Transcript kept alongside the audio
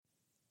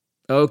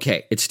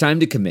Okay, it's time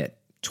to commit.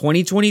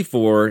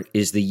 2024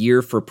 is the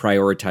year for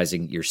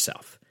prioritizing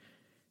yourself.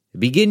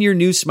 Begin your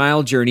new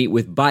smile journey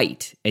with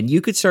Byte, and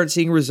you could start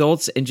seeing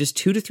results in just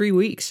 2 to 3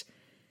 weeks.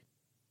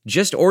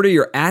 Just order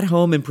your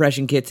at-home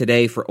impression kit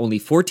today for only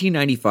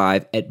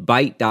 $14.95 at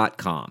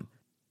Byte.com.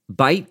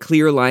 Byte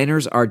clear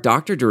liners are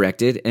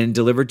doctor-directed and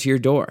delivered to your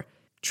door.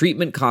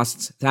 Treatment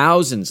costs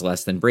thousands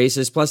less than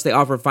braces, plus they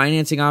offer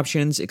financing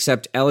options,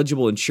 accept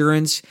eligible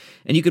insurance,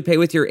 and you could pay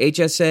with your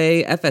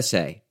HSA,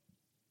 FSA.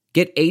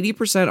 Get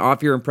 80%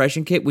 off your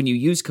impression kit when you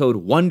use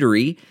code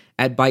WONDERY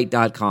at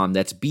Byte.com.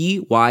 That's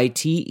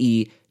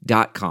BYTE.com.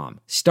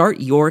 Start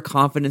your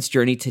confidence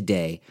journey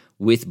today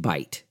with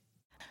Byte.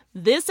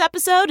 This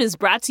episode is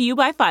brought to you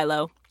by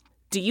Philo.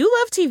 Do you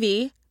love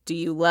TV? Do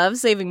you love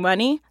saving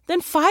money?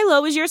 Then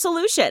Philo is your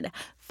solution.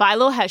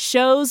 Philo has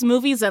shows,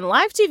 movies, and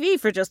live TV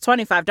for just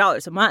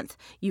 $25 a month.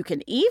 You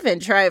can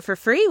even try it for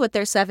free with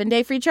their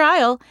 7-day free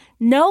trial.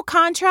 No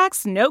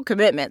contracts, no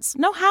commitments,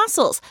 no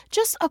hassles.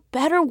 Just a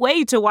better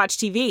way to watch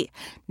TV.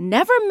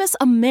 Never miss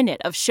a minute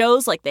of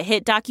shows like the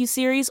hit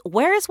docuseries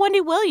Where is Wendy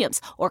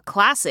Williams? Or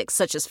classics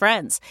such as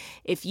Friends.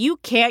 If you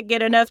can't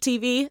get enough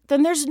TV,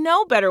 then there's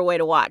no better way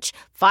to watch.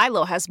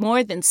 Philo has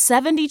more than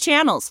 70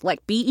 channels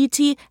like BET,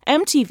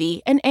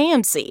 MTV, and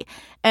AMC.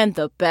 And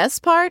the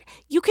best part?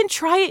 You can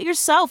try it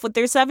yourself with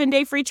their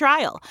 7-day free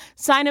trial.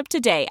 Sign up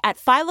today at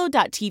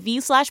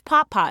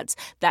philo.tv/poppods.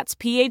 That's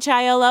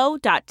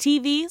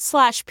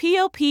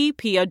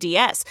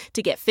philo.tv/POPPODS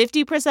to get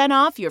 50%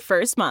 off your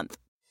first month.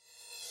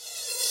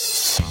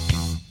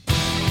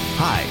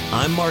 Hi,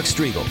 I'm Mark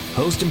Striegel,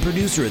 host and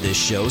producer of this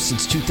show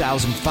since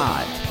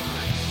 2005.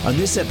 On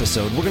this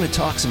episode, we're going to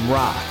talk some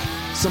rock,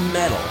 some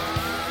metal,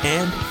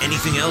 and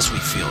anything else we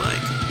feel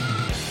like.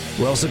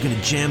 We're also going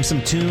to jam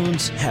some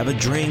tunes, have a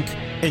drink,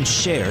 and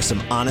share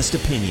some honest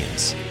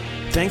opinions.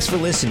 Thanks for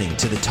listening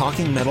to the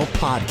Talking Metal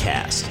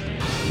Podcast.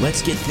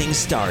 Let's get things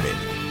started.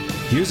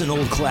 Here's an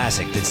old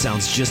classic that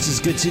sounds just as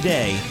good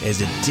today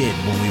as it did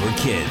when we were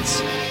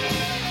kids.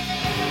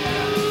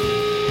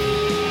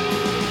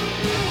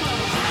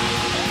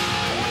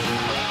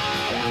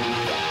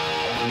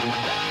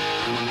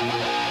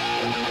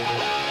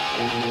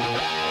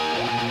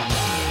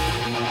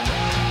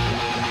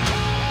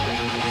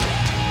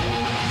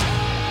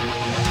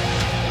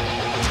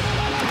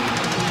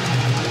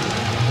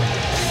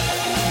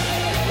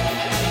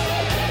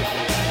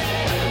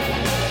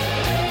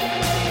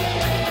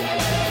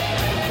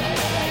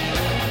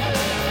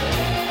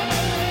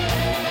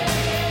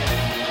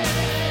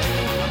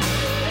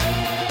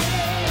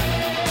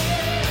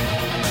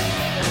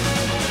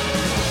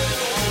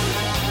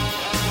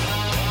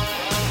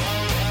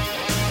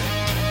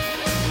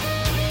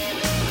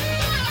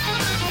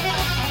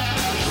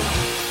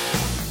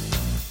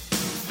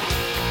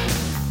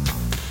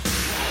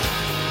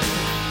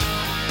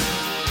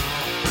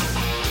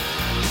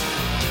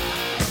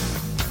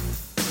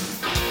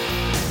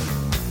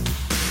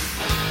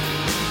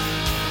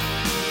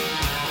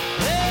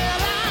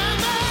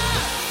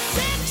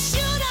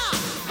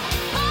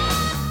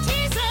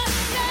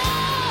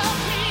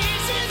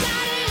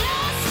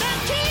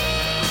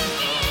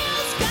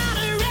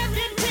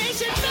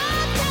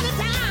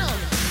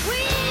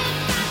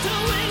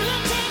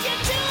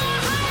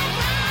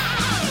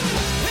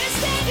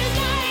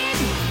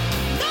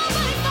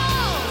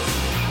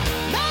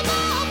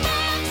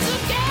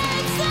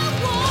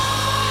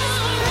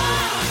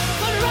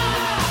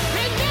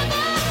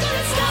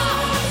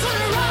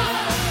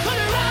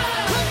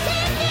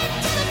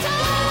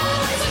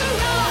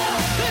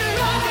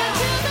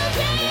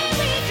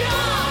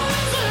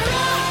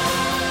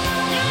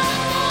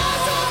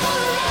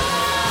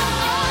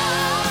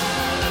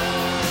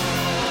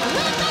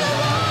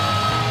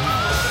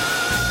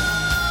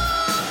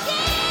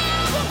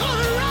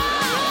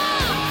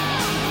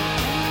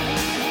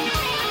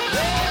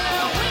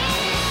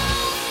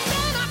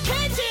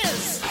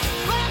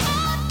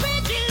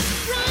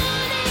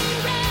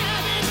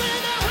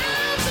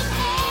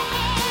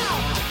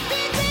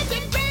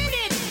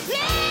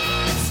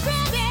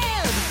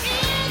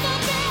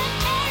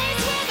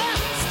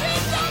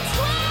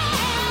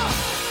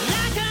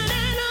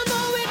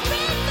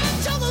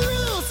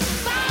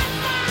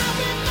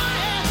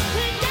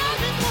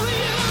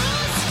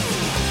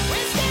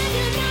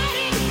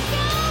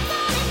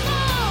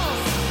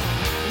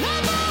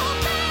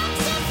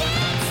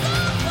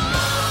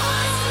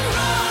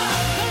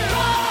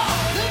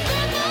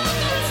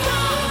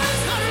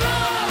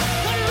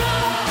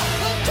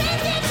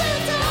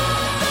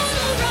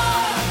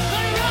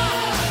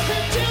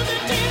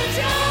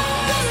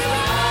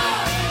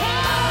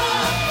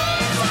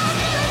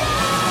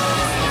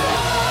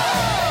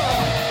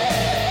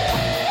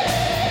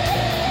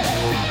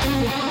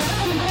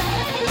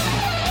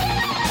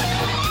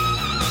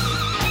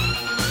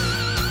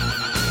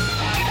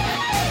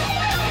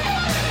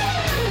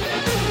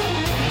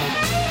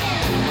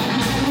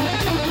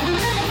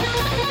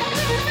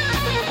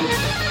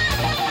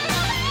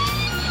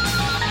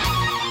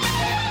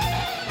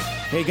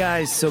 Hey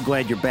guys, so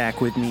glad you're back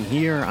with me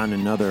here on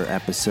another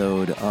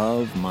episode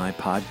of my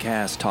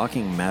podcast,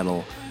 Talking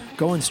Metal.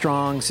 Going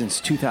strong since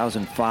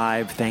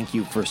 2005. Thank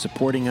you for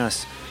supporting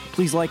us.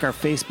 Please like our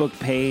Facebook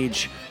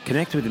page,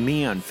 connect with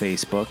me on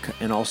Facebook,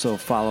 and also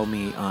follow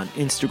me on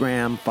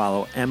Instagram.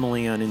 Follow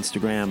Emily on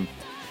Instagram.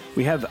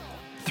 We have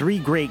 3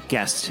 great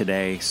guests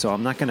today, so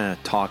I'm not going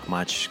to talk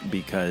much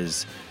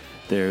because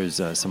there's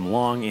some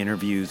long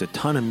interviews, a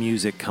ton of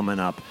music coming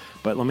up.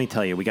 But let me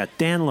tell you, we got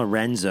Dan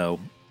Lorenzo,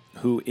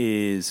 who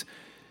is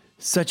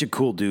such a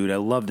cool dude. I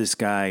love this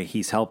guy.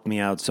 He's helped me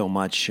out so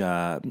much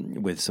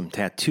with some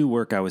tattoo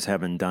work I was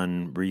having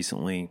done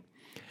recently.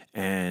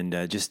 And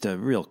just a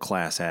real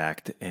class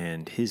act.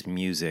 And his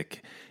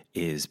music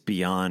is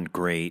beyond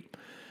great.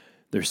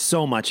 There's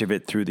so much of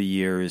it through the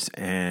years.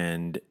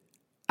 And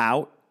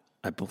out,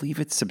 I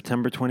believe it's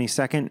September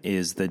 22nd,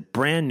 is the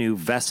brand new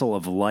Vessel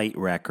of Light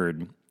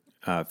record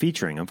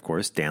featuring, of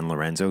course, Dan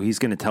Lorenzo. He's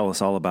going to tell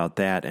us all about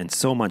that and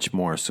so much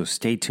more. So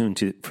stay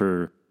tuned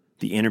for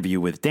the interview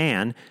with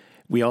Dan.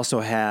 We also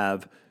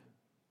have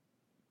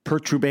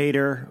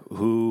Perturbator,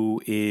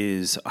 who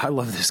is, I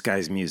love this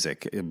guy's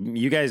music.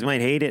 You guys might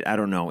hate it. I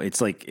don't know.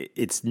 It's like,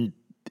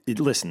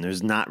 listen,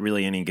 there's not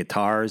really any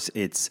guitars.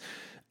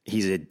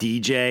 He's a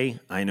DJ.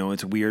 I know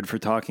it's weird for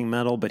Talking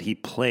Metal, but he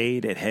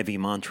played at Heavy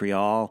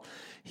Montreal.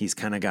 He's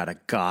kind of got a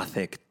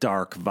gothic,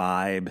 dark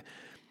vibe.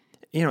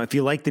 You know, if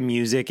you like the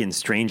music in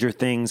Stranger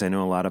Things, I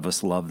know a lot of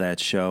us love that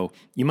show,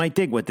 you might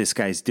dig what this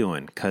guy's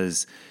doing,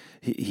 because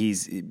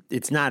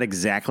it's not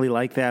exactly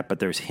like that, but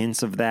there's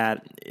hints of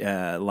that.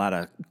 A lot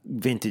of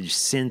vintage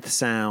synth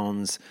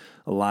sounds,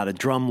 a lot of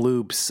drum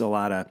loops, a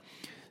lot of,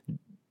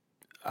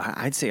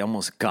 I'd say,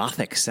 almost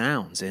gothic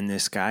sounds in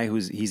this guy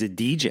he's a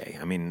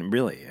DJ. I mean,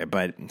 really.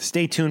 But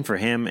stay tuned for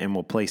him, and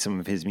we'll play some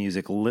of his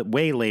music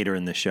way later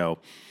in the show.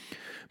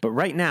 But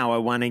right now, I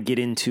want to get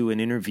into an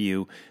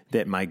interview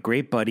that my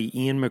great buddy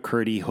Ian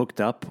McCurdy hooked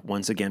up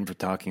once again for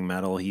Talking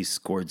Metal. He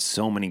scored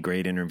so many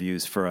great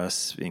interviews for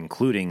us,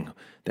 including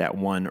that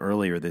one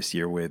earlier this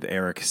year with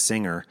Eric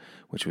Singer,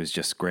 which was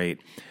just great.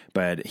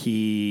 But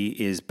he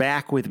is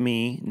back with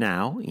me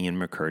now, Ian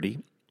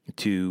McCurdy,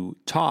 to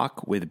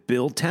talk with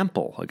Bill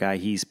Temple, a guy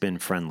he's been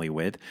friendly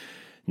with.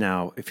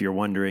 Now, if you're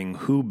wondering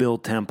who Bill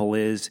Temple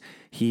is,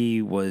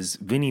 he was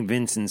Vinnie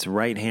Vincent's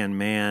right-hand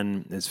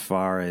man as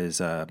far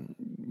as,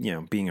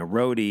 being a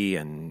roadie.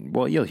 And,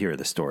 well, you'll hear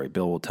the story.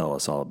 Bill will tell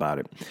us all about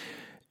it.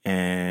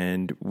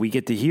 And we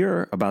get to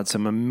hear about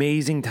some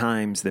amazing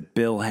times that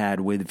Bill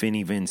had with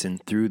Vinnie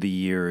Vincent through the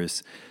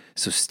years.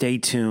 So stay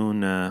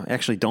tuned.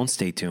 Actually, don't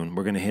stay tuned.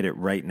 We're going to hit it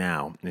right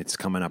now. It's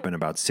coming up in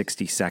about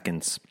 60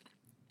 seconds.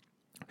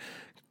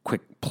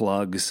 Quick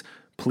plugs.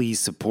 Please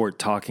support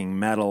Talking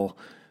Metal.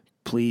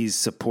 Please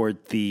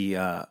support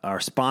our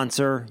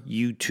sponsor,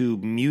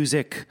 YouTube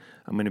Music.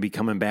 I'm going to be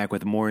coming back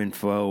with more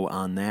info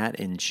on that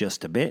in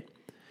just a bit.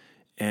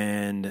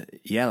 And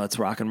yeah, let's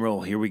rock and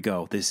roll. Here we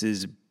go. This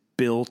is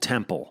Bill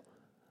Temple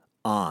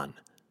on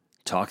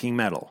Talking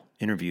Metal,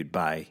 interviewed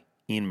by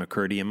Ian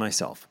McCurdy and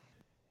myself.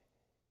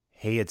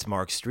 Hey, it's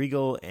Mark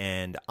Strigl,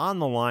 and on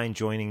the line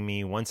joining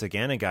me once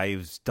again, a guy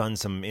who's done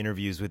some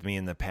interviews with me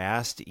in the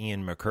past,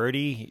 Ian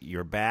McCurdy.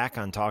 You're back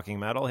on Talking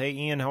Metal. Hey,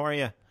 Ian, how are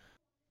you?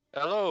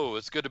 Hello,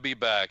 it's good to be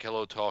back.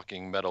 Hello,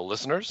 Talking Metal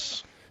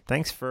listeners.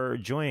 Thanks for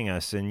joining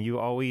us, and you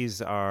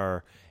always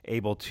are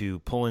able to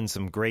pull in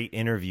some great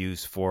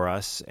interviews for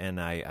us, and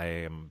I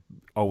am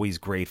always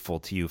grateful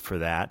to you for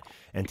that.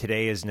 And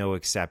today is no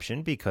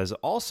exception, because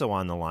also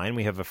on the line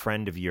we have a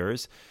friend of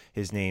yours.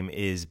 His name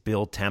is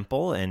Bill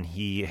Temple, and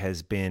he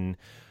has been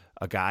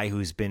a guy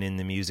who's been in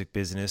the music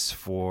business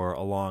for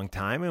a long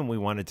time, and we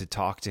wanted to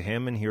talk to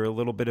him and hear a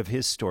little bit of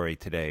his story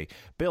today.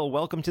 Bill,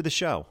 welcome to the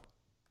show.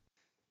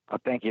 Oh,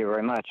 thank you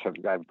very much.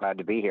 I'm glad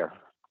to be here.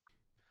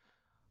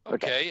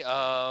 Okay,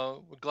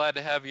 we're glad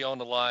to have you on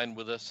the line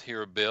with us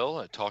here, Bill,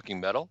 at Talking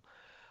Metal.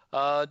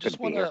 Just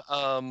want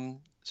to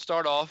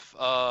start off,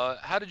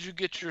 how did you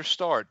get your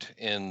start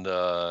in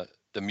the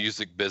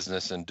music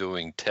business and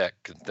doing tech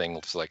and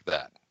things like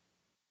that?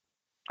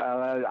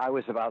 I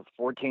was about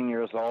 14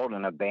 years old,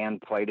 and a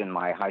band played in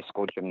my high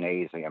school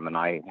gymnasium, and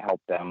I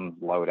helped them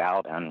load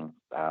out, and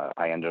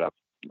I ended up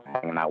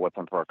hanging out with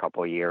them for a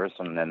couple of years,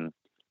 and then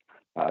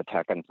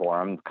teching for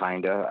them,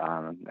 kind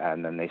of,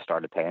 and then they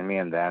started paying me.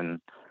 And then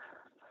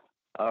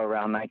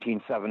around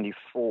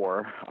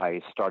 1974,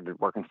 I started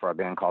working for a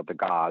band called The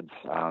Gods,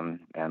 and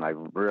I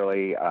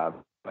really, I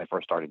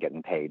first started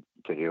getting paid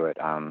to do it.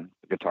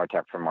 Guitar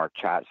tech for Mark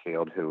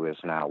Chatfield, who is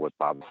now with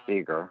Bob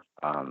Seger,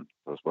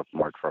 was with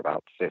Mark for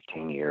about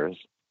 15 years.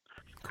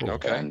 Cool.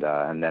 Okay.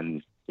 And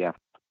then, yeah.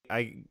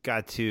 I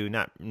got to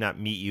not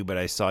meet you, but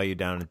I saw you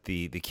down at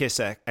the Kiss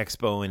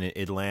Expo in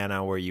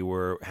Atlanta, where you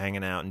were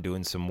hanging out and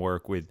doing some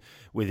work with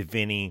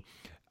Vinnie.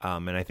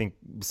 And I think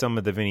some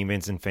of the Vinnie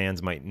Vincent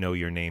fans might know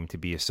your name to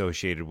be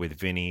associated with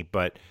Vinnie.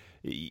 But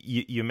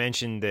you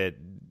mentioned that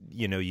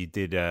you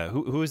did.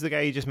 Who was the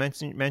guy you just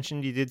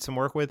mentioned? You did some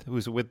work with?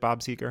 Who's with Bob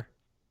Seger?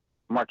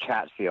 Mark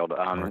Chatfield.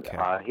 Okay.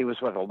 He was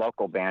with a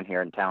local band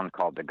here in town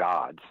called The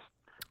Gods,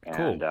 and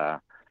cool.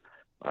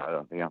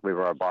 we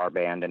were a bar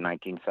band in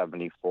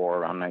 1974,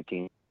 around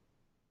 19.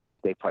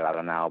 They put out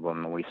an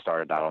album, and we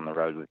started out on the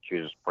road with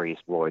Judas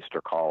Priest, Blue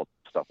Oyster Cult,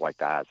 stuff like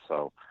that.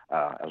 So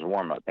as a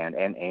warm-up band,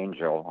 and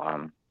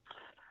Angel.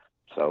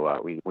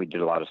 So we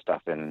did a lot of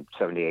stuff in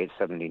 78,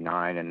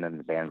 79, and then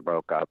the band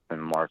broke up,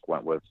 and Mark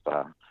went with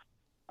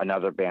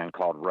another band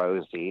called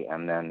Rosie,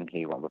 and then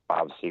he went with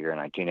Bob Seger in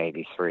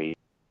 1983,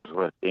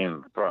 with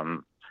him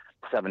from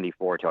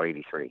 74 till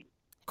 83.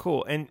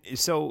 Cool. And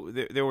so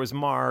there was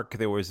Mark,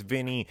 there was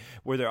Vinny.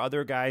 Were there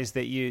other guys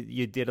that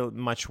you did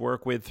much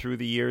work with through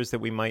the years that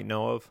we might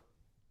know of?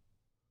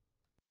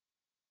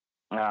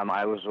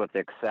 I was with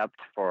Accept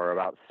for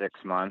about 6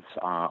 months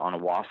on a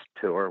Wasp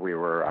tour. We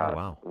were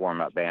a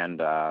warm-up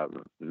band.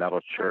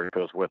 Metal Church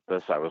was with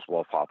us. I was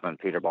Wolf Hoffman,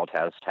 Peter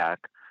Baltaz Tack.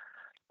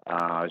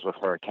 I was with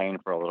Hurricane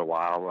for a little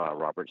while,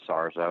 Robert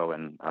Sarzo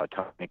and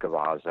Tony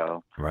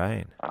Cavazzo.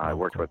 Right. I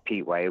worked with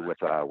Pete Way with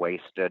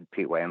Wasted,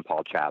 Pete Way and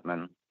Paul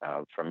Chapman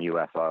from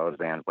UFO, the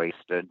band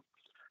Wasted.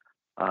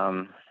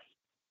 There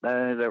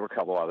were a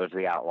couple others,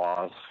 the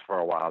Outlaws for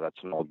a while.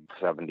 That's an old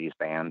 70s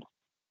band.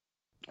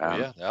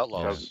 The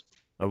Outlaws.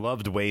 I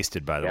loved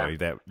Wasted, by the way.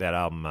 That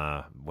album,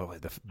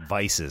 the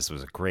Vices,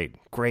 was a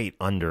great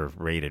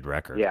underrated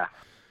record.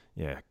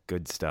 Yeah,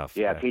 good stuff.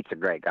 Yeah, Pete's a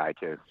great guy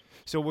too.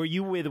 So were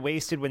you with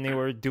Wasted when they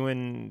were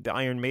doing the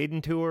Iron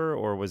Maiden tour,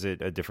 or was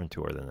it a different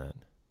tour than that?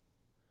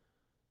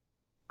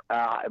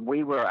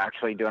 We were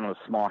actually doing a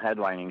small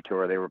headlining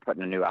tour. They were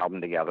putting a new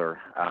album together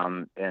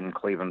in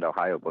Cleveland,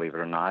 Ohio, believe it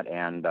or not,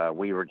 and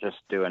we were just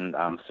doing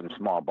some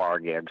small bar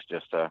gigs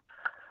just to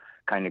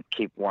kind of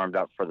keep warmed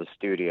up for the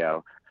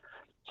studio.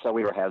 So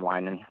we were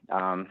headlining,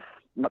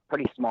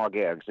 pretty small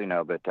gigs,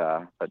 but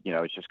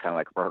it's just kind of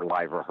like a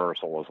live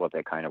rehearsal is what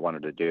they kind of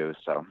wanted to do.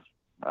 So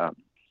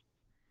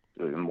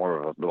more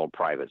of a little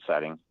private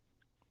setting.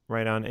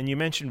 Right on. And you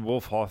mentioned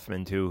Wolf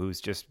Hoffman too, who's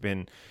just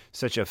been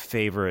such a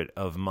favorite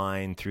of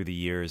mine through the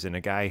years, and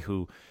a guy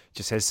who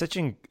just has such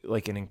an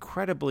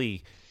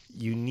incredibly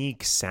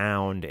unique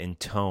sound and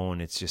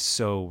tone. It's just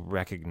so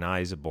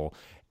recognizable.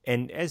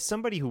 And as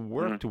somebody who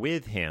worked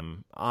with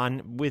him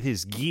with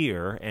his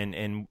gear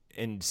and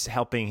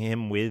helping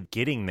him with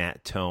getting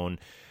that tone,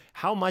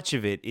 how much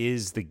of it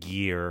is the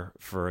gear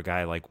for a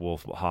guy like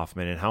Wolf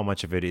Hoffman, and how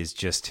much of it is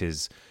just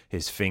his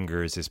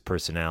fingers, his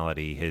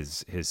personality,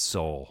 his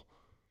soul?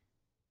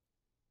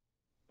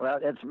 Well,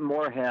 it's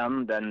more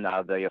him than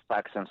the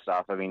effects and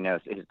stuff. I mean,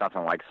 he's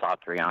nothing like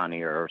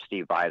Satriani or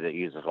Steve Vai that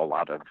uses a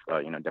lot of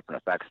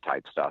different effects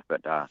type stuff.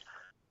 But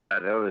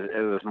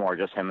it was more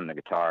just him and the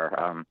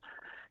guitar.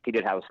 He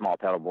did have a small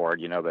pedal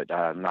board, but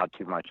not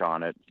too much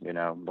on it.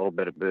 A little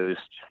bit of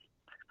boost,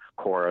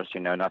 chorus,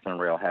 nothing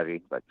real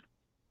heavy. But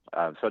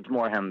so it's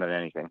more him than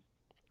anything.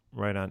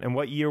 Right on. And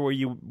what year were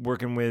you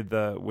working with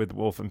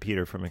Wolf and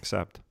Peter from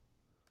Accept?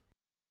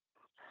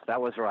 That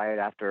was right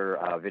after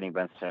Vinnie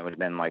Vincent. It would have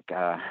been like,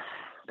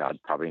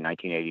 probably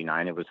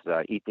 1989. It was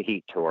the Eat the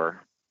Heat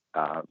tour.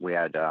 We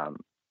had the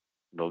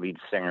lead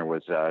singer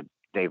was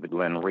David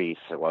Lynn Reese.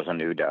 It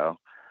wasn't Udo.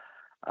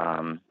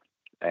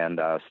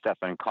 And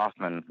Stefan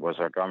Kaufman was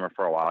our drummer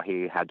for a while.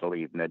 He had to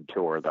leave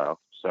mid-tour, though.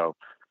 So,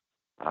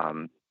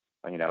 and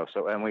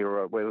we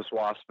were, it was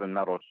Wasp and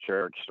Metal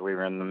Church. So we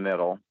were in the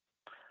middle.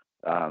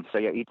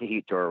 Eat the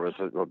Heat tour was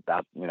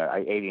about,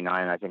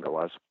 89, I think it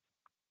was.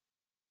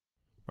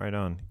 Right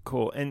on.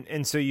 Cool.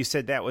 And so you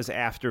said that was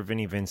after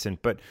Vinnie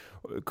Vincent, but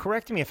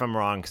correct me if I'm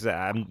wrong, because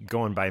I'm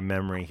going by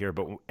memory here,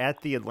 but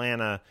at the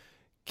Atlanta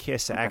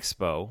Kiss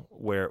Expo,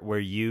 where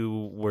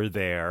you were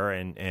there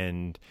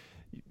and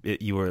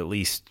you were at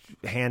least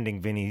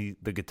handing Vinny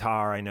the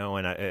guitar, I know,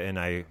 and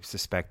I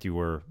suspect you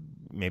were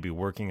maybe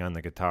working on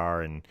the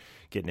guitar and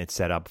getting it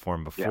set up for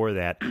him before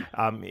that.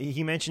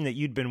 He mentioned that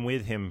you'd been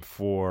with him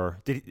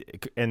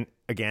and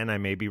again, I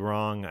may be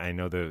wrong. I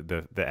know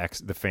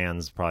the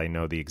fans probably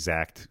know the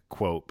exact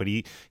quote, but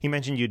he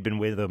mentioned you'd been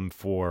with him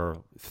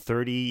for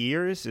 30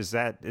 years. Is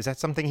that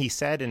something he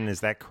said, and is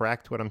that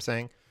correct, what I'm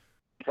saying?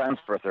 Friends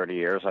for 30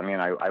 years. I mean,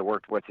 I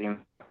worked with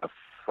him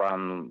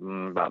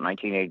from about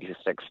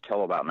 1986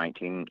 till about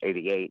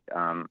 1988.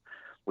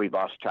 We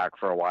lost track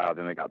for a while,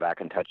 then we got back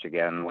in touch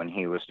again when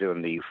he was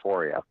doing the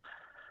Euphoria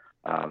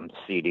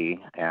CD,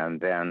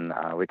 and then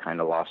we kind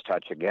of lost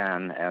touch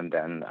again, and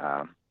then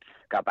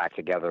got back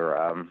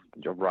together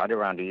right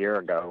around a year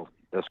ago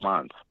this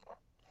month.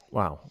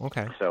 Wow.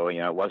 Okay. So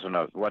it wasn't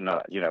we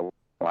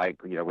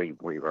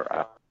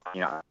were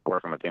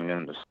working with him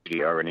in the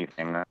studio or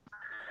anything.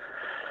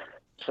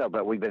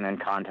 But we've been in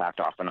contact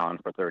off and on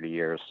for 30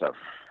 years. So.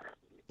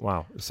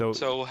 Wow.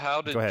 So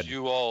how did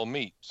you all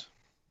meet?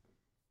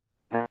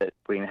 How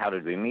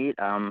did we meet?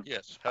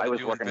 Yes. How did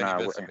you and Vinnie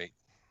Vincent meet?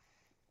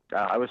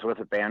 I was with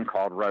a band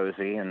called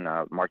Rosie and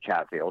Mark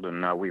Chatfield,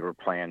 and we were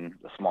playing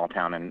a small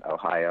town in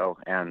Ohio.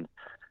 And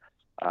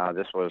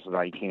this was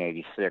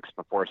 1986,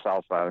 before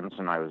cell phones,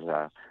 and I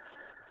was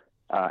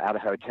at a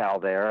hotel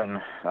there,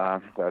 and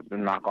the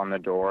knock on the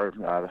door.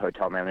 The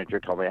hotel manager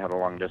told me I had a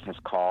long-distance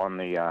call in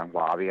the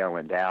lobby. I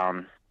went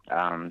down.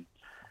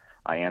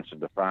 I answered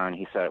the phone.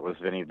 He said it was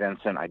Vinnie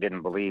Vincent. I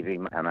didn't believe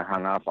him, and I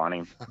hung up on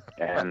him.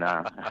 And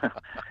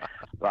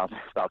about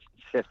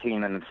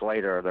 15 minutes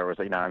later, there was,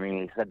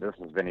 he said, "This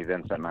is Vinnie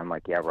Vincent." And I'm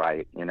like, "Yeah,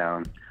 right." And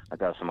I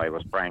thought somebody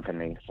was pranking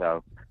me.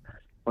 So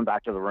went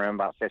back to the room.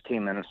 About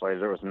 15 minutes later,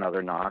 there was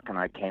another knock, and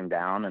I came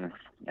down and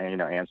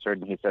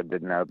answered. And he said,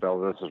 "No,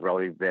 Bill, this is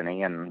really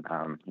Vinnie, and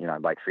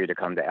I'd like for you to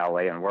come to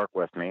LA and work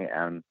with me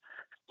and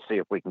see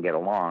if we can get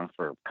along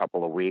for a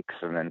couple of weeks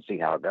and then see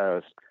how it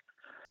goes."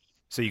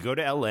 So you go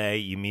to LA,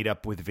 you meet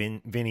up with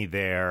Vinny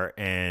there,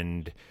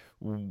 and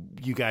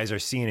you guys are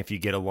seeing if you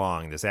get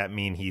along. Does that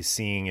mean he's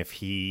seeing if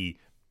he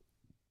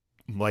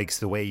likes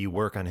the way you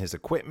work on his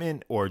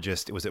equipment, or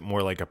was it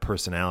more like a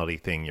personality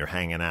thing? You're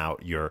hanging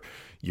out,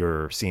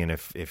 you're seeing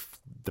if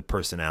the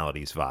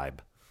personalities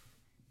vibe.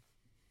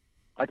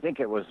 I think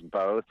it was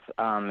both.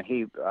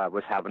 He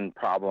was having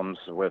problems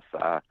with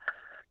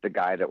the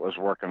guy that was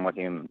working with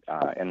him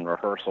in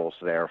rehearsals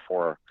there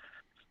for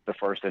the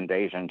first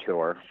Invasion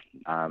tour,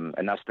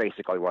 and that's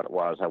basically what it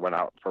was. I went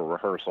out for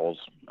rehearsals,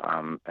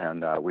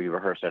 and we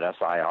rehearsed at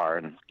SIR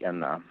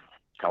in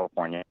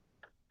California,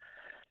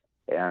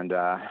 and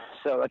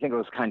so I think it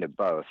was kind of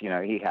both.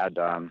 He had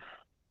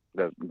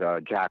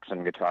the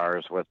Jackson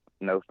guitars with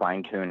no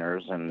fine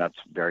tuners, and that's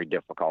very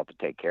difficult to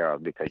take care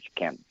of because you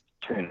can't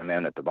tune them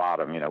in at the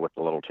bottom, with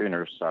the little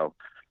tuners. So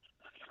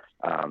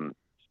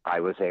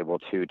I was able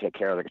to take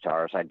care of the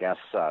guitars. I guess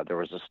there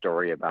was a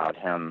story about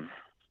him.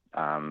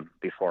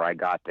 Before I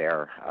got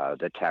there,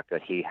 the tech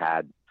that he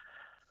had,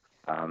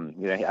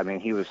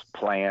 he was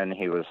playing,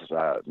 he was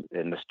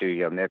in the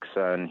studio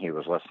mixing, he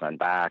was listening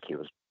back, he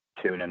was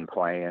tuning,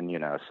 playing,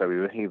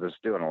 so he was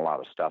doing a lot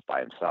of stuff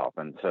by himself.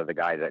 And so the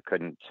guy that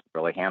couldn't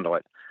really handle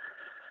it,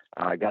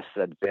 I guess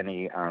that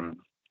Vinny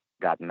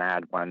got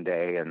mad one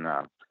day and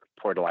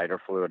poured lighter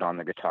fluid on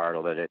the guitar,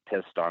 let it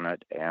pissed on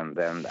it, and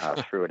then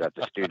threw it at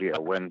the studio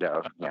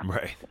window. Yeah.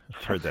 Right,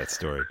 I've heard that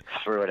story.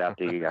 Threw it out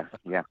the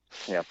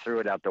threw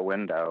it out the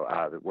window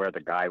where the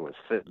guy was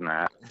sitting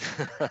at.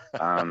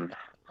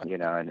 He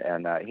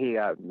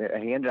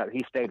ended up,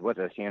 he stayed with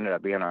us. He ended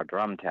up being our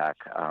drum tech,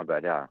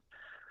 but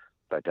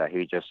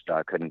he just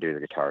couldn't do the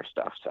guitar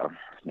stuff. So,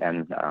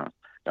 and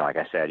like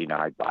I said,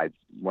 I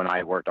when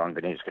I worked on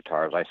Vinny's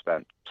guitars, I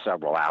spent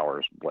several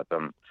hours with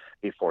them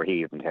before he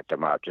even picked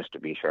them up, just to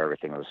be sure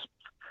everything was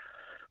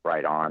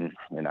right on.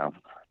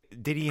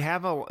 Did he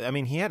have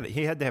he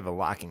had to have a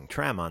locking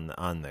trem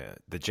on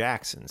the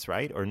Jacksons,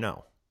 right? Or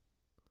no?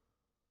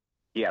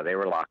 Yeah, they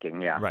were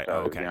locking. Yeah, right. So,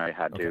 okay. I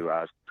had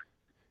to.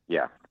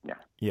 Yeah.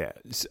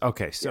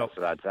 Okay. So,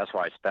 that's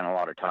why I spent a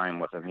lot of time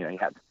with him. He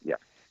had. Yeah.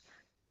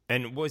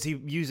 And was he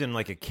using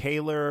like a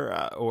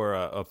Kahler or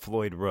a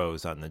Floyd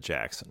Rose on the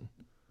Jackson?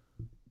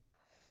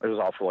 It was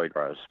all Floyd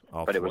Rose,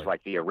 but it was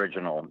like the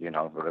original,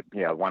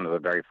 one of the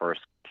very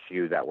first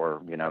few that were,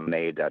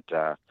 made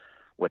that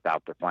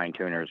without the fine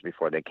tuners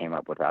before they came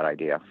up with that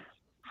idea.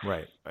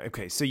 Right.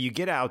 Okay. So you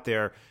get out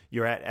there,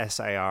 you're at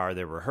SIR,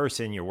 they're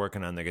rehearsing, you're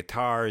working on the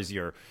guitars,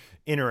 you're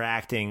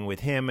interacting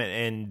with him,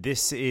 and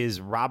this is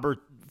Robert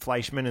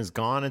Fleischman is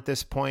gone at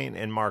this point,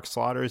 and Mark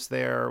Slaughter's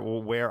there.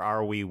 Well, where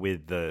are we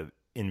with the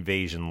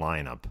Invasion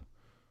lineup?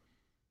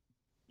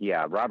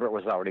 Yeah, Robert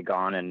was already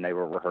gone, and they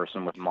were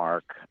rehearsing with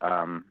Mark.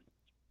 The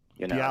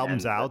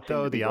album's out,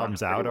 though? The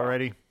album's out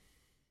already?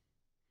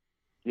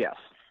 Yes.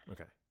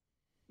 Okay.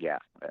 Yeah,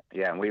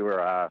 and we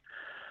were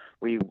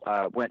we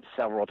went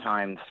several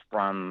times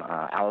from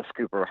Alice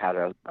Cooper had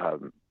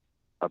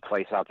a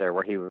place out there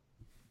where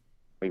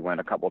we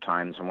went a couple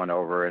times and went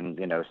over and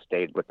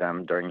stayed with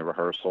them during the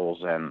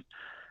rehearsals and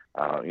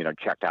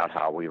checked out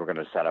how we were going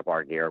to set up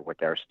our gear with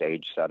their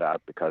stage set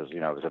up because it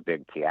was a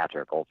big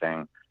theatrical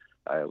thing.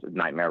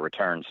 Nightmare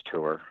Returns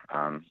tour,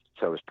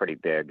 so it was pretty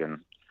big, and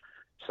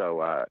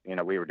so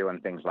we were doing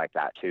things like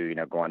that too,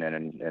 going in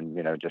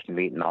and just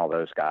meeting all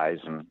those guys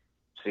and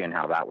seeing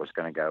how that was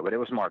going to go. But it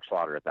was Mark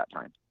Slaughter at that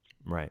time,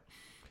 right?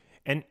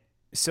 And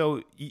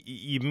so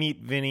you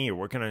meet Vinny, you're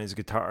working on his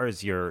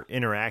guitars, you're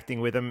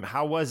interacting with him.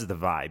 How was the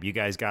vibe? You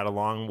guys got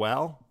along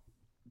well?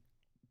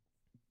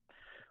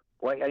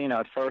 Well,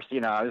 at first,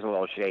 I was a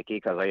little shaky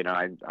because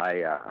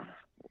I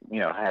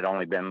had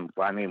only been,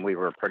 we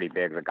were pretty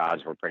big. The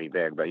Gods were pretty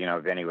big, but,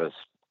 Vinny was,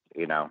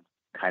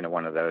 kind of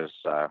one of those,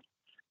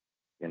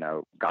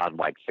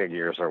 godlike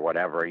figures or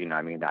whatever,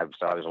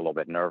 so I was a little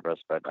bit nervous,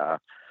 but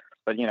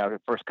the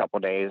first couple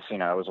of days, it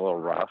was a little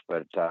rough,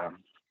 but,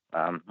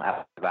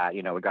 after that,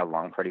 we got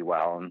along pretty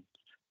well and,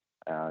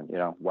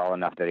 well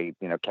enough that he,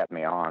 kept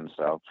me on.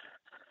 So,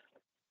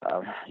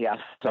 yeah.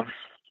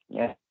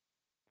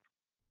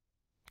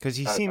 Because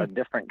he seemed a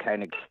different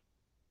kind of,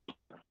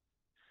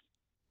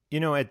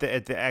 at the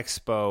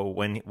expo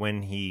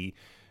when he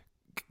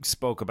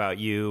spoke about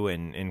you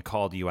and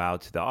called you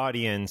out to the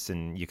audience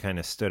and you kind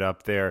of stood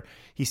up there,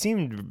 he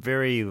seemed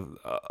very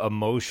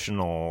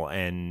emotional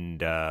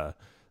and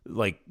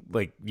like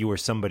you were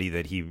somebody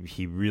that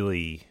he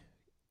really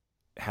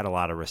had a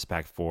lot of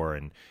respect for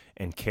and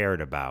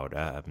cared about.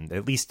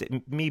 At least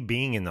me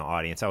being in the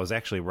audience, I was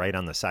actually right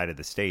on the side of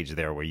the stage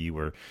there where you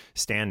were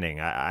standing.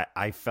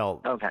 I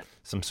felt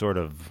some sort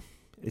of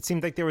it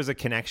seemed like there was a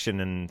connection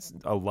and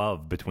a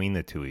love between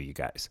the two of you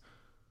guys.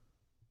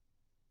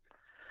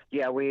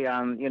 Yeah, we,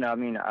 after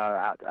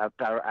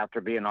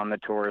being on the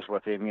tours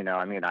with him,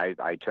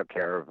 I took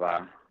care of,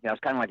 it's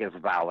kind of like his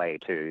valet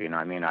too.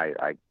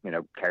 I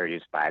carried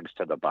his bags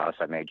to the bus.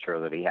 I made sure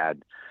that he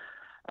had,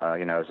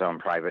 his own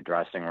private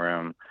dressing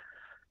room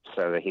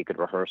so that he could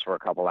rehearse for a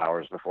couple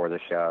hours before the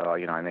show.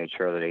 I made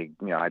sure that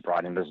I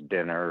brought him his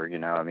dinner,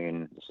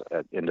 into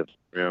the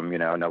room,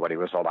 nobody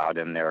was allowed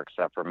in there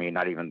except for me,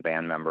 not even the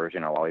band members,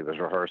 while he was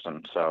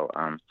rehearsing. So,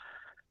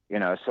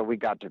 so we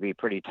got to be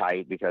pretty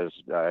tight because,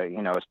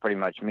 it's pretty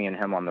much me and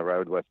him on the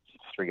road with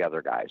 3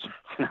 other guys,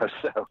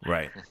 so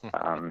right.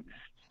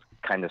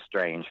 Kind of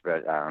strange,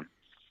 but,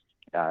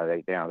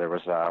 there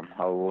was a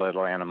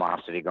little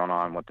animosity going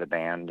on with the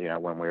band,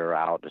 when we were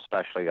out,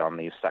 especially on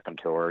the second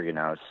tour,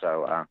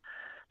 so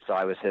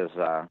I was his,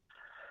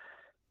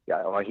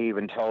 he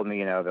even told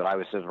me, that I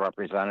was his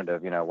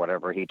representative,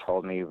 whatever he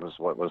told me was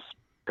what was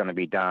going to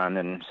be done.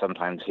 And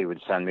sometimes he would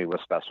send me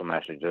with special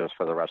messages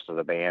for the rest of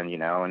the band,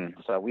 and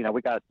so, we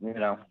got,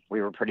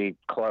 we were pretty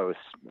close,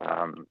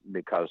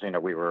 because,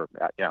 we were,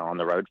 on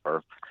the road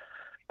for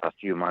a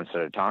few months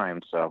at a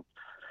time. So,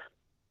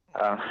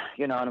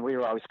 and we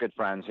were always good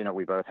friends.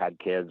 We both had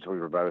kids. We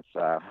were both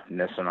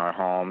missing our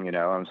home,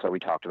 and so we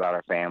talked about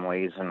our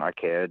families and our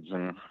kids,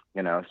 and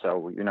so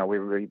we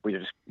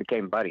just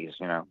became buddies,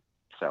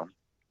 So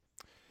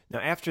now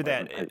after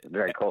that, a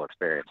very cool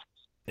experience.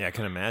 Yeah, I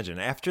can imagine.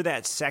 After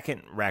that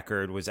second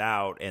record was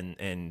out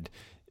and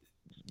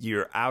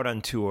you're out on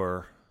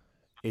tour,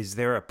 is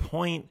there a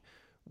point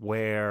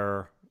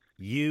where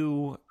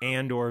you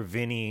and or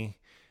Vinny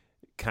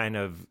kind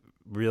of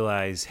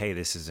realize, hey,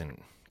 this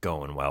isn't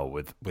going well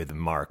with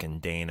Mark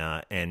and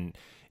Dana? And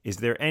is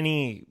there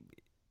any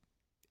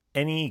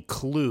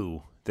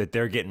clue that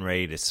they're getting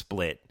ready to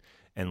split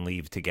and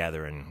leave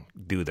together and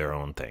do their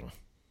own thing?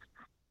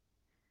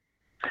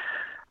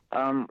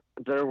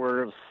 There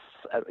was,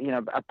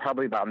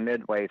 probably about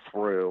midway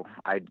through,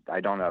 I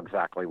don't know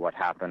exactly what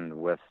happened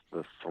with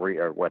the 3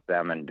 or with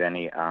them and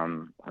Vinny.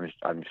 I'm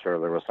sure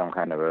there was some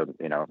kind of a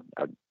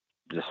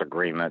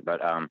disagreement, but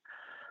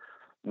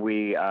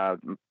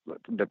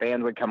the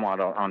band would come out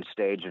on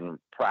stage and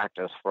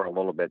practice for a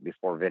little bit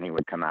before Vinny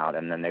would come out,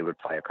 and then they would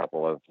play a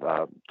couple of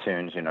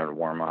tunes, to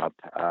warm up.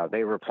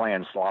 They were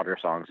playing Slaughter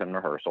songs in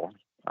rehearsal.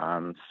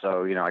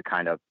 So, I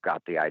kind of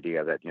got the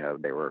idea that,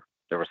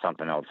 there was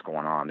something else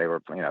going on. They were,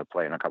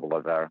 playing a couple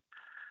of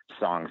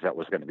songs that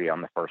was going to be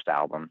on the first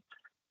album.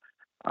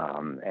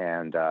 Right.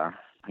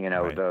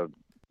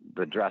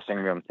 The dressing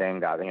room thing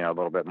got, a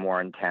little bit more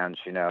intense.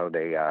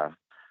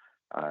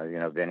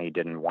 Vinny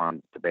didn't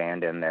want the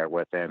band in there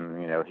with him.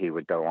 He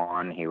would go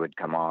on, he would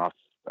come off,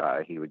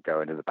 he would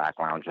go into the back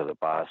lounge of the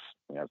bus,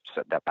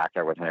 sit that back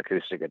there with an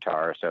acoustic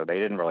guitar. So they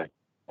didn't really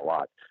a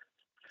lot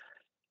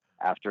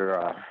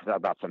after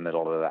about the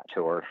middle of that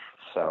tour.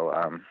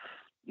 So,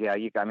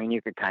 you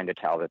could kind of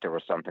tell that there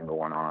was something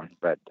going on,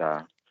 but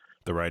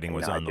the writing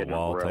was on the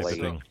wall type of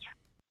thing.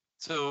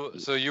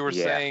 So you were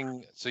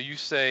saying, so you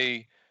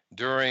say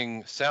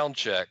during sound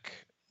check,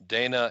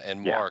 Dana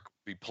and Mark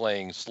be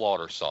playing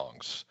Slaughter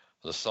songs,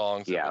 the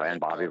songs. And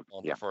Bobby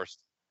on the first.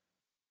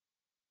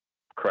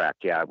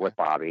 Correct. Yeah, with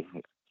Bobby.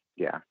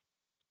 Yeah.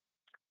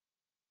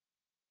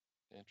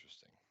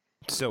 Interesting.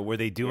 So were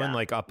they doing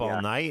like Up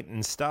All Night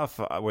and stuff?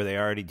 Were they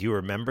already? Do you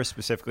remember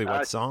specifically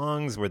what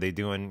songs were they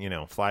doing?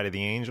 Fly to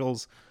the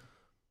Angels.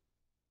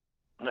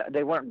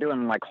 They weren't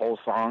doing like whole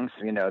songs.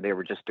 They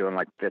were just doing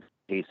like bits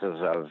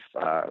pieces of.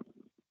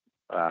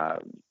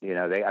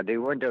 They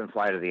weren't doing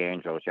Fly to the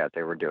Angels yet.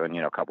 They were doing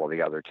a couple of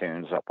the other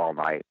tunes, Up All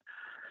Night,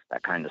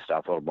 that kind of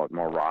stuff, a little bit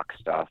more rock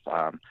stuff.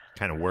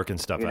 Kind of working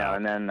stuff out.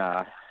 And then.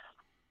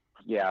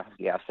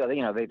 So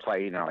they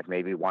play like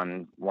maybe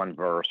one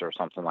verse or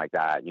something like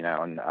that,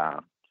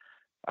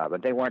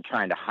 but they weren't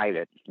trying to hide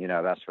it,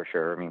 that's for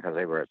sure. Because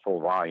they were at full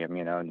volume,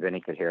 and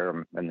Vinny could hear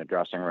them in the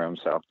dressing room,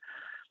 so it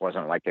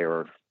wasn't like they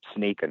were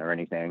sneaking or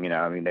anything.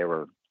 They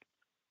were,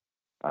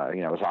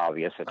 it was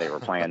obvious that they were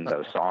playing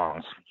those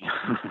songs.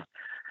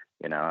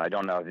 I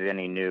don't know if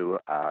Vinny knew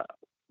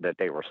that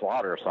they were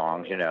Slaughter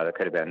songs. It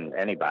could have been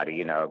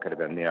anybody. It could have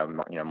been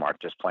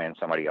Mark just playing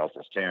somebody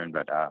else's tune,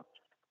 but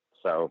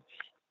so.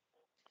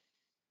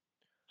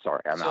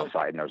 Sorry, I'm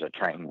outside and there's a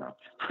train.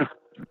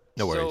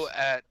 No worries. So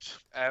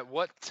at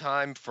what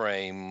time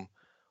frame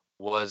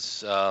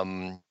was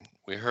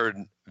we heard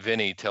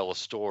Vinny tell a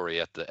story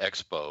at the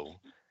expo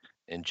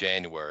in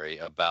January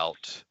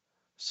about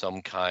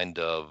some kind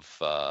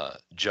of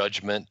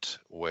judgment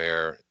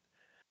where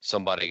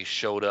somebody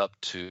showed up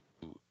to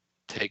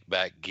take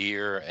back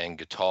gear and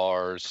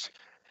guitars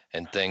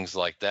and things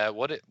like that?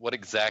 What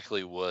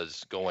exactly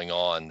was going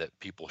on that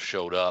people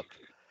showed up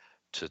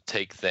to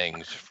take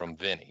things from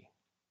Vinny?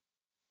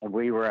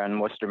 We were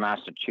in Worcester,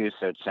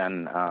 Massachusetts,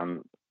 and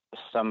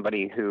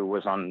somebody who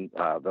was on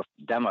the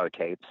demo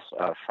tapes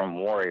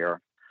from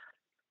Warrior,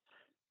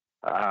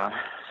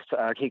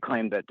 he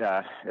claimed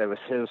that it was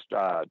his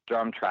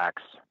drum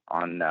tracks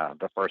on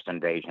the first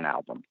Invasion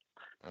album.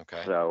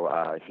 Okay.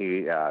 So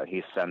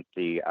he sent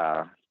the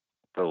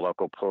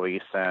local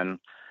police in.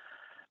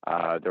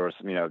 There was,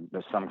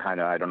 some kind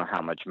of, I don't know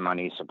how much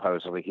money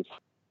supposedly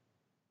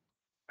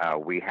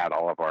we had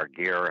all of our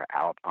gear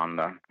out on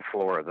the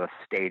floor of the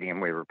stadium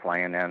we were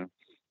playing in,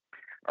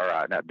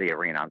 or not the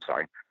arena, I'm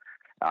sorry,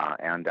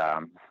 and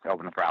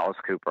opening for Alice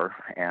Cooper.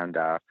 And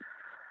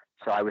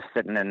so I was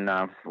sitting in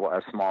a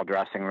small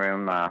dressing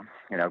room,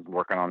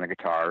 working on the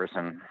guitars,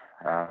 and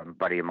a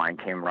buddy of mine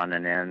came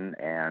running in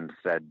and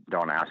said,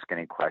 "Don't ask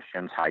any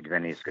questions, hide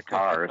Vinny's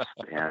guitars."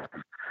 And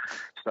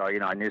so,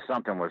 I knew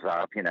something was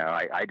up.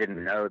 I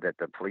didn't know that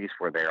the police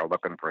were there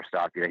looking for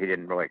stuff. He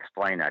didn't really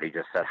explain that. He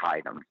just said,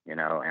 hide them,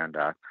 and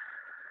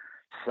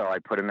so I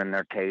put them in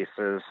their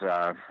cases.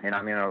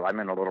 I'm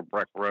in a little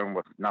brick room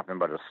with nothing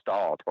but a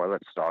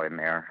toilet stall in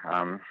there.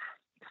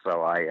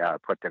 So I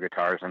put the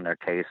guitars in their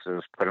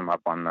cases, put them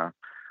up on the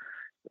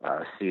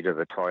seat of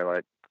the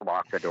toilet,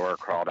 locked the door,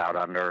 crawled out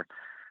under,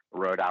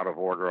 wrote out of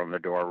order on the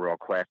door real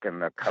quick,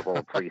 and a couple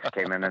of police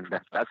came in, and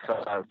that's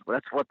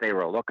what they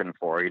were looking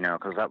for,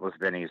 because that was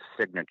Vinny's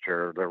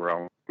signature. They were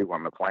only two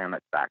on the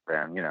planet back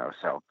then,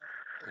 so.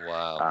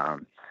 Wow.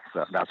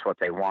 So that's what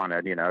they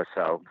wanted,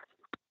 so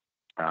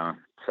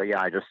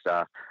yeah, I just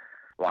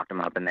locked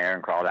them up in there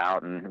and crawled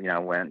out, and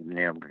went.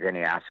 Vinny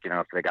asked,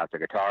 if they got the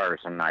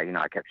guitars, and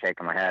I kept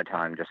shaking my head,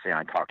 telling him just,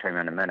 I talked to him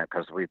in a minute,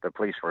 because the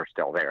police were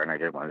still there, and I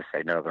didn't want to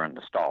say no, they're in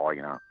the stall,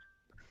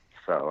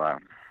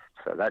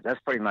 So that's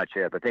pretty much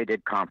it. But they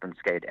did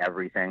confiscate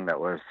everything that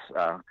was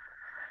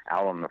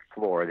out on the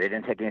floor. They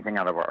didn't take anything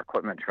out of our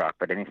equipment truck,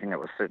 but anything that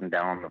was sitting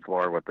down on the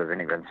floor with the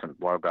Vinnie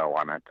Vincent logo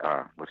on it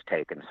was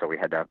taken. So we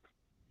had to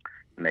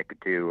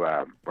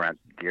rent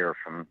gear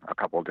from a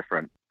couple of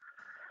different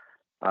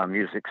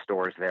music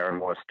stores there in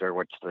Worcester,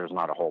 which there's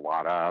not a whole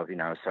lot of,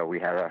 So we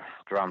had a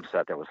drum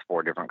set that was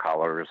 4 different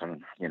colors,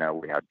 and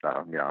we had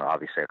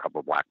obviously a couple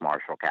of Black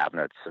Marshall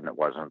cabinets, and it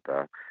wasn't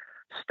the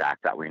stack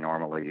that we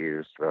normally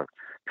use, the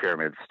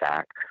pyramid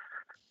stack.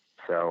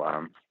 So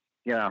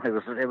it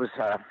was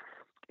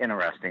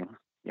interesting,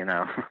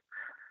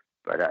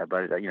 but at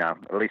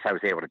least I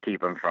was able to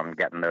keep them from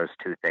getting those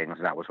two things,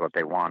 and that was what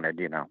they wanted,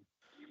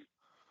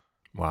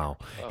 Wow.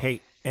 Oh.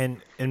 Hey, and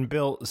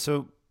Bill,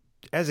 so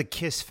as a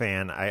Kiss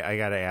fan, I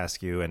got to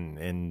ask you,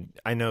 and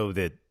I know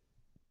that,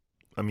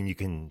 you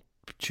can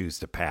choose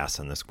to pass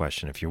on this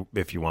question if you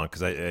want,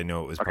 because I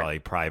know it was probably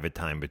private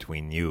time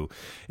between you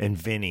and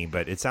Vinny,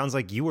 but it sounds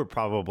like you were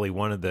probably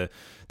one of the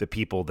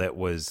people that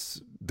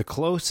was the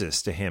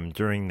closest to him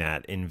during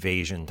that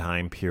Invasion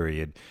time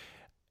period.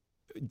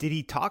 Did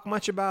he talk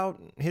much about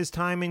his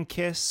time in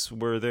Kiss?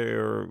 Was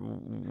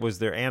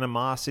there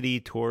animosity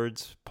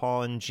towards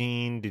Paul and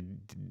Gene?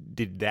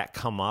 Did that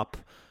come up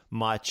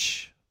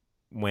much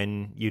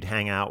when you'd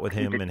hang out with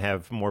him and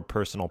have more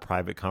personal,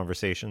 private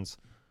conversations?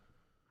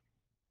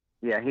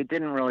 Yeah, he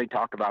didn't really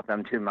talk about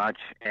them too much,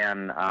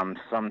 and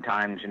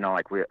sometimes,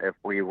 if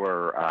we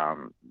were,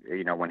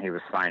 when he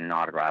was signing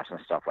autographs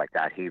and stuff like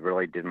that, he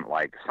really didn't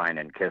like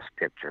signing Kiss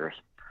pictures.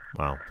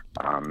 Wow.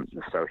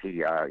 So he,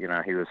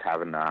 he was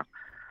having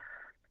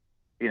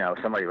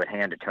somebody would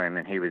hand it to him,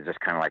 and he would just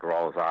kind of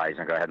roll his eyes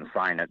and go ahead and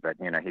sign it, but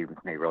he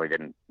really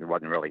didn't. He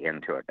wasn't really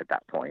into it at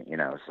that point,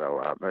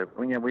 So, but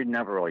we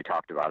never really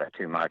talked about it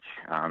too much.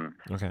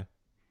 Okay.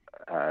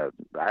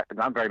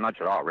 Not very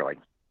much at all, really.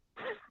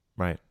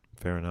 Right.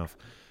 Fair enough.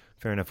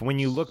 When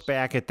you look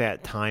back at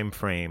that time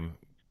frame,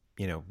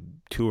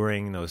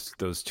 touring those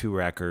 2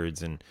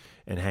 records and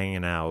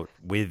hanging out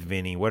with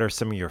Vinny, what are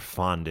some of your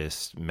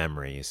fondest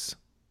memories?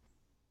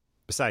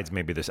 Besides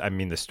maybe this,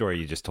 the story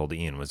you just told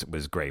Ian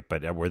was great,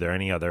 but were there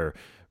any other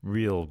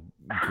real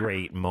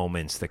great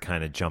moments that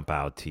kind of jump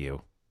out to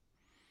you?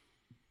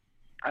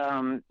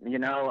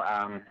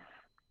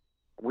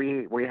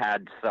 We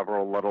had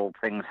several little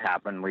things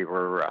happen. We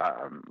were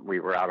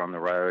out on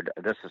the road.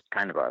 This is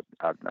kind of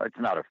it's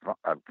not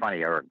a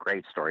funny or a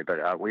great story,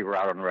 but we were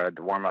out on the road.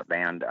 The warm-up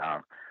band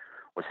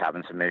was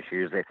having some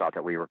issues. They thought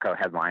that we were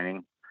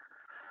co-headlining,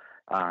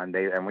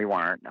 and we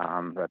weren't,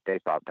 but they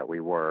thought that we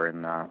were.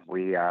 And I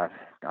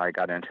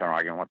got into an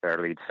argument with their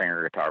lead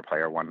singer, guitar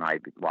player one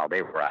night while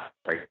they were at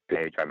the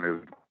stage. I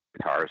moved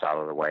guitars out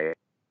of the way,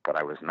 but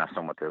I was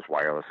messing with his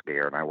wireless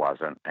gear, and I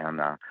wasn't. And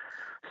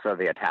so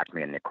they attacked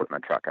me in the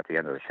equipment truck at the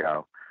end of the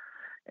show,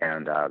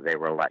 and they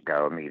were let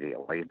go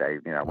immediately. They,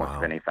 once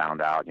Vinny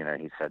found out,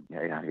 he said,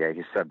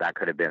 he said that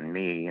could have been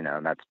me,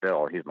 and that's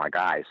Bill. He's my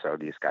guy, so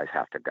these guys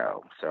have to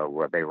go.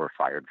 So they were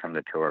fired from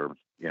the tour,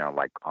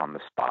 on the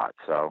spot.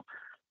 So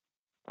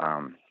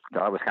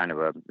that was kind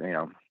of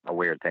a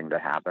weird thing to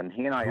happen.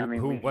 He and I,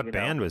 what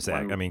band was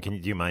that? Do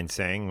you mind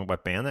saying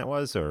what band that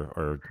was,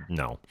 or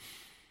no?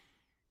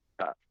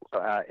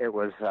 It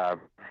was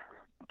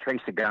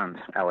Tracy Guns,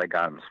 LA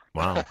Guns.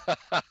 Wow.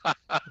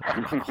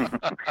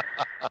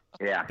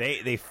 Yeah.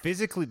 They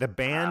physically, the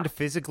band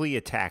physically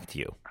attacked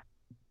you.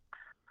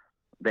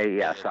 They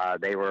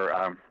were,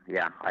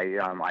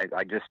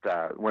 I just,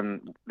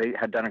 when they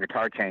had done a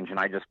guitar change, and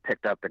I just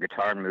picked up the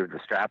guitar and moved the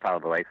strap out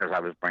of the way because I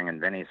was bringing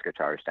Vinny's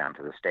guitars down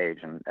to the stage,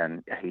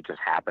 and he just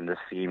happened to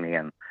see me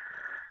and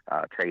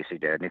Tracy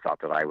did, and he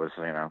thought that I was,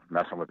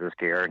 messing with his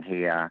gear, and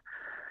he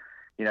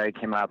he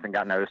came up and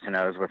got nose to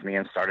nose with me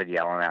and started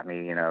yelling at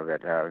me,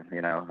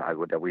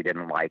 that we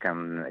didn't like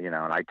him, and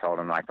I told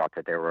him I thought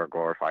that they were a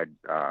glorified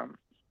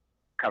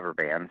cover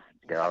band.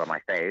 Get out of my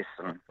face.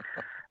 And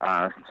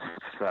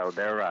so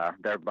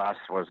their bus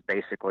was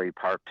basically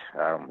parked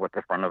with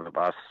the front of the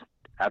bus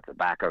at the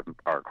back of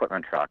our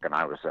equipment truck, and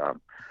I was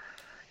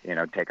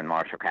taking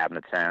Marshall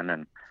cabinets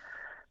in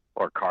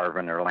or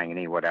Carvin or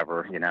Laney,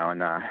 whatever,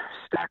 and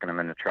stacking them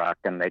in the truck,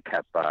 and they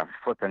kept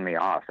flipping me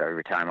off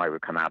every time I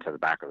would come out to the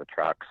back of the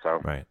truck. So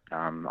right.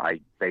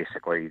 I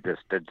basically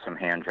just did some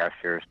hand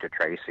gestures to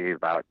Tracy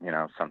about,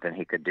 something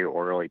he could do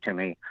orally to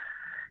me,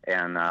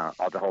 and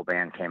the whole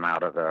band came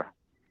out of the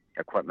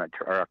equipment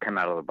came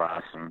out of the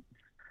bus and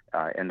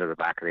into the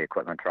back of the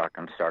equipment truck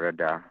and started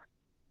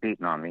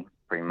beating on me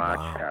pretty much.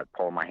 Wow.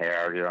 Pulled my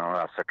hair,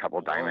 a couple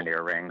of diamond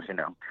earrings,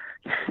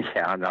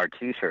 yeah, and our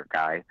T-shirt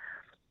guy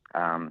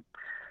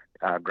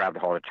grabbed a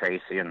hold of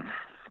Tracy and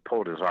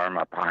pulled his arm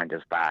up behind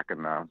his back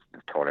and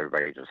told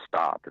everybody to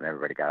stop, and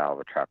everybody got out of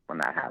the truck when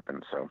that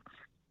happened. So,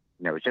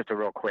 it was just a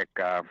real quick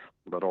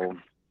little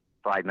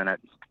 5-minute,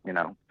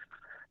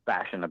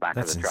 bash in the back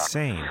That's of the truck. That's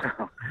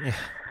insane.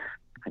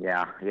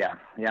 Yeah. Yeah,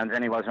 and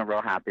then he wasn't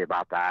real happy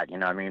about that.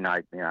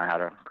 I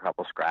had a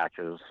couple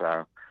scratches.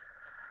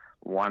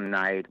 One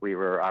night we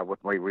were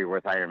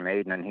with Iron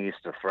Maiden, and he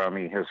used to throw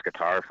me his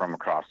guitar from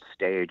across the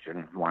stage,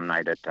 and one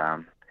night it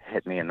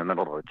hit me in the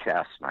middle of the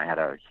chest, and I had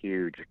a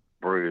huge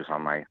bruise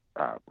on my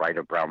right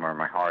abdomen where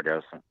my heart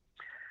is.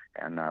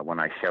 And when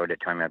I showed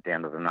it to him at the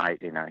end of the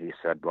night, he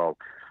said, well,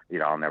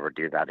 I'll never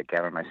do that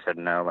again. And I said,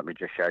 no, let me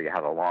just show you how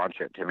to launch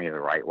it to me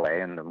the right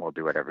way, and then we'll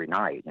do it every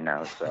night,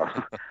 so.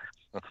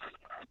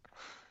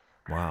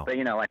 Wow. But,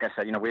 like I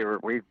said,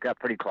 we got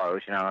pretty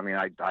close,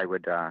 I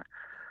would,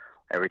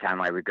 every time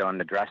I would go in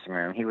the dressing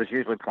room, he was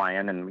usually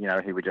playing, and,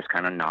 he would just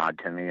kind of nod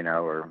to me,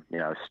 or,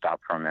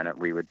 stop for a minute.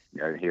 We would,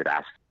 he would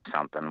ask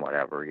something,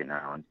 whatever,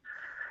 and,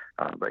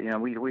 but,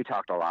 we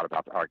talked a lot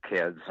about our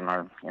kids and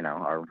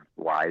our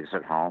wives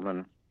at home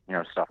and,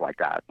 stuff like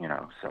that,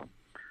 so.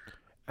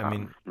 I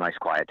mean, nice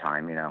quiet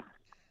time,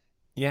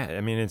 Yeah,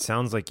 it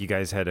sounds like you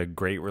guys had a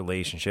great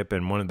relationship,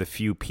 and one of the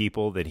few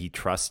people that he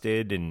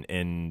trusted,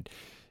 and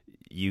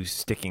you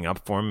sticking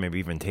up for him, maybe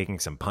even taking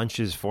some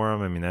punches for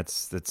him.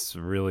 That's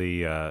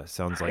really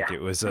sounds like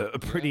it was a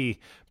pretty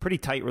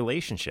tight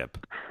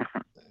relationship.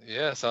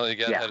 Yeah, sounds like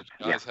you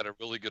guys had a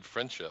really good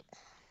friendship.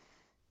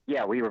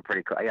 Yeah, we were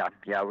pretty close.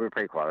 Yeah, we were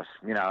pretty close.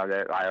 We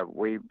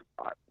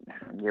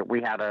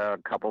had a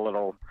couple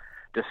little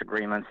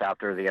disagreements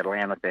after the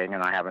Atlanta thing,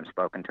 and I haven't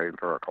spoken to him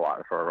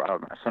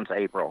since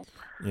April.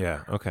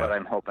 Yeah. Okay. But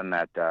I'm hoping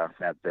that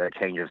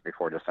changes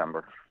before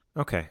December.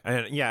 Okay.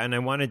 And I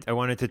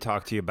wanted to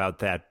talk to you about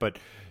that, but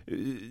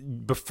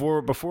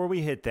before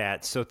we hit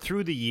that, so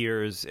through the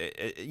years,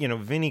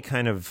 Vinny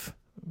kind of,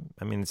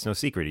 it's no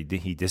secret,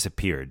 he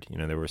disappeared.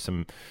 There were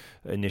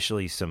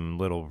initially some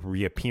little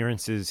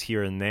reappearances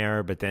here and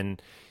there, but then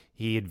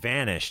he had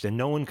vanished and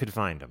no one could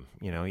find him.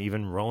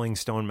 Even Rolling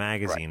Stone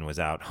magazine was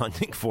out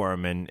hunting for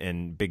him,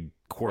 and big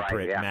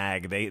corporate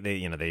mag.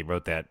 They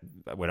wrote that,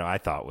 what I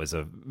thought was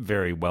a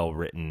very well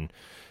written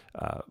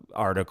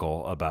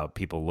article about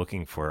people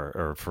looking for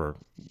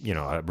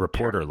a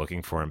reporter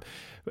looking for him.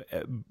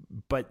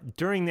 But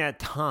during that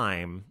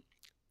time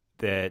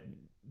that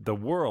the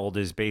world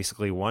is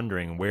basically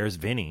wondering, where's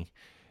Vinny?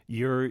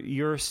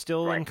 You're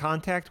still in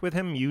contact with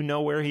him. You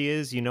know where he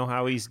is. You know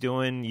how he's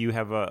doing. You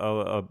have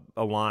a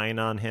line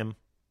on him.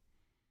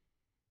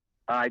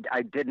 I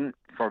didn't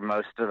for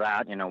most of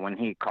that. When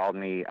he called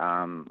me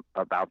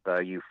about the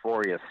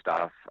Euphoria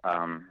stuff,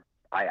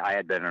 I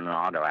had been in an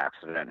auto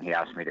accident. He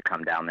asked me to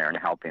come down there and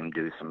help him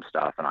do some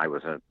stuff, and I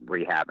was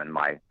rehabbing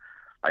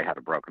I had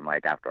a broken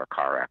leg after a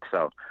car wreck.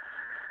 So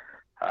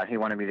he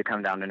wanted me to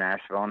come down to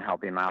Nashville and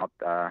help him out,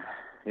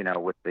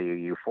 with the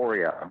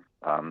Euphoria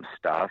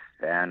stuff,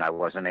 and I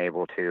wasn't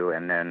able to.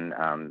 And then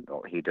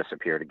he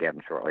disappeared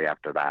again shortly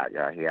after that.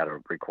 Yeah, he had a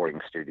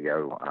recording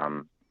studio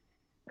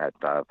at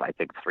I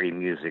think 3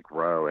 Music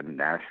Row in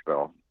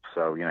Nashville.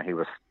 So he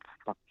was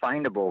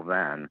findable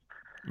then.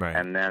 Right.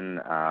 And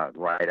then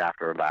right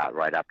after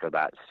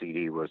that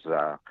CD was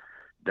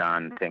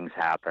done, things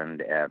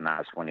happened, and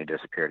that's when he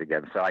disappeared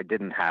again. So I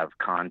didn't have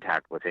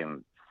contact with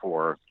him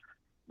for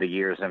the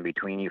years in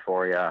between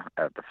Euphoria,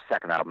 the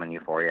second album in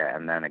Euphoria,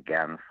 and then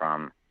again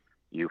from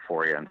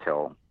Euphoria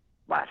until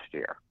last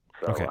year.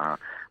 So okay.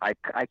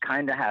 I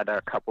kind of had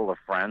a couple of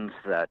friends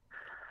that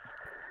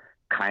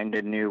kind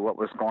of knew what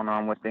was going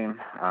on with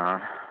him.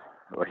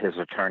 His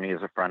attorney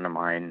is a friend of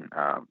mine.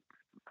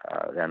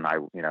 And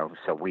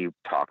so we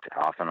talked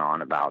off and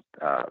on about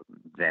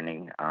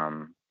Vinny.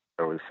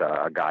 There was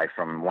a guy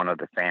from one of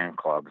the fan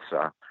clubs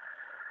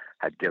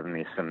had given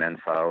me some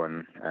info,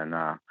 and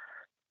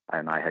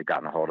I had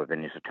gotten a hold of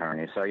Vinny's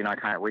attorney. So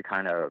we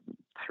kind of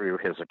through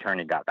his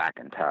attorney got back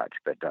in touch,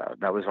 but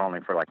that was only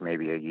for like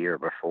maybe a year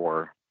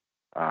before,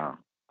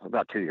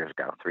 about 2 years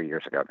ago, 3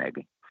 years ago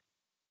maybe.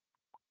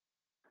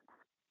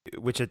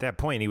 Which at that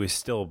point he was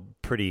still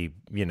pretty,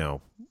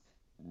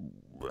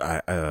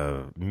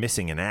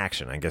 missing in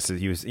action. I guess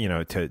he was,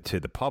 to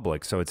the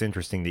public. So it's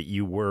interesting that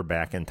you were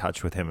back in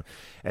touch with him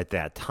at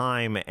that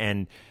time,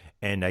 and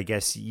I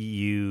guess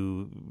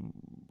you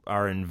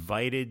are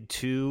invited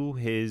to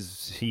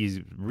his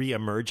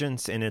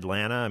reemergence in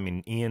Atlanta. I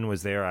mean, Ian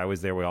was there, I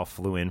was there. We all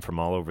flew in from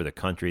all over the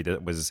country.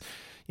 That was,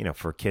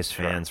 for Kiss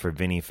fans, for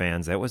Vinny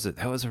fans, that was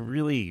a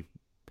really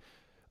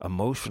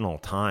emotional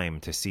time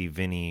to see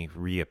Vinny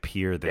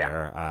reappear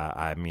there.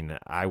 I mean,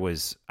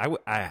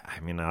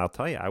 I'll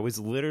tell you, I was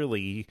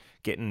literally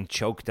getting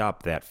choked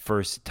up that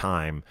first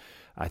time.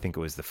 I think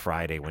it was the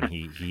Friday when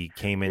he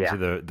came into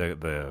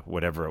the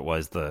whatever it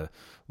was, the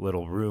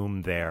little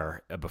room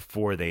there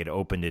before they'd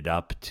opened it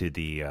up to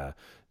the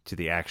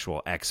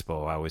actual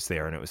expo. I was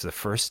there, and it was the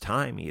first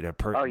time he'd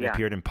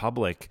appeared in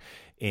public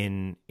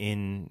in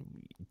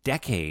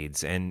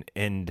decades,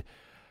 and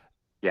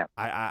yeah,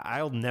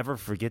 I'll never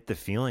forget the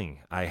feeling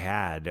I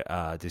had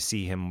to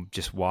see him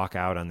just walk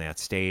out on that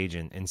stage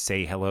and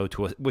say hello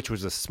to us, which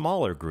was a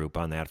smaller group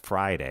on that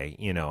Friday,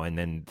 and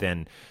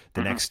then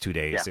the next 2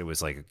 days it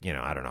was like,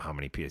 I don't know how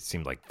many people, it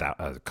seemed like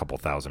a couple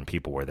thousand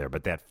people were there.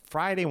 But that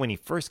Friday when he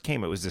first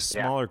came, it was a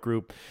smaller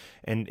group,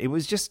 and it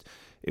was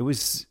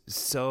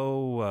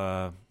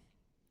so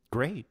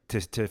great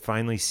to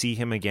finally see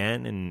him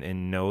again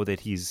and know that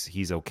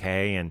he's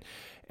okay.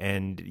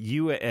 And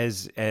you,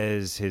 as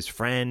his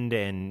friend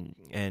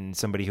and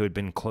somebody who had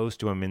been close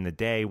to him in the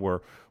day,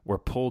 were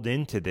pulled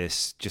into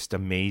this just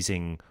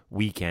amazing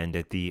weekend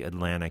at the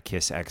Atlanta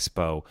Kiss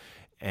Expo.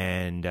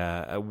 And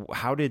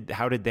how did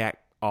that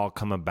all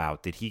come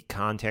about? Did he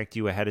contact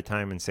you ahead of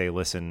time and say,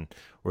 "Listen,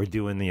 we're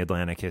doing the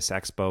Atlanta Kiss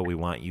Expo. We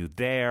want you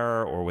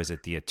there," or was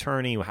it the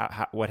attorney?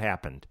 What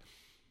happened?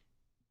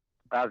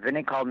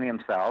 Vinny called me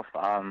himself.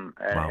 Wow.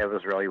 It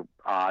was really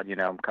odd,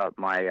 because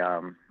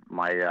my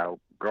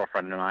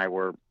girlfriend and I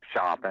were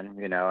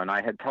shopping, and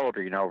I had told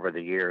her, over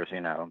the years,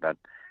 that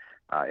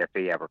if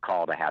he ever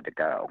called, I had to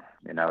go,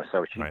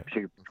 so she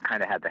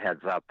kind of had the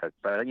heads up,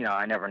 but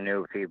I never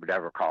knew if he would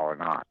ever call or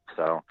not.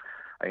 So,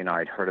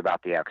 I'd heard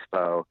about the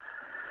expo.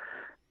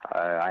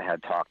 I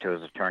had talked to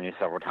his attorney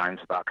several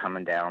times about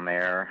coming down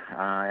there.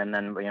 And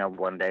then,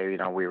 one day,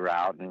 we were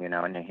out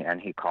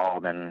and he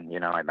called and,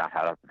 I about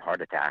had a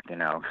heart attack, I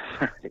Wow.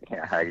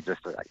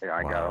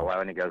 go, well,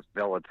 and he goes,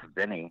 "Bill, it's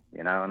Vinny,"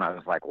 and I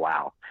was like,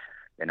 wow.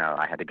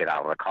 I had to get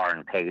out of the car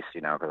and pace,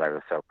 because I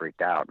was so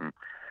freaked out. And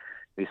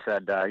he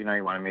said, he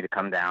wanted me to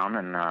come down,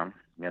 and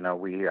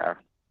we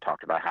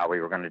talked about how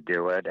we were going to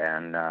do it.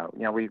 And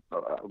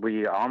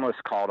we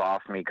almost called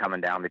off me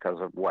coming down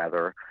because of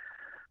weather.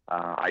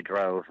 I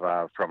drove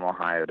from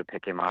Ohio to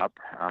pick him up.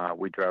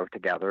 We drove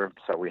together,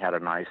 so we had a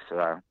nice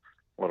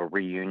little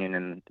reunion,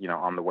 and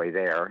on the way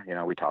there,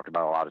 we talked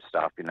about a lot of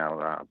stuff.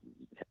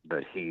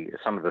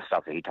 Some of the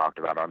stuff that he talked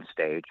about on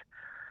stage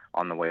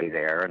on the way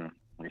there, and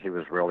he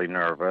was really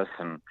nervous,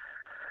 and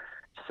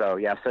so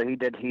he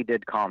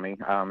did call me.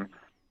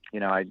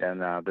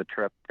 The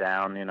trip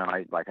down,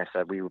 like I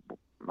said, we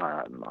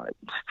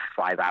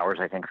 5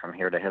 hours I think from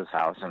here to his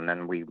house, and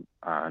then we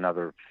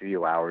another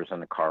few hours in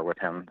the car with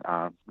him.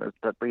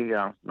 But we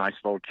nice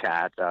little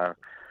chat.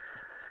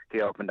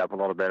 He opened up a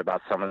little bit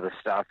about some of the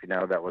stuff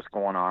that was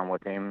going on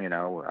with him,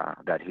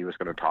 that he was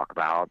going to talk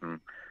about, and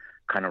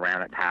kind of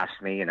ran it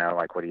past me,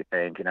 like, what do you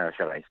think? Should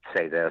I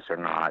say this or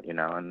not?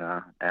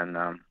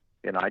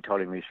 And I told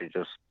him he should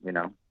just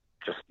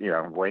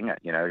wing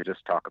it,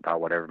 just talk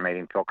about whatever made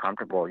him feel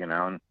comfortable,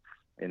 and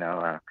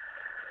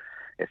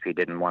if he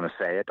didn't want to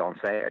say it, don't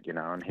say it,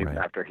 and he,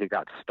 after he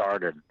got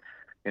started,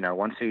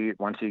 once he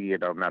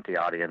met the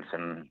audience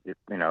and,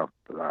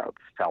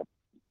 felt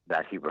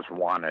that he was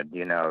wanted,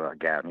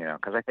 again,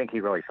 because I think he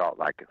really felt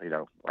like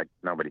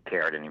nobody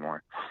cared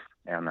anymore.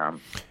 And,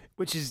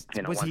 which is,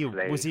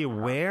 was he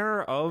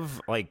aware of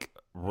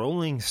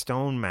Rolling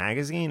Stone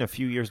magazine a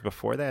few years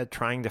before that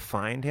trying to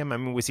find him? I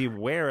mean, was he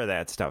aware of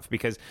that stuff?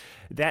 Because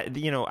that,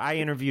 I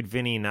interviewed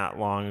Vinny not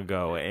long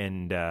ago,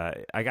 and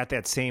I got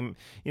that same,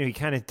 he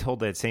kind of told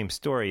that same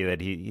story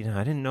that he,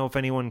 I didn't know if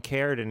anyone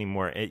cared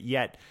anymore.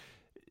 Yet,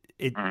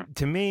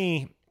 to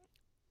me,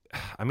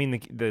 I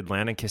mean, the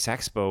Atlanta Kiss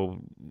Expo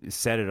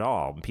said it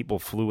all. People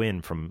flew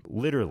in from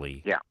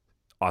literally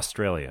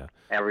Australia,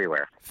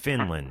 everywhere,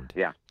 Finland,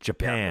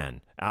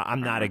 Japan.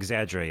 I'm not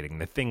exaggerating.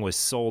 The thing was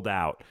sold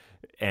out.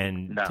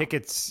 And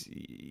tickets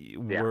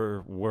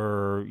were,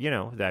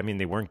 I mean,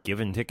 they weren't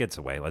giving tickets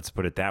away. Let's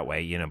put it that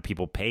way.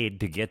 People paid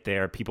to get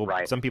there.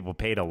 Some people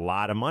paid a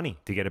lot of money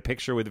to get a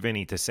picture with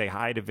Vinny, to say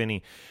hi to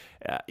Vinny.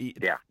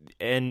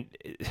 And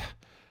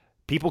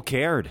people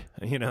cared,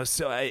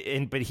 so,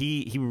 but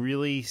he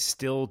really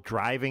still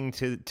driving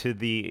to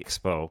the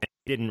expo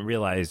didn't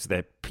realize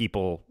that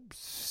people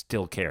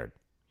still cared.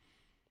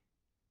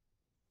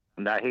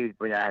 That he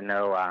had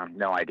no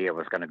idea it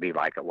was going to be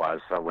like it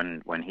was. So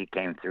when he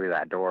came through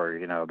that door,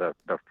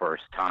 the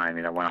first time,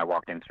 when I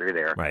walked in through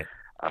there,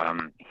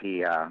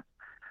 he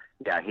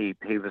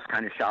was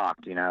kind of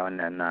shocked, and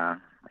then I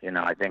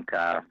think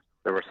there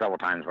were several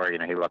times where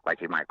he looked like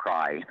he might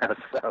cry.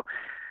 So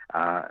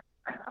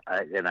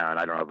and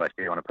I don't know if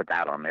you want to put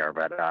that on there,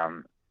 but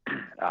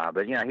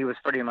But he was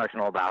pretty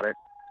emotional about it.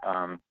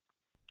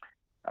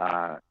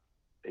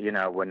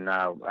 When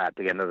at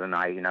the end of the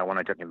night, when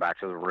I took him back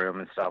to the room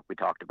and stuff, we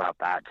talked about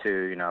that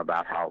too.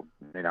 About how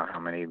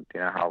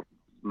how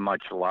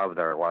much love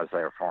there was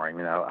there for him.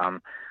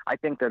 I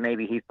think that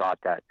maybe he thought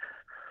that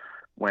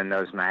when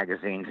those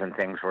magazines and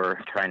things were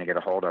trying to get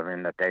a hold of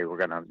him, that they were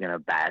going to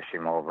bash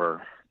him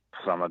over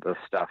some of the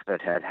stuff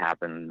that had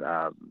happened.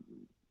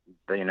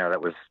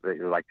 That was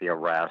like the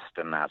arrest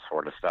and that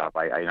sort of stuff.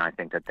 I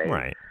think that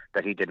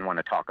that he didn't want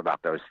to talk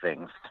about those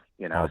things.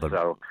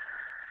 So.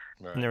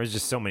 Right. And there was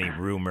just so many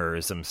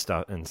rumors and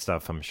stuff.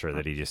 I'm sure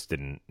that he just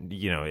didn't,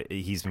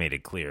 he's made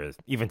it clear.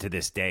 Even to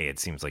this day, it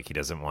seems like he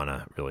doesn't want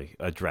to really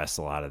address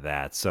a lot of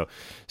that. So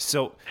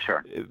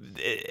sure.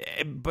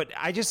 But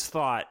I just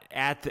thought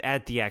at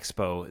the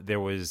expo there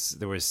was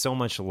so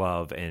much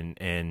love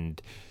and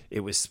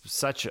it was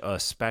such a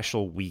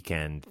special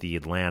weekend, the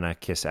Atlanta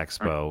Kiss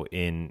Expo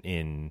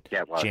in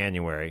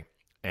January.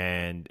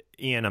 And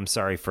Ian, I'm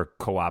sorry for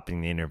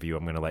co-opting the interview.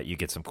 I'm going to let you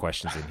get some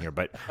questions in here,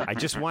 but I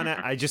just want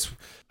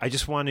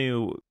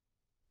to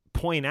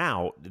point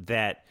out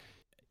that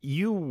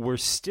you were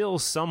still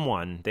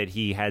someone that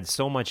he had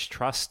so much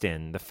trust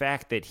in. The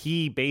fact that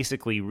he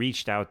basically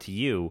reached out to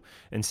you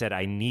and said,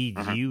 "I need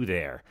you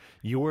there."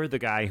 You're the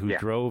guy who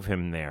drove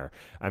him there.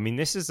 I mean,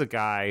 this is a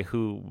guy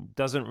who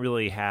doesn't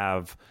really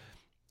have,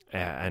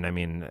 and I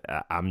mean,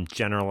 I'm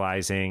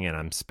generalizing and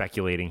I'm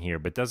speculating here,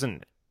 but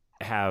doesn't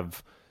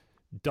have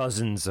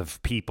dozens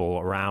of people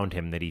around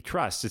him that he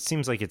trusts. It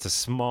seems like it's a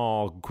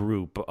small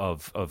group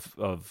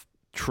of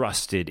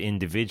trusted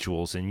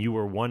individuals, and you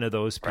were one of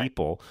those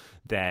people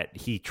that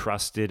he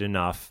trusted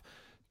enough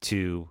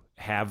to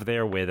have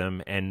there with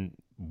him and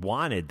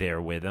wanted there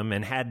with him,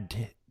 and had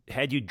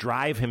you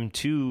drive him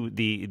to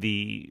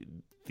the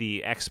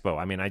expo.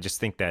 I mean, I just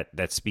think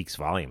that speaks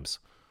volumes.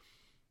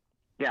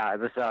 Yeah, it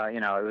was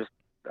it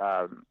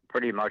was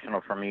pretty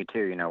emotional for me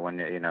too.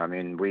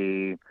 When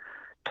we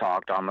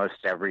talked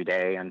almost every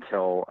day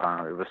until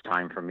it was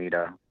time for me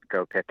to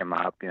go pick him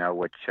up,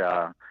 which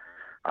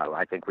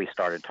I think we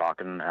started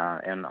talking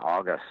in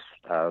August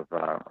of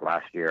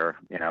last year,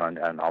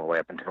 and all the way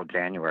up until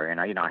January.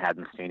 And I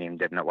hadn't seen him,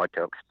 didn't know what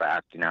to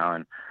expect,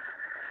 and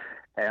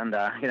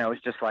it was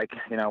just like,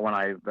 when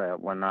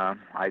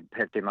I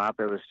picked him up,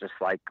 it was just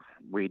like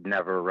we'd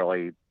never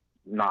really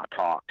not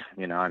talked.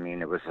 It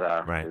was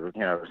right. It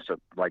was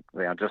like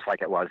just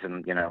like it was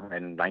in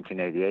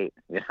 1988.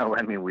 We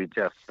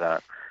just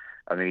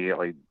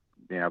immediately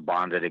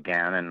bonded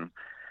again,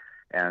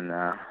 and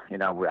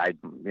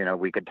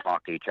we could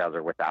talk to each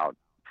other without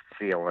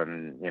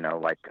feeling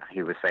like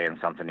he was saying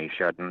something he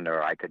shouldn't,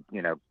 or I could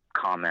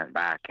comment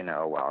back,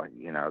 well,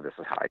 this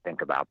is how I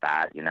think about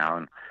that,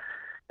 and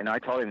I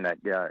told him that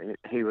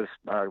he was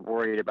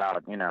worried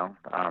about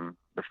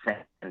the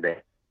fan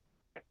base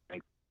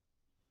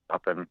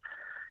up, and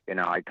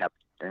I kept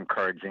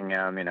encouraging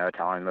him,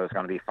 telling him it was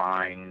going to be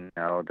fine,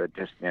 that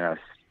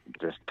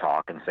just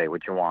talk and say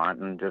what you want,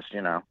 and just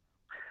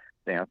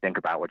think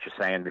about what you're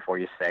saying before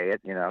you say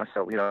it,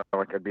 so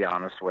I could be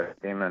honest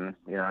with him, and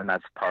and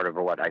that's part of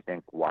what I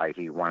think why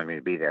he wanted me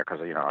to be there,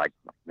 because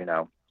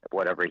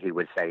whatever he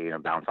would say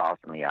bounce off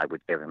of me, I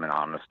would give him an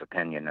honest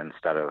opinion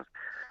instead of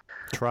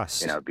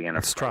trust, being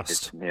afraid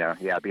trust.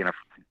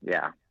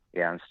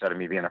 Instead of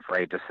me being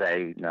afraid to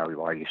say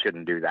well, you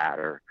shouldn't do that,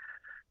 or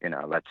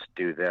let's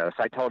do this.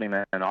 I told him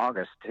in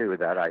August too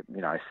that I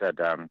said,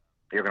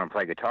 you're going to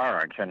play guitar,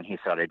 aren't you? And he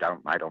said, I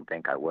don't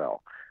think I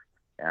will.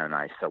 And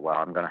I said, well,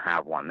 I'm going to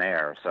have one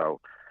there. So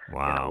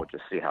wow. We'll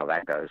just see how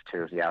that goes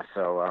too. Yeah.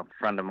 So a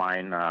friend of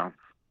mine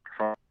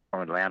from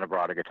Atlanta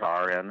brought a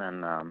guitar in,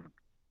 and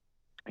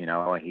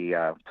he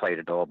played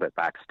it a little bit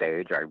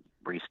backstage. I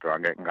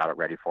restrung it and got it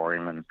ready for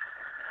him, and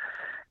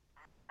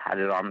had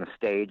it on the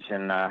stage,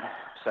 and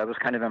so it was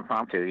kind of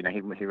impromptu.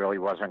 He really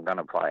wasn't going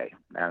to play,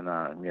 and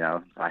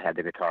I had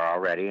the guitar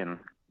already, and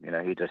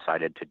he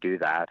decided to do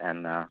that,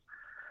 and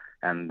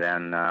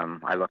then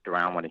I looked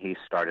around when he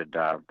started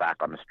back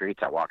on the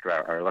streets. I looked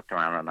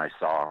around and I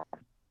saw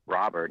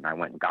Robert, and I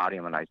went and got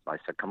him, and I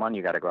said, "Come on,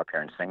 you got to go up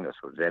here and sing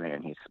this with Vinny."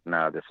 And he said,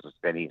 "No, this is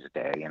Vinny's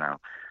day," And I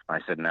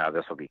said, "No,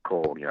 this will be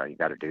cool. You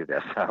got to do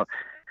this." So,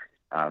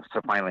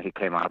 so finally he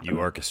came up. You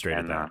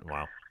orchestrated that.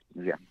 Wow.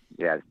 Yeah,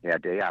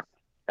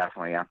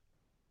 definitely, yeah.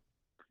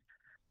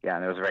 Yeah,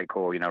 and it was very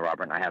cool.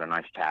 Robert and I had a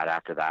nice chat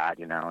after that,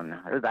 and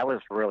that was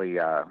really,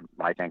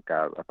 I think,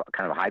 kind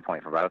of a high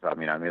point for both of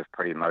them. It was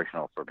pretty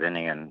emotional for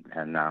Vinny and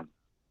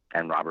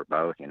Robert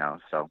both,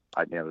 So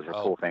it was a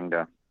cool thing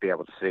to be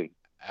able to see.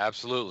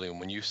 Absolutely.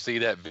 When you see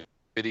that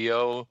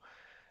video,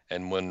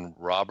 and when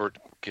Robert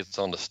gets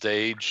on the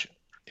stage,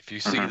 if you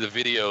see the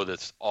video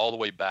that's all the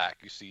way back,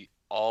 you see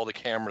all the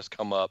cameras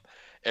come up,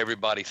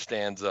 everybody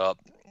stands up,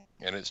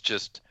 and it's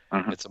just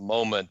it's a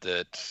moment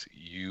that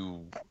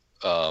you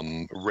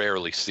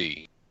rarely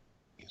see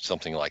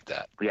something like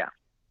that. Yeah.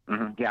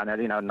 Yeah,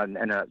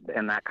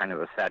 in that kind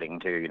of a setting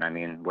too,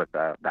 with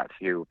that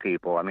few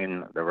people.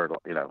 There were,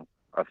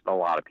 a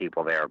lot of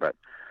people there, but,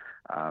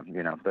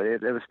 but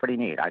it was pretty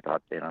neat. I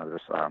thought, it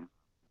was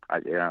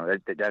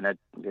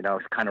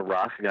it's kind of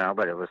rough,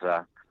 but it was,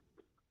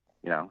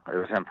 it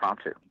was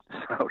impromptu.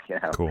 So,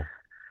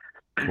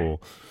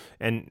 Cool.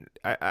 And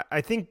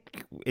I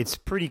think it's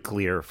pretty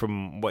clear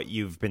from what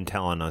you've been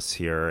telling us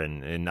here,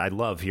 and I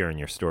love hearing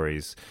your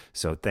stories.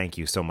 So thank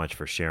you so much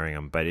for sharing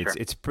them. But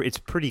it's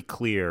pretty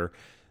clear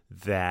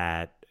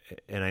that,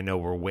 and I know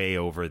we're way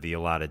over the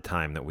allotted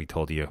time that we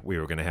told you we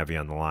were going to have you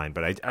on the line,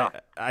 but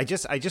I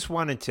just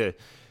wanted to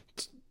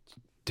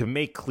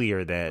make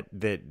clear that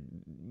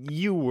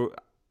you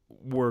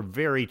were a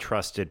very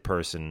trusted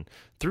person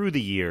through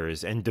the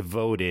years and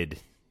devoted,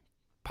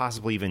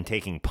 possibly even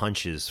taking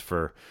punches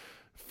for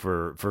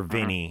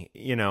Vinny,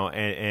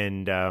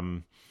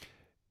 and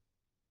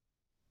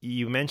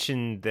you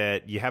mentioned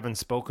that you haven't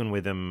spoken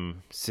with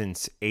him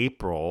since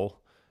April.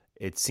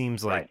 It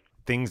seems like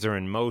things are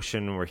in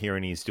motion. We're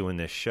hearing he's doing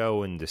this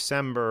show in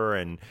December,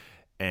 and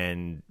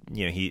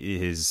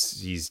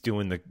he's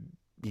doing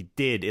he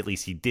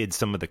did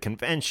some of the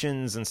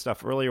conventions and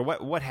stuff earlier.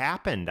 What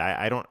happened?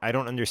 I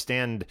don't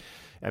understand.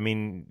 I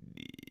mean,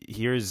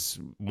 you're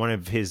one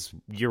of his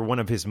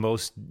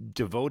most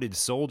devoted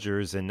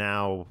soldiers, and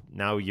now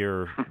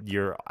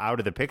you're out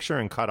of the picture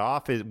and cut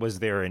off. Was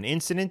there an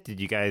incident?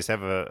 Did you guys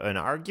have an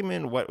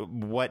argument?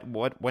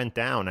 What went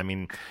down? I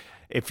mean,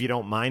 if you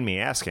don't mind me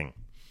asking.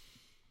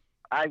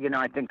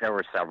 I think there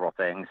were several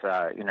things.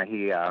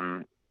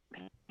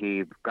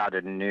 He got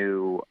a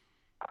new,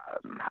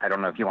 I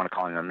don't know if you want to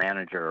call him a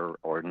manager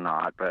or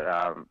not,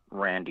 but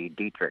Randy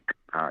Dietrich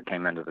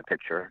came into the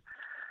picture.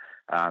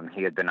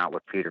 He had been out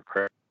with Peter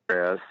Criss.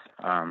 There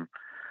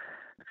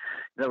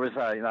was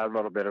a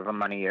little bit of a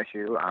money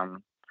issue.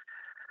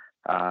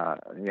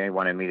 He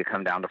wanted me to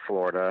come down to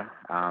Florida,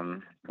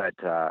 but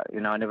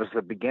and it was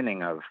the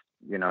beginning of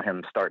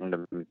him starting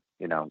to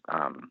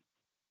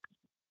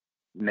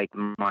make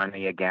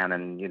money again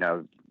and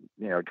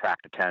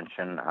attract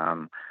attention.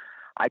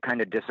 I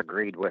kind of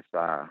disagreed with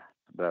the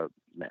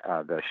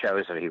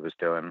shows that he was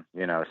doing,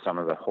 some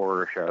of the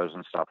horror shows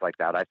and stuff like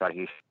that. I thought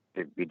he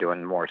should be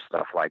doing more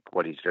stuff like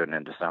what he's doing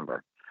in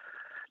December.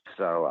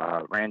 So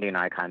Randy and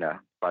I kind of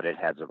butted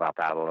heads about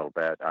that a little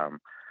bit.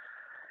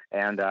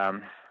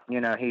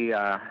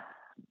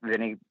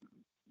 Vinny,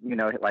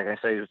 like I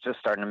say, he was just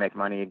starting to make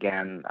money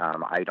again.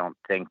 I don't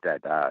think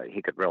that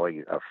he could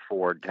really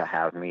afford to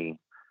have me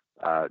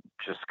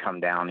just come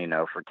down,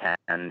 for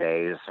 10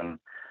 days and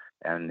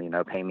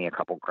pay me a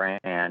couple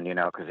grand,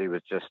 because he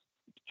was just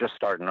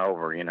starting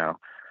over,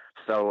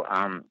 So,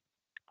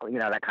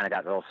 that kind of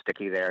got a little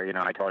sticky there.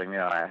 I told him,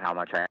 how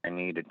much I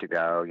needed to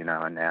go,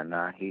 and then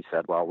he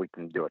said, well, we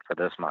can do it for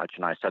this much.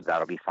 And I said,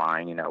 that'll be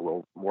fine.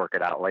 We'll work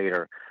it out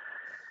later.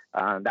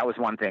 That was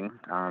one thing.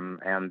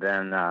 And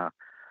then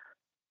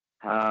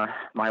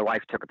my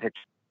wife took a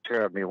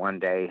picture of me one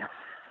day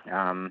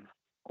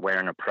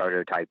wearing a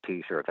prototype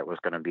T-shirt that was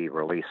going to be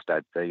released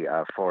at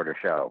the Florida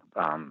show.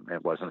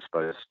 It wasn't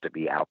supposed to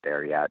be out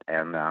there yet.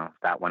 And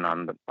that went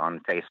on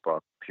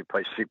Facebook. She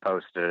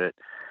posted it.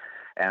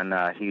 And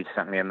he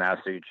sent me a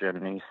message,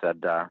 and he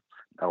said,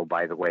 oh,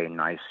 by the way,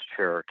 nice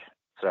shirt.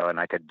 So, and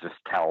I could just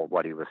tell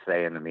what he was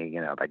saying to me,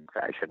 like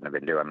I shouldn't have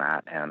been doing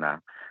that. And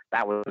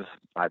that was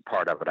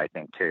part of it, I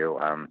think, too.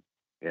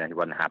 He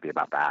wasn't happy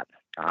about that.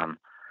 And,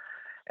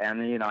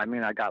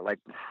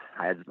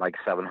 I had like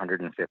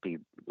 750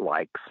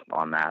 likes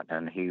on that,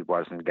 and he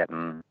wasn't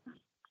getting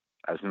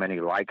as many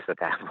likes at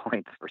that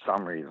point for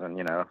some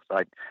reason, So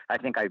I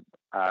think I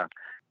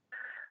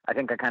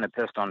kind of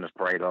pissed on his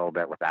parade a little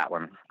bit with that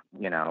one,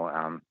 and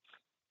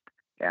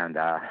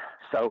there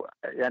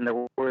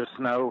was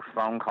no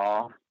phone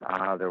call.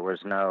 There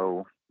was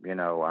no,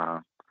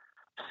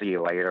 see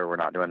you later, we're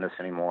not doing this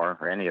anymore,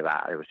 or any of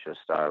that. It was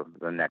just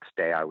the next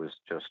day I was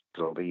just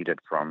deleted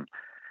from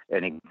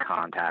any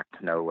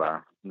contact,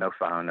 no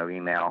phone, no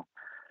email,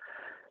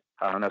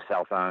 no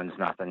cell phones,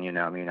 nothing,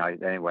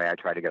 anyway, I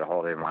tried to get a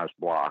hold of him. I was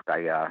blocked.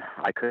 I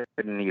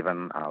couldn't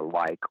even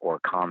like or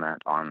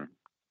comment on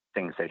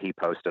things that he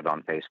posted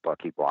on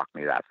Facebook. He blocked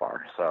me that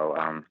far. So,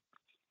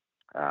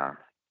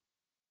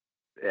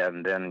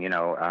 and then,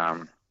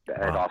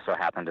 it also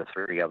happened to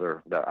the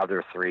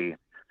other three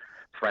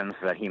friends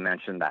that he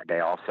mentioned that day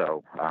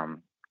also,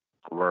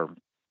 were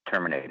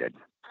terminated.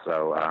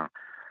 So,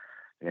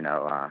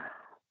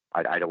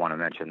 I don't want to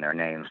mention their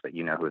names, but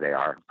you know who they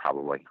are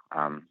probably.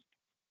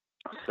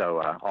 So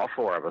all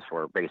four of us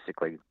were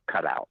basically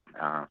cut out,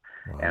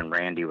 and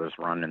Randy was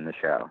running the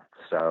show.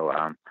 So,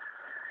 I'm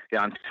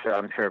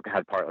sure it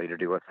had partly to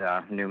do with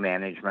new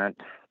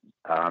management,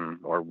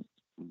 or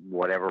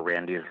whatever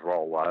Randy's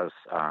role was,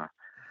 and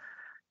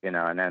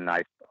then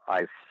I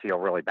feel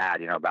really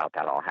bad, about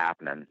that all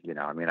happening.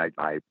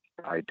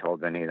 I told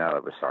Vinny, I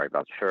was sorry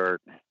about the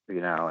shirt,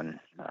 and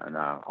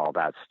all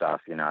that stuff.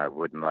 I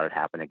wouldn't let it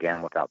happen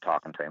again without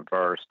talking to him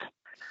first.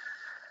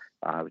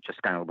 It was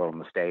just kind of a little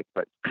mistake,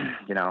 but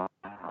I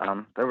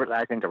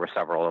think there were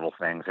several little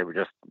things.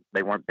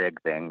 They weren't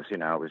big things. It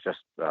was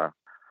just, I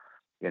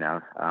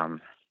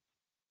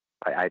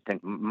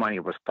think money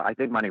was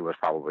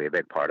probably a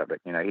big part of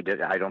it.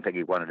 I don't think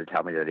he wanted to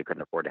tell me that he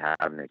couldn't afford to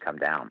have me come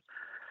down.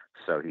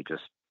 So he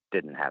just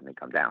didn't have me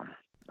come down.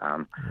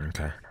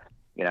 Okay.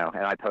 You know,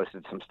 and I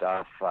posted some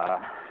stuff.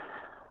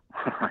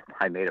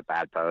 I made a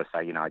bad post.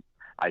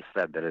 I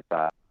said that if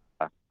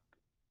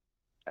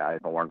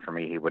it weren't for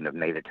me, he wouldn't have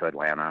made it to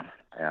Atlanta.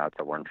 If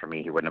it weren't for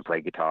me, he wouldn't have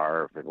played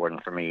guitar. If it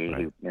weren't for me,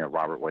 Right.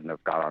 Robert wouldn't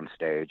have got on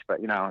stage. But,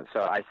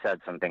 so I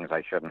said some things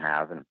I shouldn't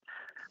have, and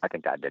I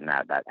think that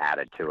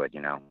added to it,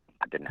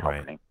 That didn't help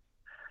Right. me.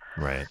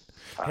 Right.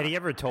 Had he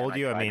ever told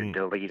you, tried to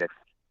delete it.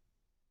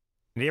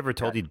 Had he ever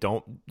told you,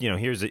 don't,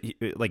 here's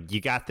like, you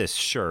got this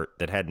shirt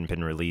that hadn't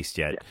been released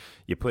yet. Yeah.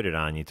 You put it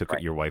on,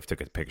 Right. your wife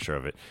took a picture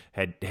of it.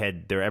 Had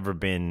there ever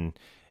been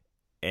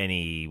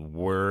any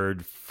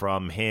word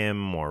from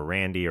him or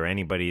Randy or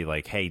anybody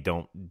like, hey,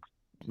 don't,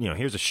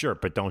 here's a shirt,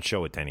 but don't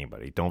show it to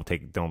anybody. Don't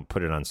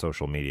put it on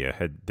social media.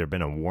 Had there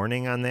been a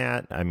warning on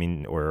that? I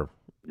mean, or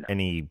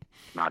any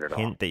Not at all.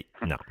 hint that,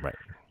 no, right.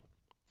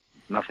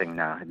 Nothing.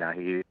 No.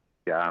 He,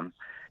 and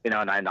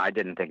I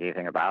didn't think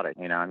anything about it.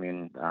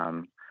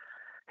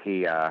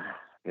 He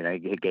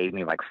gave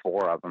me like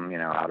 4 of them,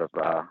 out of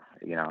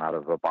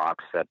a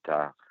box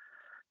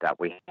that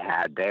we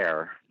had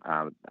there,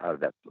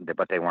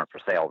 but they weren't for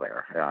sale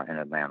there in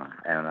Atlanta,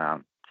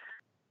 and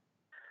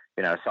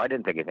so I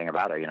didn't think anything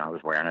about it. I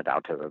was wearing it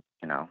out to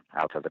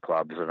the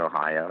clubs in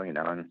Ohio,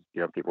 and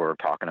people were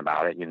talking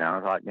about it,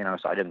 so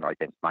I didn't really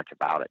think much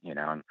about it,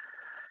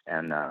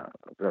 and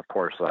of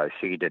course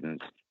she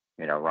didn't,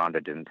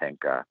 Rhonda didn't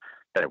think that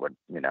it would,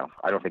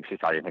 I don't think she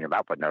thought anything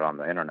about putting it on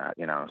the internet,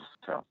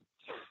 so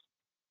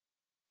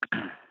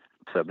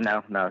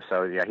no,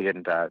 so yeah, he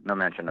didn't, no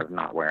mention of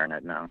not wearing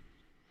it, no.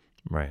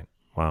 Right.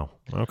 Wow.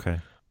 Okay.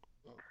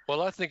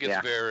 Well, I think it's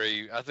Yeah.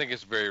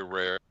 very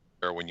rare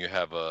when you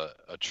have a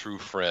true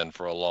friend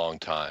for a long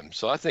time.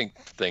 So I think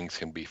things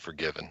can be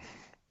forgiven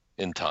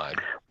in time.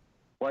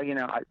 Well,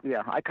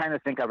 I kind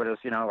of think of it as,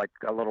 like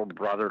a little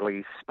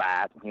brotherly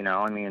spat,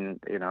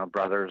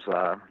 brothers,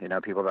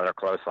 people that are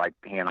close like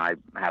he and I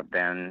have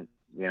been,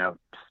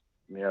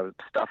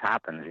 stuff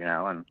happens,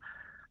 and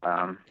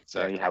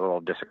Exactly. you have a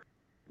little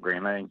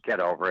disagreement and get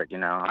over it,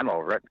 I'm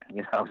over it,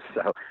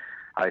 so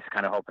I was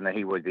kind of hoping that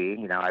he would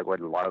be, I would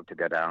love to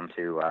go down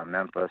to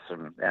Memphis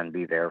and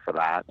be there for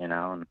that,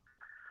 and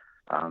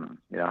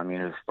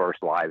his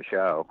first live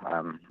show,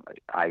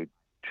 I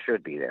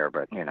should be there,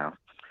 but,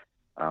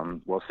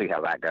 we'll see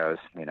how that goes.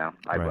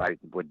 Right.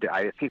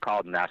 If he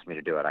called and asked me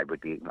to do it, I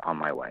would be on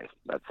my way.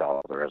 That's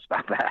all there is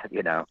about that,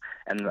 and, Yeah,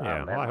 and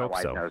well, I my hope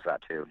wife so. knows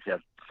that too.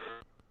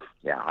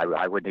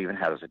 I wouldn't even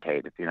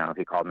hesitate if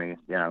he called me,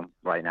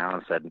 right now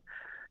and said,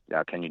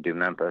 can you do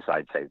Memphis?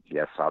 I'd say,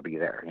 yes, I'll be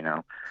there,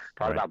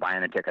 Probably Right. about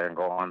buying a ticket and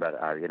go on,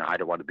 but, I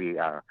don't want to be,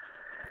 I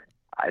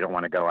don't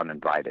want to go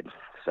uninvited.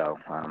 So,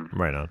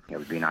 Right on. it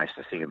would be nice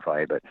to see him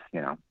play, but,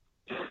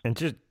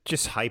 And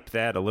just hype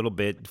that a little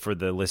bit for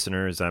the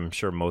listeners. I'm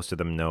sure most of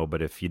them know,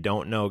 but if you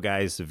don't know,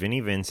 guys, Vinnie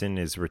Vincent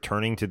is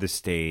returning to the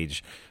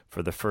stage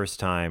for the first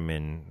time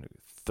in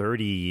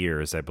 30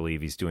 years, I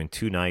believe. He's doing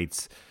 2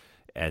 nights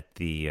at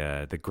the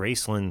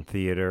Graceland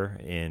Theater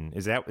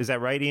is that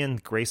right, Ian?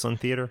 Graceland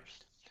Theater?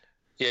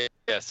 Yeah,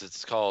 yes,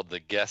 it's called the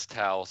Guest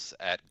House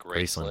at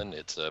Graceland. Graceland.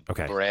 It's a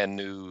Okay. brand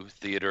new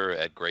theater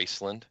at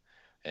Graceland.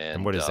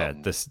 And what is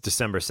that? This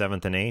December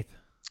 7th and 8th?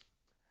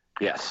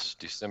 Yes,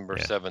 December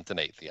Yeah. 7th and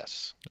 8th,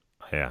 yes.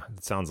 Yeah,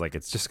 it sounds like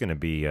it's just going to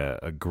be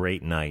a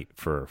great night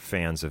for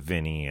fans of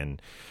Vinny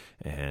and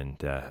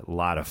a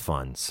lot of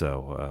fun.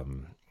 So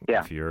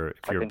Yeah, if you're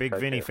I a think big so,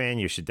 Vinny too. fan,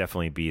 you should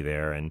definitely be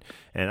there. And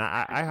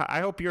I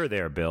hope you're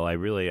there, Bill. I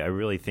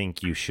really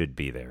think you should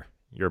be there.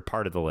 You're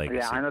part of the legacy.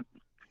 Yeah,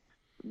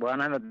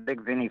 I'm a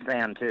big Vinny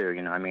fan too.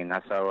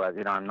 So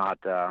I'm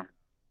not.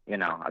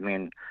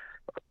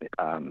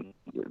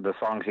 The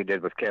songs he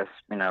did with Kiss,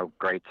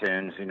 great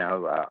tunes.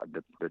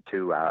 The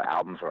 2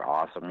 albums were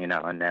awesome.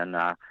 And then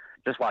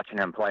just watching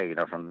him play,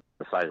 from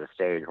the side of the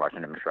stage,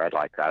 watching him shred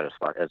like that,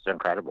 it's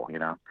incredible.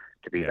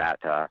 To be Yeah.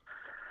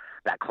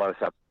 that close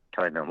up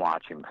to him and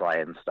watch him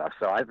play and stuff.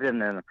 So I've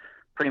been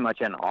pretty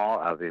much in awe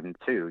of him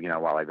too,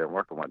 while I've been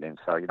working with him.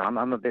 So,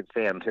 I'm a big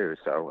fan too.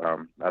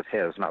 So, of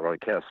his, not really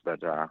Kiss,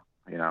 but, so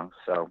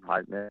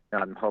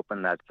I'm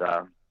hoping that,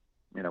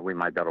 we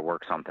might be able to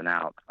work something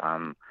out. I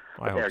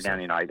But there hope so.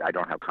 again, I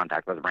don't have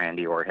contact with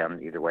Randy or him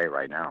either way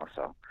right now.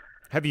 So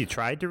Have you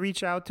tried to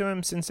reach out to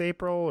him since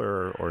April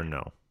or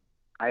no?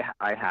 I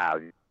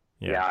have.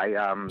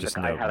 Yeah, Just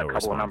I had a no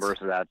couple of response. numbers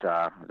that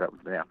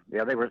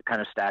they were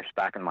kind of stashed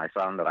back in my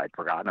phone that I'd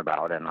forgotten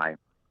about, and I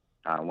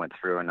went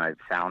through and I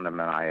found them,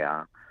 and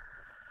I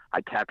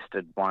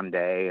texted one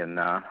day, and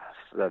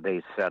so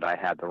they said I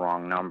had the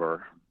wrong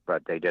number,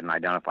 but they didn't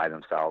identify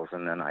themselves,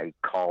 and then I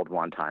called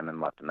one time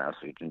and left a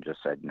message and just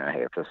said,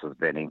 hey, if this is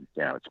Vinny,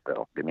 it's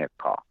Bill, give me a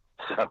call.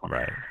 So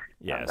Right.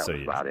 Yeah. that So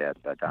was you're about it.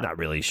 But not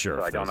really sure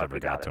so I if don't those know if ever we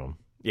got got to it. him.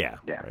 Yeah.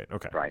 Yeah, Right.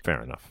 Okay. right.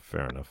 Fair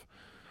enough.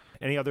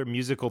 Any other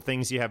musical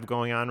things you have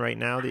going on right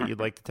now that you'd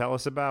like to tell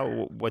us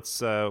about?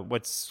 What's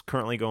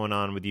currently going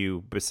on with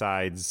you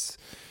besides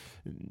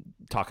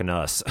talking to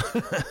us?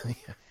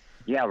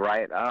 Yeah,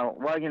 right. Well,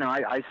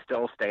 I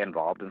still stay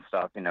involved in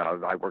stuff.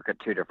 I work at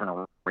 2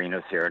 different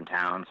arenas here in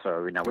town.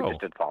 So, we Cool.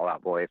 just did Fall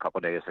Out Boy a couple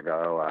of days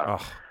ago.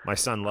 Oh, my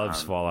son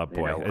loves Fall Out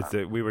Boy.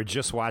 We were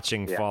just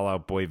watching Fall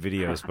Out Boy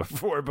videos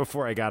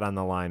before I got on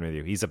the line with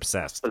you. He's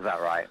obsessed. Is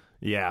that right?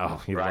 Yeah,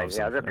 he loves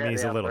them. I mean,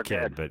 he's a little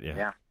kid, good. but yeah.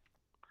 Yeah.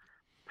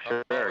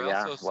 Sure,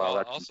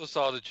 I also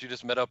saw that you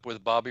just met up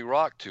with Bobby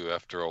Rock too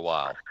after a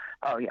while.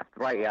 Oh yeah,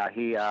 right. Yeah,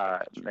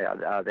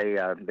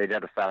 they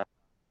did a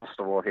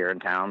festival here in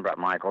town. Brett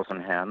Michaels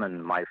and him,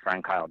 and my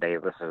friend Kyle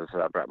Davis is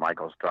Brett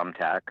Michaels' drum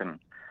tech, and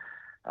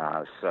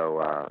so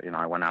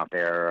I went out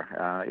there.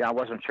 I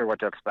wasn't sure what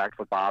to expect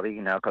with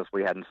Bobby, because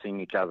we hadn't seen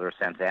each other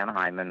since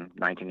Anaheim in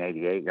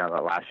 1988. The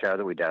last show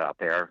that we did out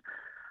there.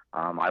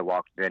 I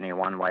walked Vinny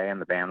one way, and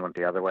the band went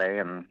the other way,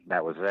 and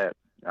that was it.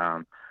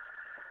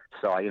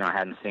 So I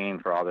hadn't seen him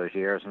for all those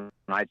years, and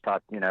I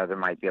thought, there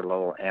might be a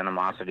little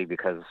animosity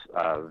because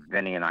of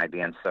Vinny and I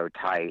being so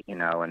tight,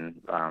 and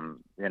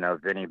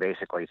Vinny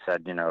basically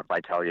said, if I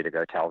tell you to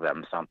go tell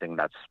them something,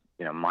 that's,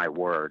 my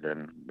word,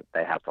 and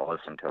they have to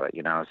listen to it,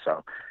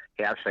 So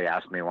he actually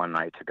asked me one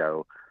night to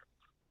go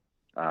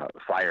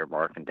fire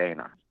Mark and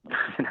Dana,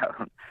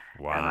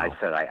 Wow. And I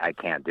said, I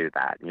can't do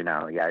that,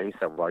 Yeah, he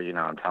said, well,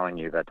 I'm telling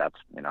you that's,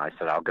 I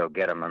said, I'll go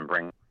get him and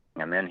bring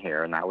him in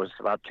here, and that was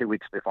about 2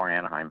 weeks before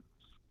Anaheim.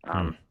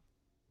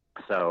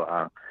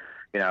 So,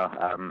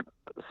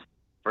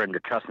 for him to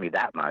trust me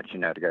that much,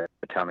 to go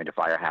tell me to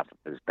fire half of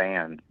his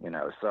band,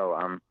 so,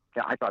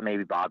 I thought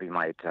maybe Bobby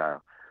might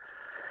not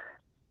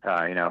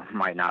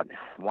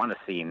want to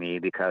see me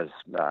because,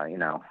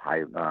 because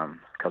I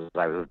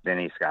was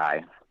Vinny's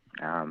guy.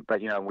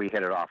 But, we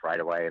hit it off right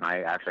away, and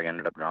I actually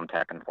ended up drum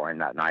teching for him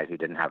that night. He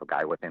didn't have a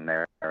guy with him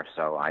there,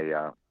 so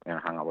I,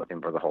 hung out with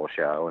him for the whole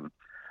show, and,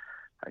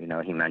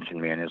 he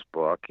mentioned me in his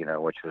book,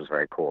 which was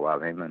very cool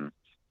of him, and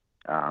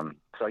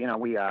so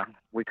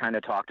we kind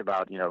of talked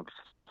about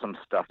some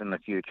stuff in the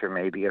future.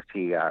 Maybe if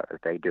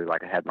they do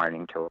like a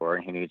headlining tour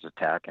and he needs a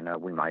tech,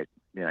 we might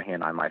he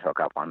and I might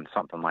hook up on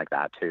something like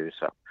that too.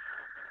 So,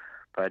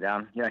 but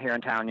here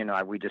in town,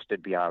 we just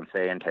did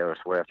Beyonce and Taylor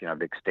Swift,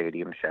 big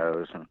stadium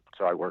shows, and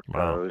so I work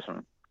those,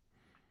 and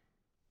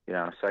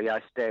so yeah,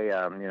 I stay.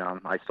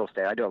 I still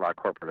stay. I do a lot of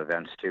corporate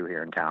events too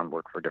here in town.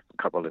 Work for a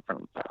couple of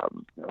different a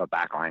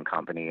backline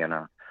company and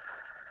a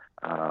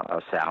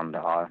sound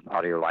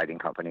audio lighting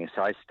company,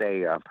 so I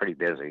stay pretty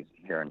busy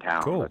here in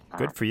town. Cool, but,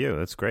 good for you.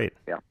 That's great.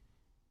 Yeah.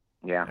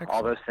 Excellent.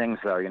 All those things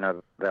though,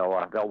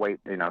 they'll wait.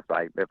 If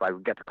I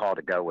get the call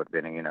to go with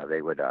Vinny,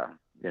 they would.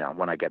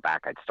 When I get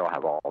back, I'd still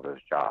have all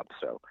those jobs.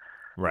 So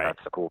right,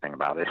 that's the cool thing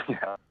about it.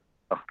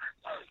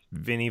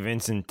 Vinnie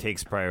Vincent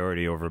takes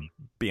priority over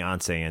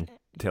Beyonce and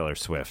Taylor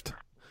Swift.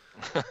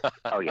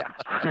 Oh yeah,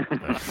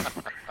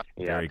 yeah,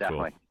 Very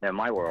definitely. cool. In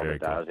my world, Very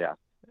it does. cool. Yeah.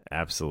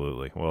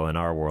 Absolutely. Well, in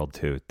our world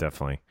too,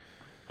 definitely.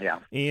 Yeah.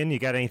 Ian, you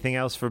got anything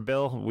else for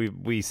Bill?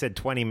 We said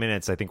 20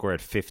 minutes. I think we're at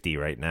 50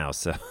 right now.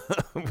 So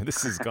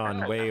this has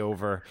gone way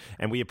over.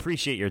 And we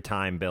appreciate your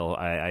time, Bill.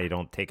 I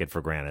don't take it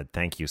for granted.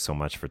 Thank you so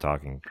much for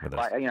talking with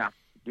us. I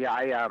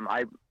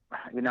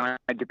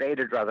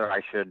debated whether I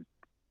should,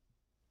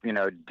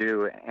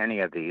 do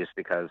any of these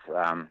because,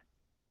 I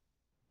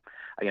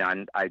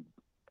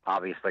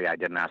obviously I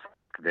didn't ask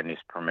Vinny's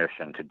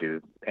permission to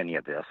do any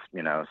of this,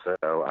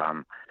 so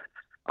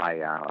I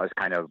was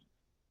kind of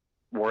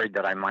worried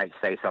that I might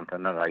say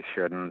something that I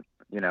shouldn't,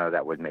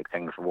 that would make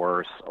things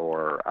worse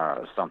or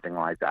something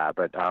like that.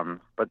 But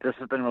this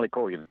has been really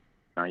cool. You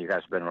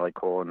guys have been really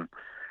cool,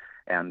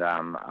 and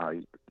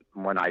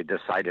when I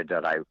decided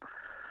that I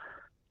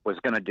was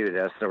going to do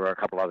this, there were a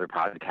couple other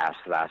podcasts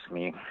that asked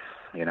me,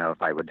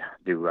 if I would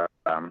do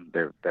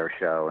their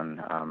show, and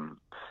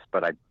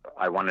but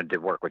I wanted to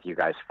work with you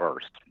guys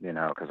first,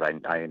 because I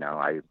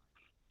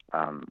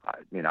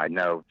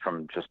know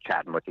from just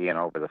chatting with Ian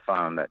over the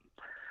phone that,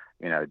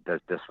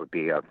 this would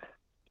be a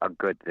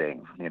good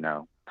thing,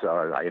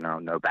 so,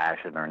 no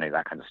bashing or any of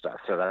that kind of stuff.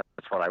 So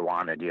that's what I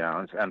wanted,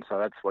 and so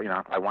that's what,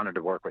 I wanted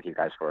to work with you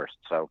guys first.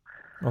 So,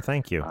 well,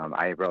 thank you.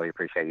 I really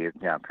appreciate you.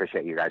 Yeah.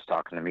 Appreciate you guys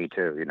talking to me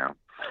too,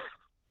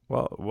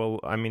 Well,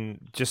 I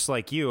mean, just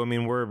like you, I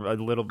mean, we're a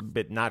little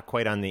bit not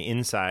quite on the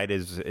inside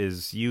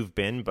as you've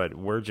been, but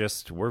we're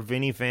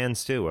Vinny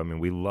fans too. I mean,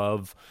 we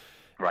love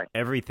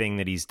everything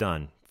that he's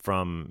done.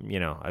 From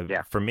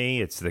for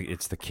me, it's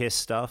the Kiss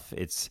stuff.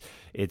 It's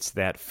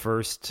that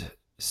first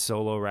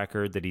solo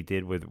record that he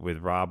did with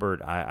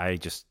Robert. I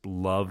just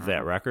love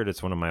that record.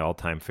 It's one of my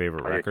all-time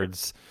favorite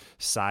records.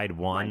 Side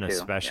one,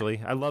 especially.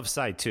 Yeah. I love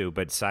side two,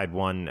 but side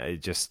one,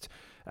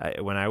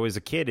 when I was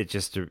a kid, it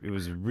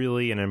was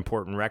really an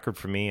important record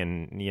for me,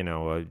 and it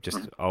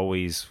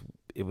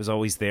was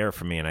always there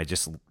for me, and I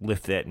just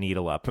lift that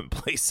needle up and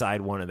play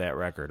side one of that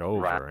record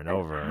over and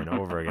over and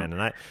over again,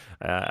 and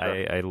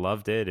I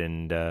loved it,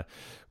 and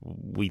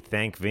we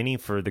thank Vinny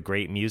for the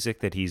great music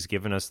that he's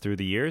given us through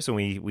the years, and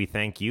we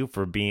thank you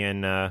for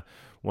being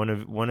one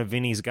of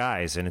Vinny's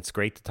guys, and it's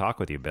great to talk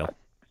with you, Bill.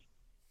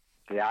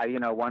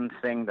 Yeah, one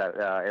thing that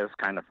is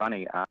kind of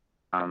funny.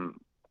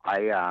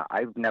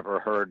 I've never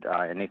heard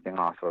anything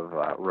off of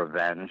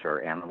Revenge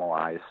or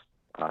Animalize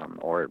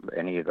or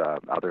any of the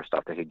other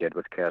stuff that he did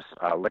with Kiss.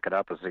 Lick It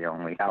Up is the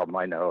only album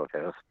I know of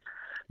his.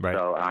 Right.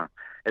 So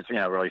it's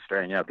really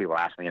strange. People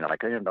ask me,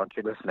 like, hey, don't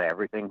you listen to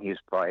everything he's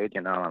played?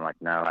 And I'm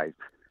like, no,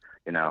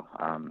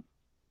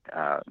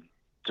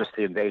 just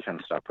the Invasion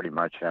stuff pretty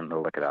much, and the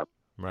Lick It Up.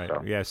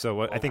 Right.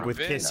 So, I think with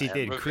Revenge- Kiss he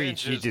did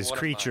Revenge he is did one of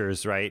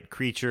Creatures, right?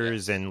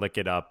 Creatures and Lick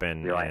It Up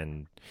and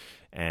Right.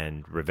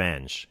 and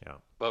Revenge. Yeah.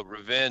 But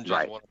Revenge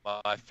Right. is one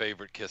of my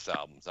favorite Kiss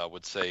albums. I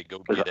would say go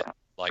get it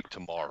like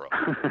tomorrow.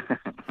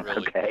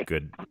 Really. Okay.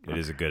 Good. It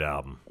is a good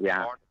album.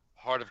 Yeah.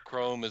 Heart of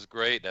Chrome is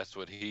great. That's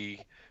what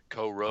he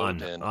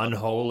co-wrote. and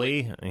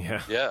Unholy.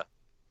 Yeah. Yeah.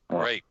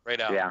 Great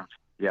album.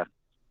 Yeah.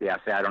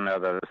 See, I don't know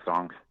those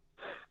songs.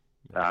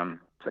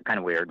 It's kind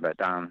of weird, but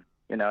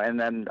and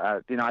then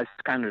I was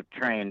kind of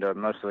trained.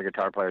 Most of the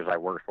guitar players I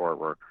worked for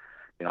were,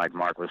 like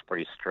Mark was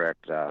pretty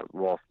strict.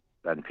 Wolf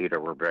and Peter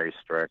were very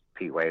strict.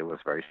 Pete Way was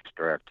very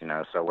strict.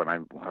 So when I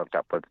hooked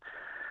up with,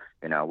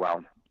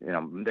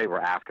 they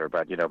were after,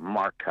 but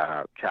Mark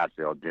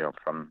Chatfield,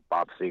 from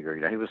Bob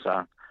Seger, he was,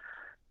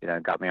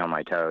 got me on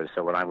my toes.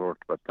 So when I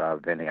worked with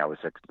Vinny, I was,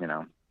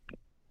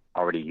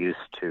 already used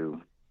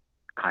to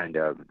kind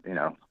of,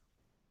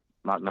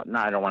 not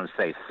I don't want to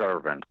say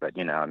servant, but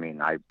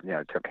I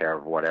took care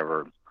of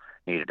whatever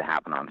needed to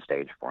happen on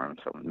stage for him,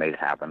 so made it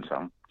happen.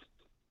 So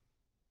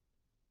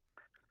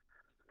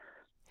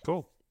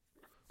Cool.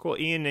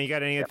 Ian, you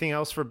got anything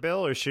else for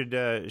Bill, or should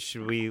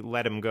we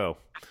let him go?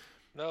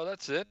 No,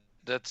 that's it.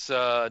 That's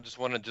just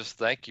want to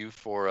thank you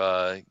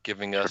for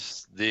giving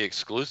us the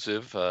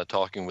exclusive,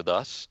 talking with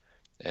us,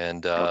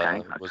 and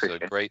it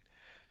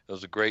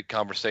was a great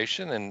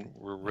conversation, and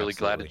we're really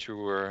glad that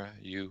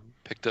you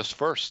picked us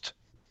first.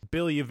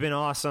 Bill, you've been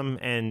awesome,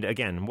 and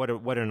again,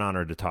 what an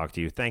honor to talk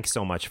to you. Thanks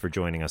so much for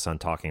joining us on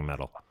Talking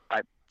Metal.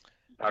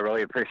 I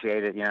really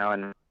appreciate it,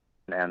 and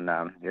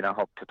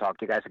hope to talk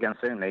to you guys again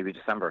soon, maybe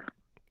December.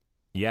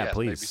 Yeah,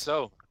 please. Maybe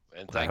so.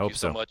 And thank you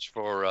so much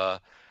for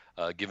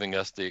giving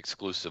us the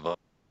exclusive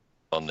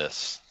on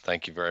this.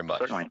 Thank you very much.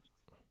 Certainly.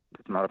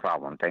 It's not a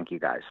problem. Thank you,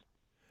 guys.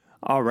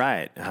 All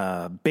right.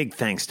 Big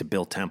thanks to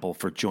Bill Temple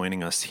for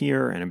joining us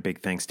here, and a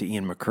big thanks to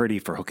Ian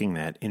McCurdy for hooking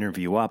that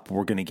interview up.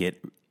 We're going to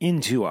get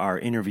into our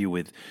interview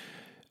with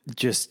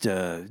just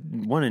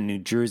one of New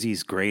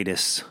Jersey's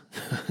greatest,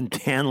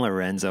 Dan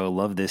Lorenzo.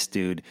 Love this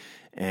dude.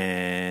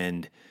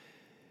 And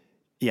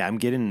yeah, I'm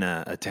getting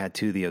a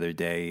tattoo the other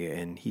day,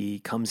 and he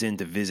comes in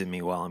to visit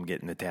me while I'm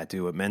getting the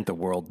tattoo. It meant the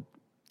world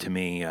to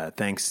me.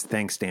 Thanks,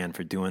 Dan,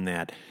 for doing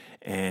that.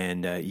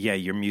 And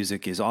your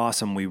music is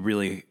awesome. We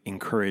really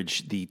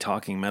encourage the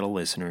Talking Metal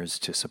listeners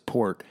to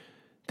support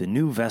the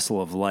new Vessel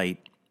of Light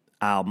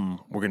album.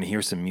 We're going to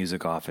hear some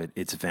music off it.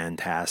 It's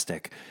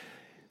fantastic.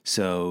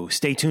 So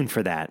stay tuned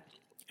for that.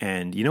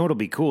 And it'll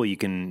be cool.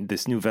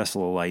 This new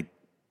Vessel of Light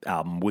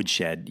album,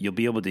 Woodshed, you'll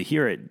be able to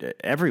hear it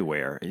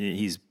everywhere.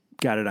 He's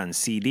got it on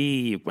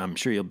CD. I'm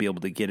sure you'll be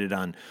able to get it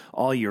on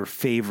all your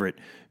favorite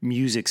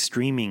music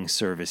streaming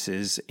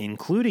services,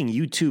 including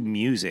YouTube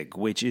Music,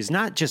 which is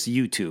not just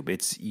YouTube,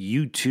 it's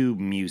YouTube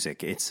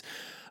Music. It's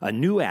a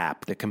new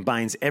app that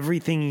combines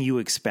everything you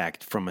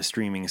expect from a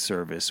streaming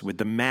service with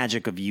the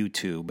magic of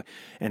YouTube,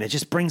 and it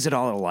just brings it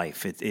all to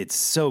life. It's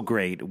so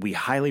great. We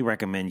highly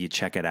recommend you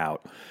check it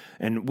out.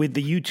 And with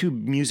the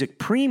YouTube Music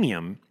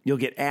Premium, you'll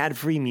get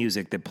ad-free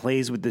music that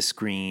plays with the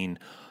screen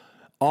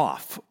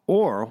off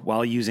or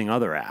while using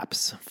other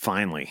apps.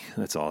 Finally,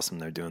 that's awesome.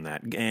 They're doing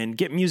that. And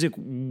get music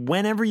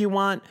whenever you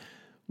want,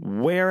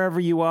 wherever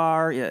you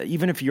are.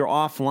 Even if you're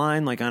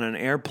offline, like on an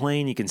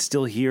airplane, you can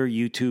still hear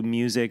YouTube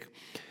Music.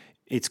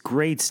 It's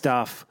great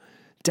stuff.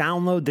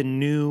 Download the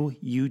new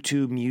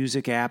YouTube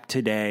Music app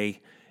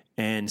today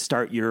and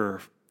start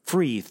your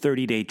free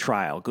 30-day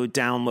trial. Go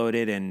download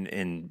it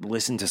and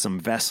listen to some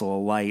Vessel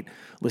of Light.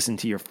 Listen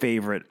to your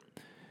favorite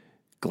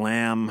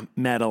glam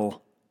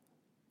metal,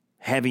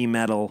 heavy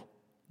metal,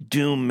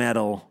 doom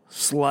metal,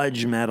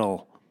 sludge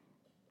metal,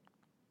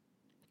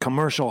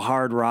 commercial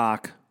hard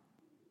rock,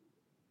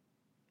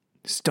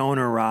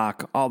 stoner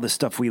rock, all the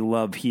stuff we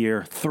love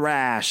here,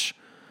 thrash,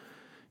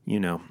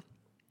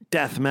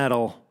 death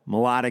metal,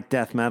 melodic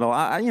death metal.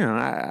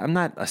 I'm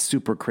not a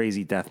super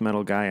crazy death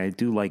metal guy. I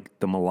do like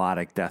the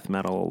melodic death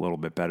metal a little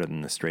bit better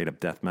than the straight up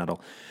death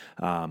metal.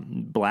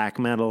 Black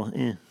metal,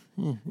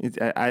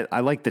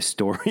 I like the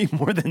story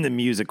more than the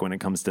music when it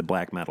comes to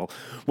black metal.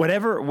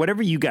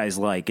 Whatever you guys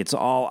like, it's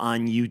all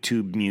on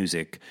YouTube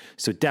Music.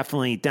 So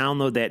definitely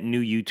download that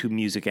new YouTube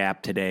Music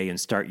app today and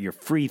start your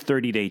free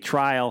 30-day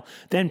trial.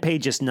 Then pay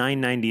just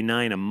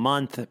 $9.99 a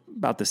month,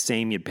 about the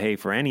same you'd pay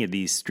for any of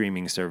these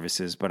streaming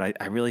services. But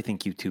I really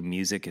think YouTube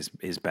Music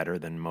is better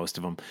than most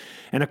of them.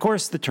 And of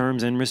course, the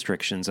terms and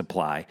restrictions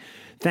apply.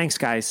 Thanks,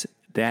 guys.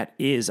 That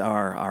is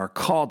our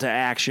call to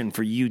action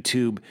for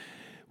YouTube.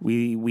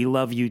 We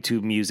love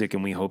YouTube Music,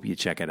 and we hope you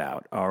check it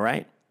out. All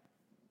right?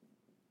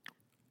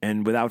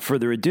 And without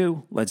further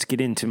ado, let's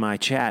get into my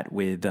chat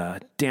with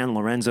Dan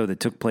Lorenzo that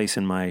took place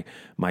in my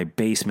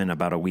basement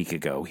about a week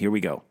ago. Here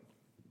we go.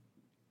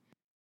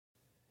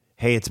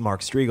 Hey, it's Mark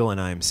Striegel, and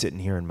I'm sitting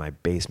here in my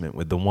basement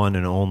with the one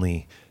and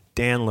only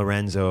Dan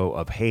Lorenzo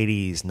of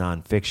Hades,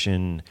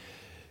 nonfiction,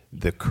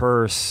 The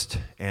Cursed,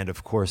 and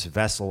of course,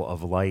 Vessel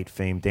of Light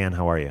fame. Dan,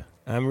 how are you?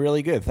 I'm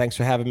really good. Thanks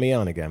for having me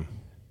on again.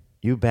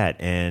 You bet.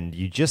 And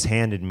you just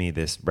handed me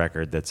this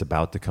record that's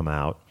about to come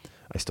out.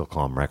 I still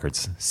call them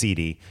records.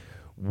 CD.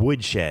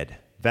 Woodshed,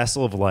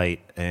 Vessel of Light.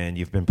 And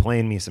you've been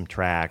playing me some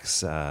tracks,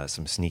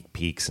 some sneak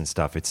peeks and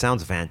stuff. It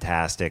sounds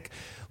fantastic.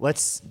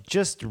 Let's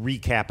just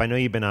recap. I know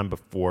you've been on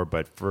before,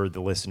 but for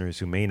the listeners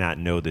who may not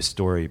know the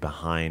story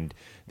behind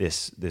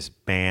this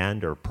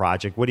band or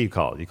project, what do you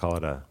call it? You call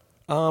it a...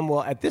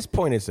 Well, at this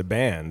point, it's a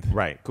band.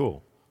 Right,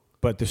 cool.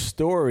 But the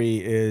story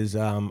is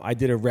I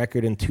did a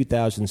record in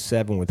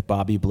 2007 with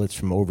Bobby Blitz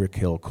from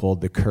Overkill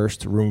called The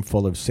Cursed Room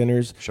Full of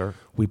Sinners. Sure.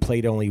 We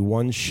played only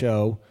one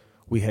show.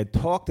 We had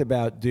talked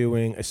about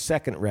doing a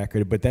second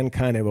record, but then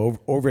kind of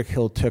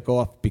Overkill took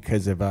off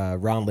because of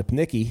Ron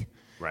Lipnicki,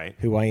 right,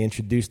 who I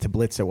introduced to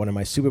Blitz at one of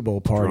my Super Bowl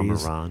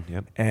parties. Drummer Ron,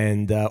 yep.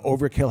 And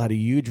Overkill had a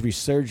huge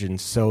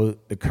resurgence, so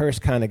The Curse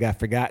kind of got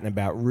forgotten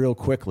about real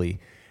quickly.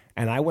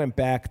 And I went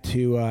back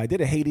to, I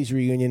did a Hades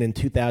reunion in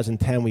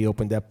 2010. We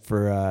opened up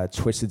for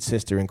Twisted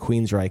Sister in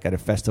Queensryche at a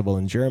festival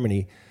in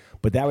Germany.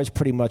 But that was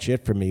pretty much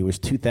it for me. It was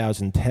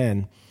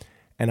 2010.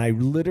 And I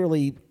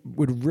literally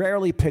would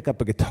rarely pick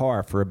up a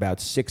guitar for about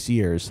 6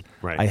 years.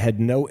 Right. I had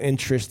no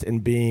interest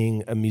in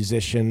being a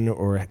musician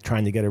or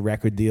trying to get a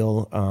record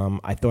deal.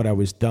 I thought I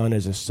was done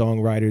as a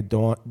songwriter,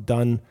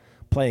 done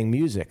playing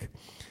music.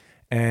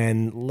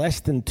 And less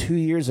than 2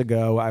 years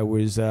ago, I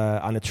was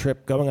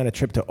going on a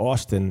trip to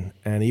Austin.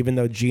 And even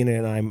though Gina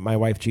and I, my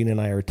wife Gina and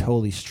I, are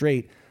totally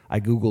straight, I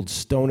Googled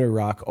Stoner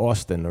Rock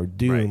Austin or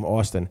Doom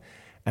Austin.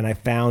 And I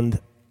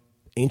found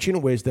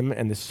Ancient Wisdom,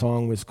 and the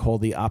song was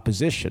called The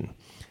Opposition.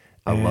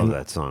 I love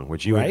that song,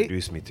 which you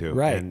introduced me to.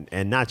 Right.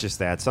 And not just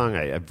that song,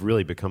 I've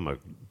really become a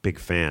big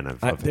fan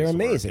of they're his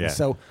amazing. work. Yeah.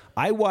 So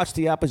I watched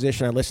The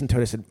Opposition, I listened to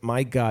it, I said,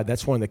 my God,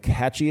 that's one of the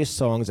catchiest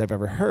songs I've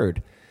ever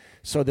heard.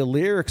 So the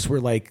lyrics were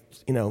like,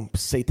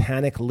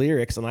 satanic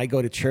lyrics, and I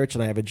go to church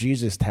and I have a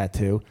Jesus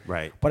tattoo.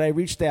 Right. But I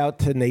reached out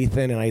to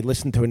Nathan and I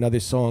listened to another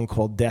song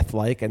called Death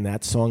Like, and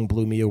that song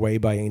blew me away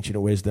by Ancient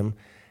Wisdom.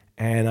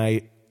 And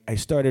I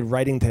started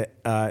writing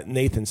to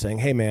Nathan saying,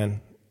 hey,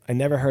 man, I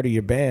never heard of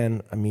your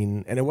band.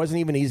 And it wasn't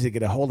even easy to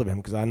get a hold of him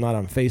because I'm not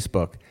on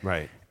Facebook.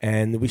 Right.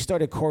 And we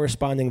started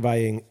corresponding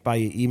via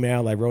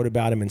email. I wrote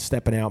about him in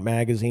Steppin' Out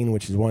magazine,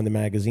 which is one of the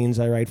magazines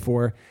I write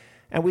for.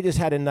 And we just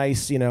had a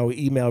nice,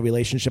 email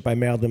relationship. I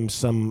mailed him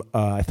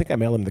I think I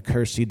mailed him the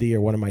Curse CD or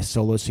one of my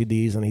solo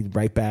CDs, and he'd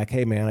write back,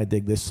 hey, man, I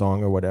dig this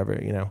song or whatever,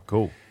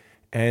 Cool.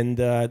 And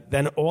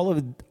then all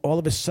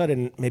of a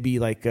sudden, maybe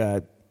like,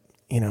 a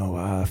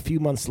few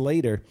months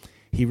later,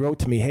 he wrote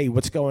to me, hey,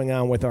 what's going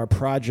on with our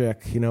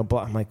project?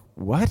 I'm like,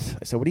 what?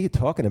 I said, what are you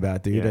talking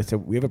about, dude? Yeah. I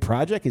said, we have a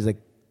project? He's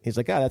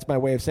like, that's my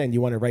way of saying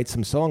you want to write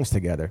some songs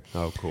together.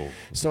 Oh, cool.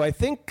 So I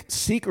think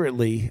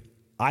secretly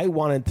I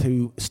wanted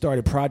to start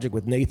a project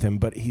with Nathan,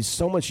 but he's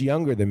so much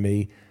younger than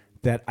me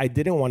that I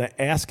didn't want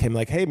to ask him,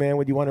 like, hey, man,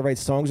 would you want to write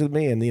songs with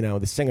me? And,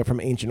 the singer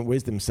from Ancient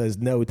Wisdom says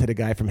no to the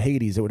guy from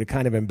Hades. It would have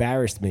kind of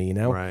embarrassed me,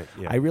 Right,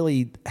 yeah. I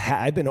really,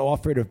 I've been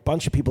offered, a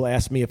bunch of people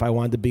asked me if I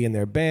wanted to be in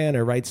their band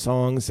or write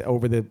songs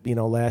over the,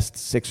 last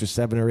 6 or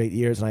 7 or 8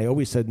 years. And I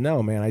always said,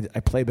 no, man, I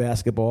play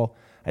basketball.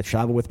 I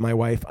travel with my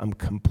wife. I'm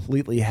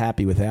completely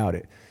happy without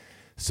it.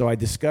 So I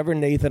discover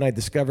Nathan. I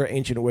discover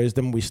Ancient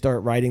Wisdom. We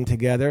start writing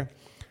together.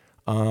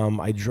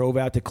 I drove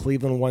out to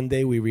Cleveland one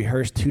day. We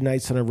rehearsed 2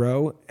 nights in a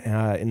row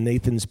in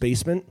Nathan's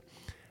basement.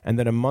 And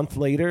then a month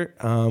later,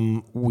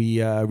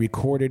 we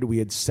recorded. We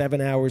had 7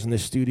 hours in the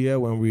studio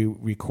when we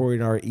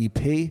recorded our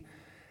EP.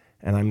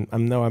 And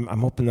I'm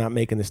hoping not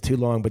making this too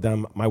long, but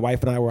my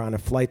wife and I were on a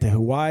flight to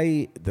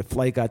Hawaii. The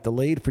flight got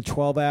delayed for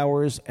 12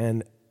 hours.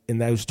 And in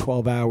those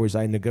 12 hours,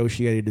 I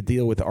negotiated a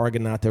deal with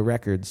Argonaut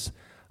Records.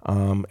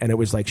 And it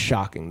was like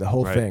shocking, the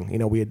whole thing.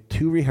 We had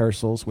 2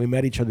 rehearsals. We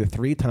met each other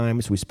 3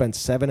 times. We spent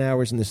 7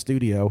 hours in the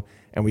studio,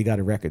 and we got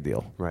a record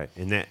deal. Right.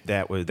 And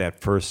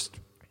that first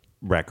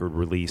record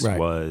release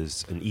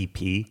was an EP?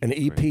 An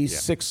EP,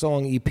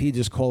 6-song EP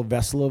just called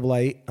Vessel of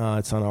Light.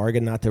 It's on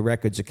Argonaut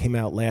Records. It came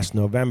out last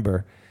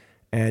November.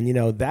 And,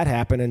 that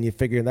happened, and you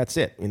figure that's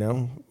it.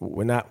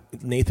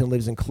 Nathan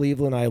lives in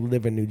Cleveland. I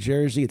live in New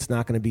Jersey. It's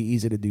not going to be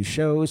easy to do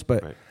shows,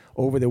 but... Right.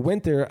 Over the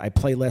winter, I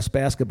play less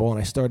basketball, and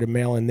I started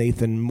mailing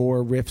Nathan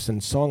more riffs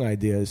and song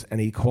ideas,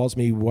 and he calls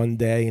me one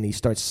day, and he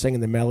starts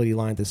singing the melody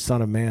line to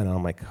Son of Man, and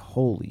I'm like,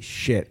 holy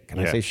shit. Can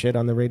I say shit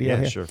on the radio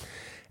here? Yeah, sure.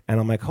 And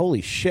I'm like,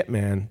 holy shit,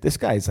 man. This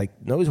guy's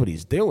knows what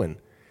he's doing.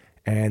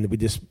 And we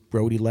just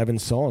wrote 11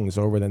 songs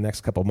over the next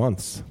couple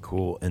months.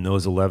 Cool. And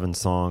those 11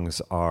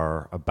 songs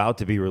are about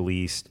to be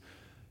released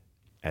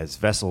as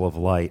Vessel of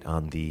Light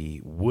on the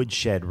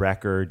Woodshed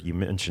record. You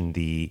mentioned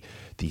the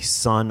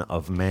Son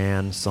of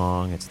Man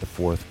song. It's the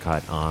 4th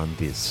cut on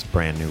this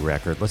brand new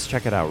record. Let's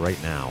check it out right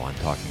now on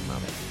Talking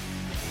Metal.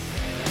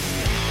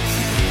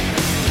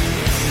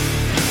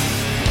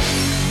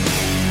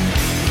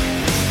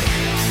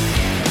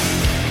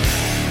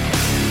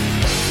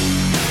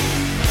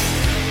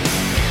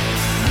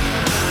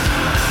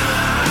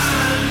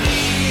 I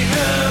need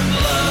her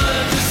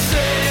blood to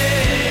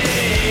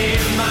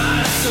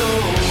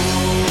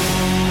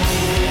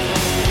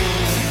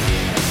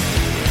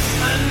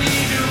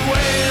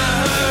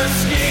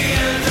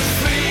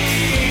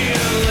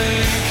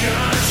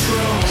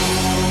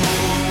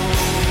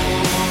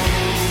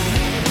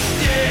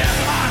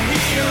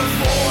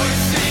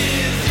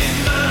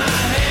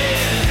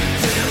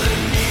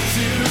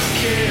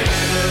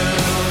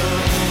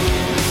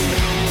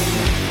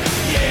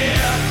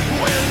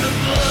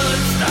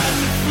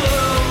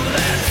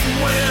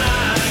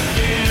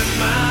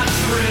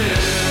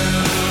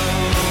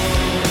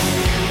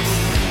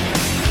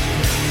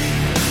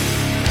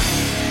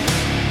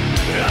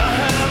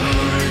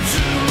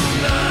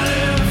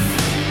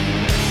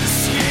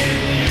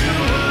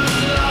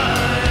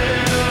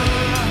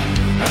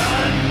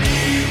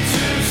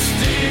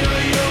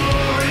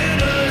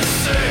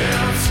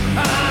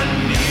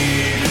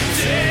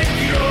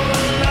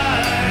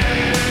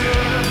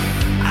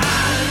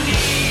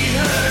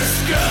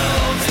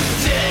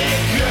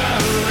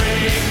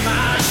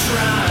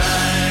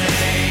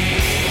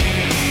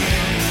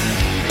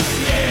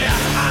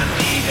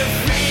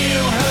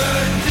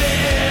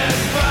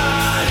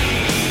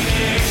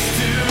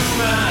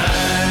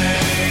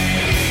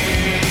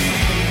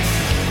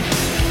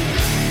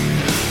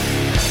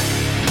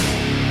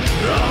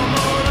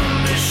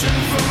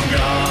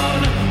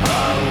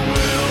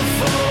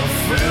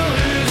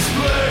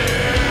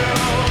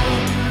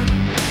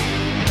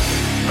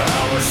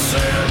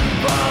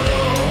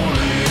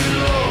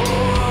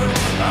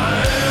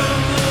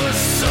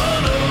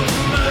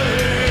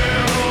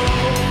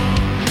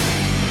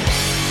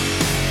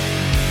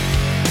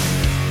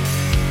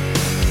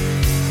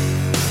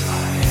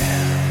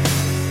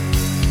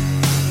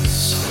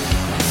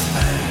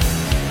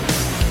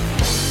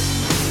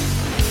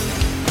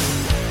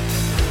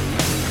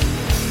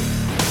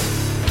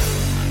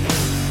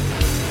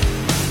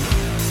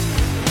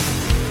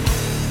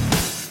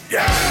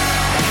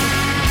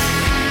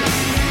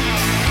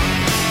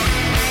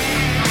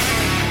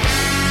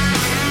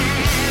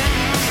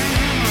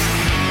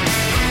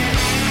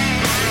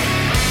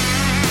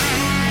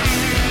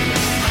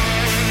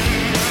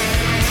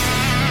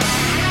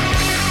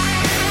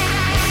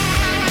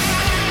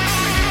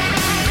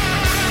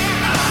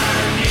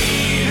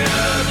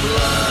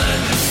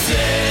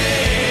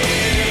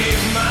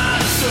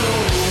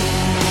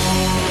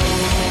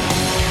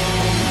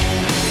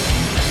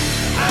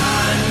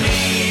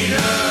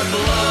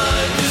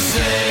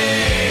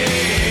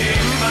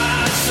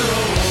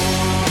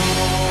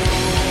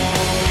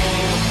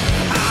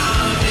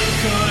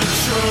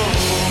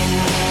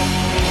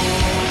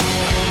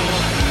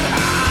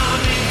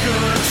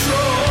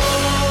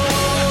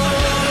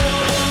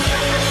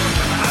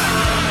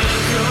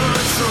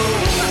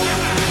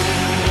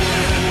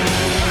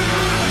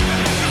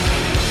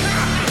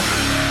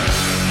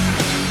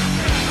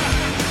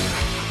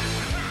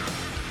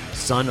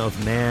Son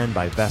of Man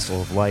by Vessel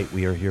of Light.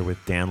 We are here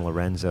with Dan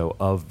Lorenzo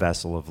of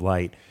Vessel of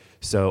Light.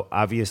 So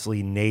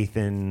obviously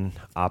Nathan,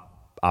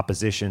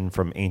 opposition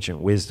from Ancient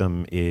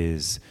Wisdom,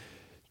 is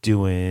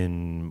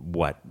doing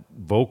what?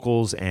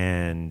 Vocals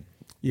and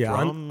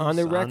drums on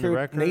the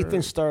record.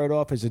 Nathan started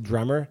off as a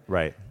drummer.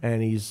 Right.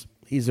 And he's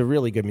a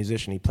really good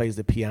musician. He plays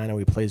the piano,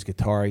 he plays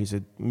guitar. He's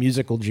a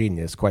musical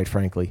genius, quite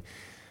frankly.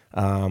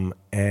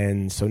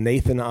 And so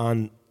Nathan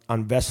on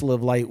Vessel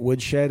of Light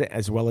Woodshed,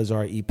 as well as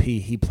our EP,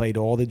 he played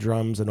all the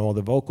drums and all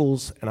the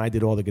vocals, and I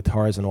did all the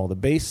guitars and all the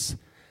bass.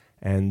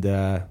 And,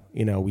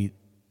 we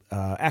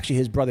actually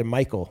his brother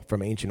Michael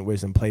from Ancient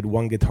Wisdom played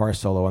one guitar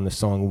solo on the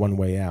song One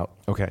Way Out.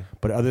 Okay.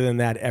 But other than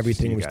that,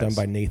 everything was done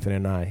by Nathan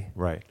and I.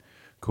 Right.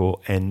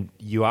 Cool. And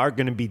you are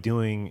going to be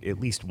doing at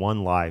least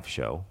one live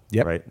show,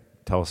 right?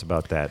 Tell us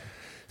about that.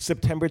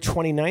 September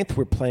 29th,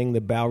 we're playing the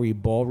Bowery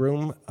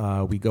Ballroom.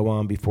 We go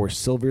on before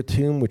Silver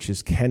Tomb, which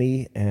is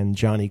Kenny and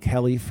Johnny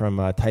Kelly from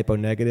Typo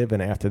Negative, and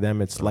after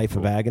them, it's Life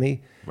of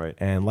Agony. Right.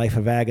 And Life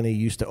of Agony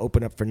used to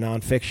open up for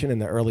Nonfiction in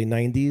the early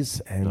 90s.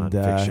 And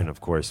Nonfiction,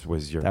 of course,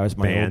 was your that was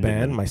my old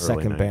band, my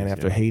second 90s, band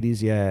after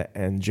Hades,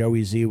 And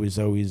Joey Z was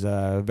always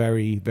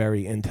very,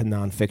 very into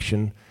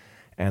Nonfiction.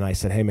 And I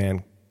said, hey,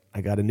 man, I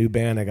got a new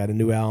band, I got a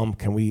new album.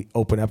 Can we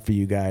open up for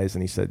you guys?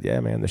 And he said, yeah,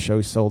 man, the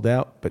show's sold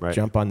out, but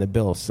jump on the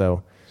bill.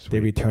 So they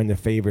returned the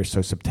favor.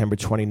 So September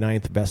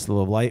 29th,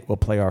 Vessel of Light, we'll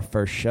play our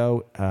first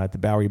show at the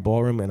Bowery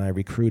Ballroom. And I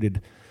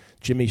recruited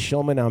Jimmy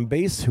Shillman on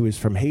bass, who is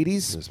from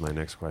Hades. This is my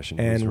next question.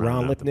 And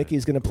Ron Lipnicki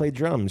is going to play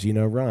drums. You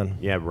know Ron.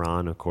 Yeah,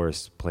 Ron, of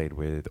course, played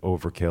with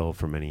Overkill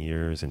for many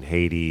years and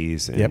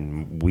Hades.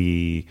 And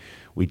we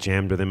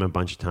jammed with him a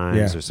bunch of times.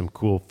 Yeah. There's some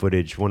cool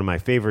footage. One of my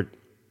favorite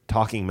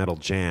talking metal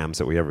jams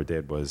that we ever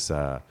did was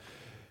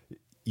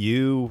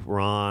you,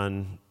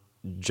 Ron,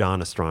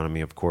 John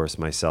Astronomy, of course,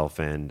 myself,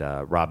 and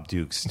Rob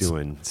Dukes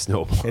doing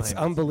Snowblind. It's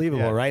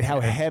unbelievable, right? How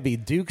heavy.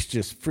 Dukes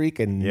just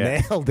freaking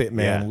nailed it,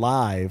 man,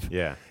 live.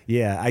 Yeah.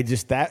 Yeah,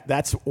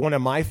 that's one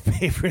of my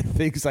favorite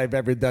things I've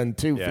ever done,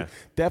 too. Yeah.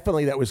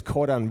 Definitely that was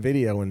caught on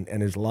video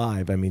and is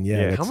live. I mean,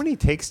 How many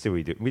takes did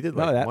we do? We did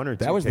one or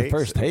two That was takes? the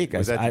first take.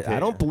 I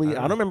don't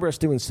remember us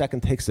doing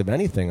second takes of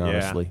anything,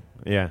 honestly.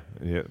 Yeah.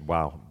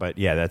 Wow. But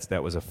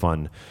that was a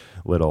fun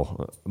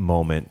little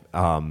moment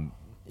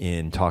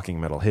in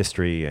talking metal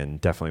history, and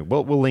definitely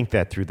we'll link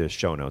that through the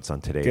show notes on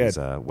today's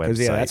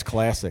website. That's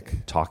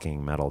classic.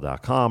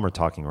 talkingmetal.com or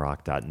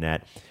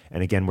talkingrock.net.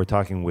 And again, we're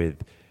talking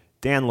with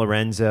Dan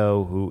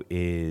Lorenzo, who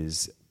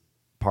is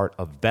part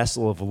of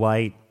Vessel of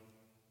Light.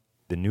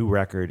 The new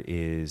record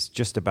is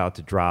just about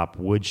to drop.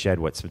 Woodshed,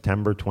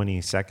 September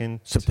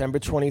 22nd? September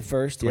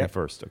 21st.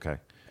 21st, okay.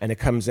 And it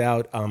comes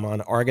out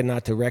on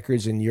Argonaut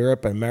Records in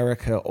Europe,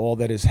 America, All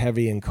That Is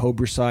Heavy, and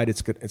Cobra Side.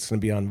 It's going to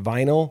be on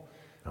vinyl,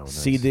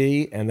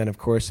 CD, and then, of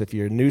course, if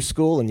you're new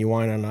school and you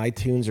want it on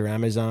iTunes or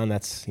Amazon,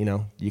 that's,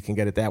 you can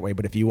get it that way.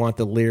 But if you want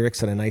the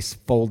lyrics and a nice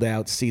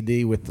fold-out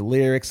CD with the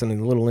lyrics and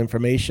a little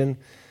information,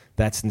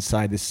 that's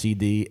inside the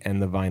CD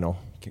and the vinyl.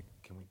 Can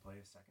we play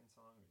a second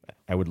song?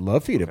 I would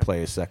love for you to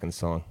play a second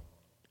song.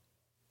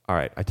 All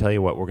right, I tell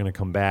you what, we're going to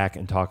come back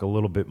and talk a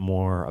little bit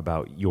more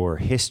about your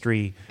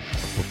history.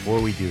 But before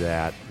we do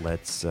that,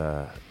 let's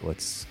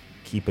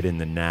keep it in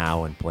the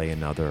now and play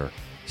another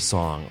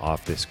song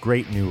off this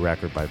great new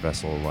record by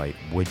Vessel of Light,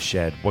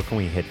 Woodshed. What can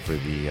we hit for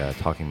the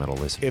Talking Metal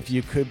listeners? If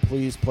you could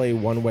please play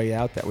One Way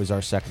Out. That was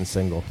our second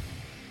single.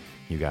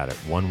 You got it.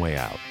 One Way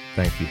Out.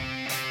 Thank you.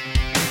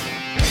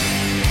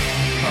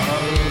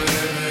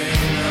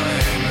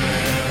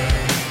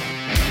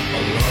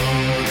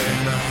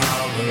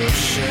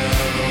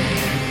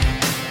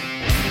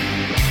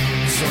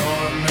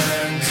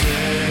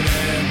 Tormented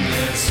in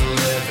this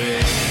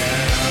living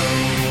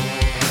hell.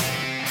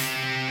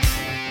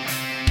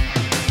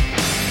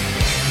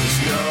 There's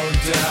no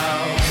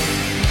doubt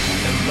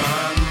in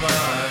my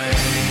mind,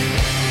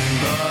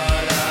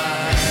 but I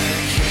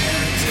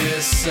can't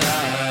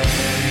decide.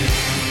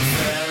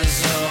 There's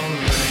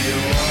only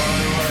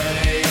one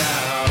way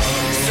out.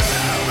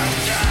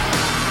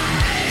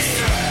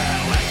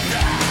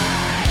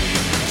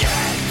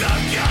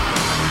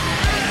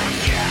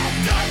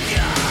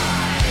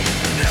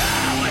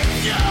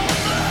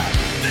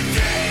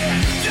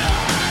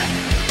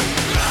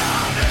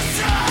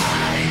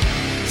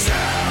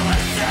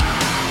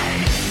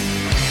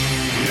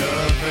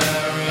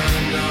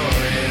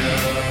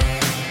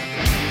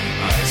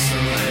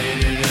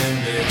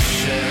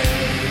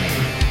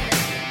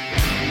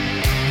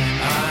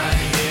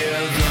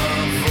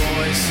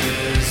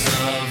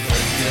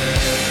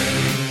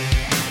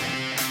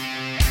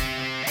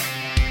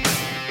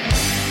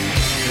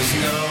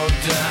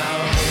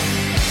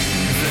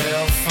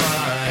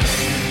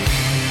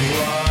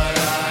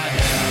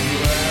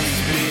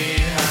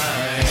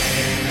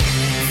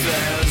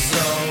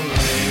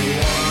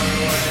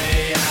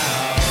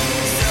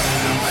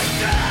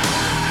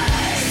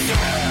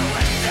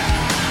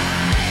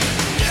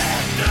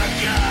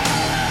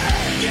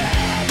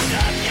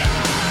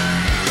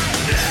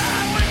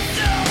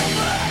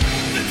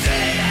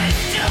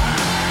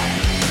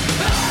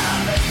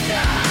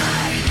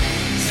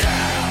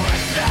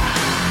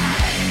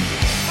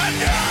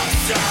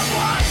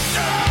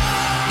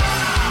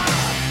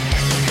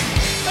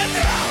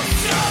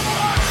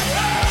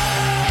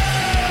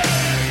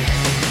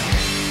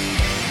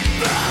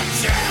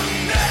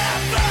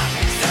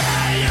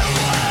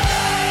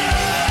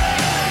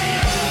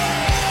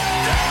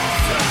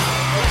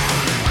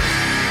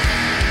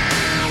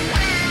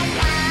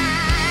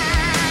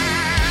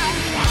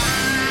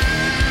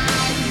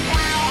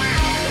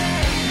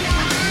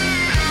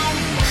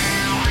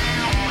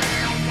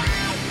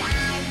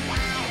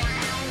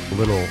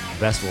 Little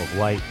Vessel of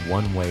Light,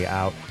 One Way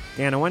Out.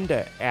 Dan, I wanted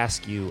to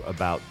ask you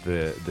about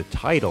the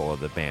title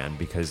of the band,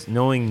 because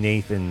knowing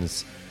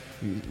Nathan's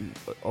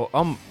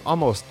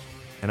almost,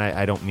 and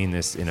I don't mean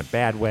this in a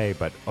bad way,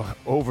 but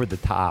over the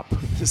top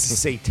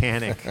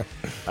satanic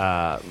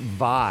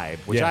vibe,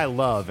 which I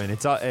love, and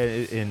it's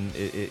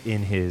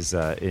in his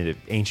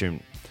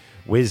Ancient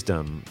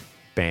Wisdom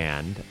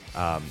band.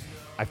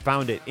 I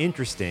found it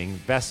interesting,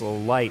 Vessel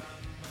of Light,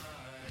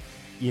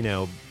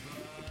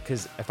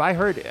 because if I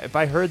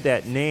heard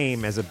that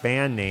name as a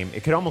band name,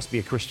 it could almost be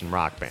a Christian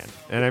rock band.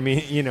 And I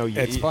mean,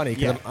 it's funny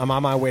because I'm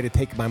on my way to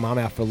take my mom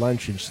out for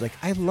lunch, and she's like,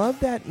 "I love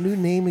that new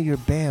name of your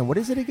band. What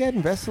is it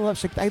again? Vessel of."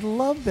 She's like, "I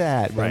love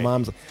that." My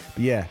mom's like,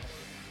 yeah.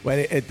 Well,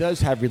 it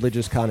does have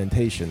religious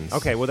connotations.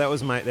 Okay, well that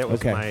was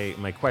my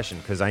my question,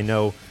 because I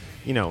know,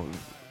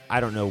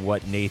 I don't know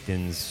what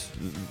Nathan's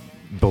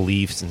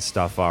beliefs and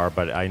stuff are,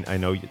 but I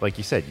know, like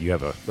you said, you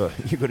have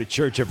you go to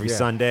church every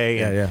Sunday,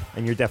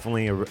 and you're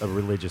definitely a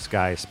religious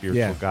guy, a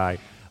spiritual guy.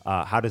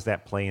 How does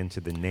that play into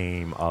the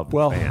name of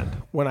the band?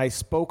 When I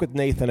spoke with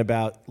Nathan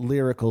about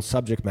lyrical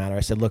subject matter,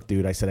 I said, "Look,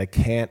 dude," I said, "I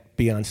can't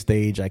be on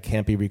stage. I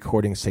can't be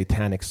recording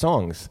satanic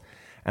songs."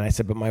 And I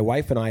said, "But my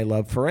wife and I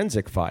love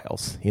Forensic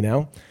Files,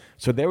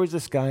 So there was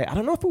this guy, I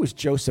don't know if it was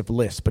Joseph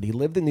List, but he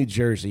lived in New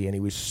Jersey, and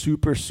he was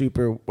super,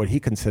 what he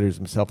considers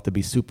himself to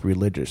be super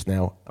religious.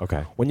 Now,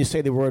 when you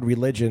say the word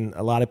religion,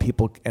 a lot of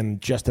people,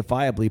 and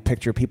justifiably,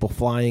 picture people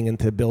flying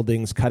into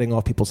buildings, cutting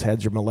off people's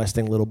heads, or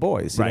molesting little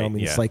boys. You know? I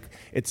mean, it's like,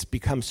 it's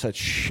become such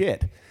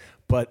shit.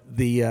 But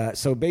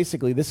so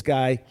basically this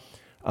guy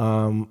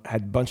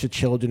had a bunch of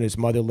children. His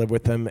mother lived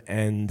with him,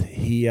 and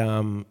he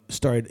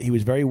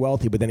was very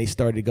wealthy, but then he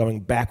started going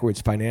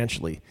backwards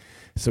financially.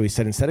 So he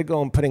said, instead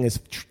of putting his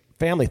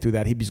family through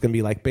that, he was going to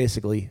be like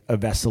basically a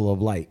vessel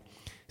of light.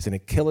 He's going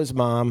to kill his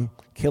mom,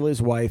 kill his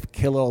wife,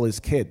 kill all his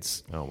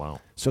kids. Oh, wow.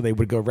 So they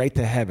would go right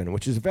to heaven,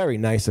 which is very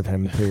nice of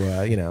him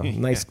to,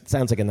 nice.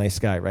 Sounds like a nice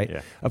guy, right?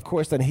 Yeah. Of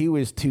course, then he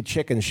was too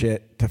chicken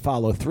shit to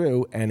follow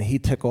through, and he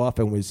took off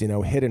and was,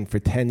 hidden for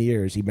 10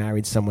 years. He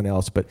married someone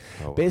else. But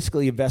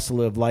basically, a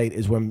vessel of light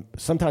is when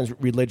sometimes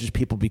religious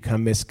people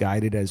become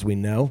misguided, as we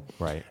know.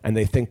 Right. And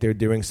they think they're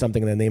doing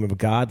something in the name of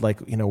God, like,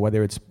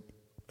 whether it's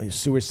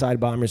suicide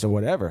bombers or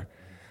whatever.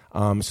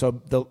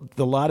 So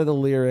the lot of the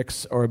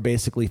lyrics are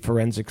basically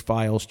Forensic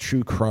Files,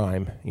 true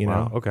crime.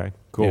 Wow. Okay.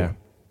 Cool. Yeah.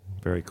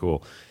 Very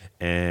cool.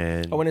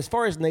 And and as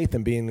far as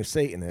Nathan being a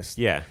Satanist,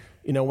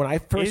 when I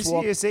first is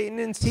he a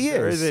Satanist? He is.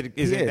 Or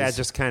is it that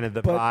just kind of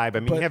the vibe? I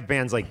mean, you have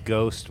bands like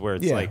Ghost where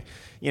it's like,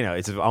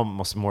 it's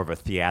almost more of a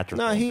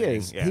theatrical. No, he thing.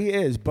 is. Yeah. He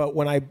is. But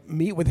when I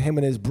meet with him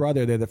and his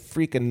brother, they're the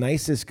freaking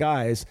nicest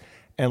guys.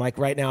 And like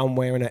right now, I'm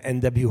wearing an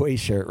NWA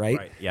shirt,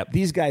 right? Yep.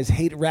 These guys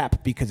hate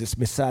rap because it's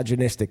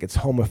misogynistic, it's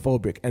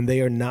homophobic, and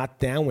they are not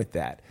down with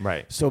that.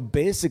 Right. So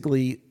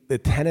basically, the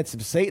tenets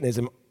of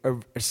Satanism are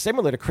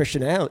similar to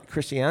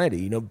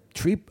Christianity.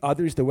 Treat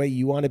others the way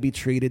you want to be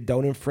treated.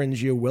 Don't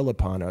infringe your will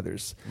upon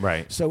others.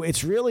 Right. So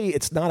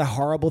it's not a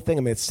horrible thing.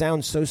 I mean, it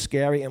sounds so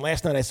scary. And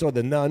last night I saw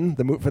The Nun,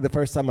 for the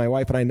first time. My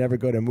wife and I never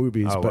go to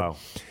movies. Oh, but wow.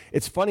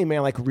 It's funny,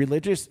 man. Like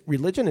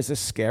religion is a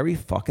scary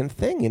fucking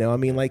thing. I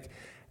mean, like.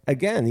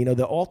 Again,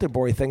 the altar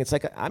boy thing, it's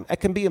like I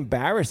can be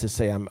embarrassed to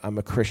say I'm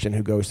a Christian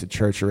who goes to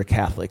church or a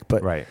Catholic.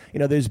 But,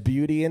 there's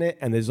beauty in it,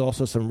 and there's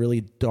also some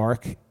really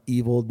dark,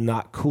 evil,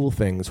 not cool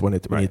things when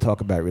you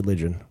talk about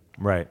religion.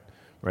 Right,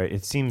 right.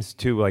 It seems,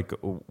 too, like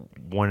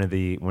one of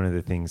the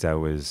things I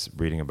was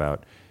reading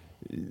about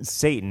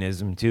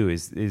Satanism, too,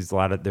 is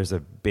there's a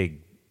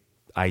big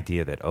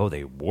idea that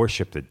they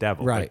worship the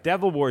devil. Right. But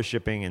devil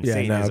worshiping and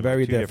Satanism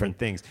very are two different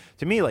things.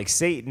 To me, like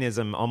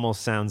Satanism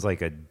almost sounds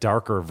like a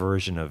darker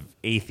version of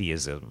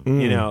atheism.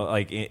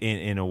 Like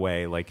in a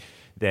way, like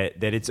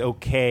that it's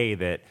okay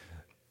that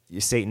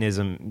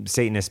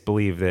Satanists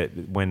believe that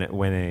when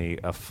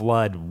a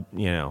flood,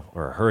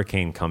 or a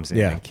hurricane comes in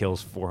and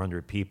kills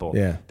 400 people,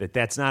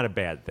 that's not a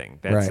bad thing.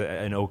 That's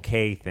an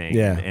okay thing,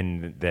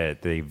 and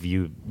that they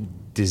view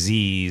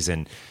disease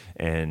and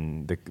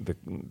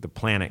the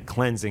planet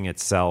cleansing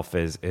itself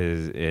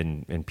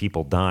and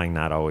people dying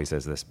not always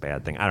as this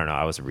bad thing. I don't know.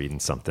 I was reading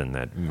something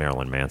that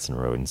Marilyn Manson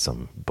wrote in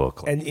some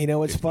book. And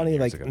it's funny,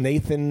 like ago.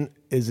 Nathan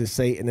is a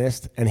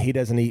Satanist and he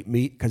doesn't eat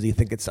meat because he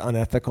thinks it's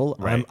unethical.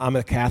 Right. I'm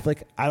a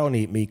Catholic. I don't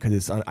eat meat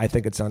because I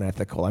think it's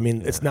unethical. I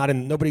mean, it's not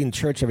nobody in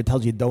church ever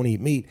tells you don't eat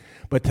meat.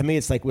 But to me,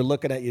 it's like we're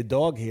looking at your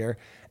dog here,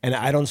 and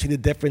I don't see the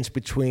difference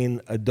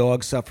between a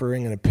dog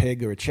suffering and a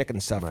pig or a chicken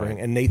suffering.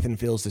 Right. And Nathan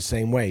feels the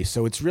same way.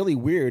 So it's really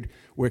weird.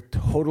 We're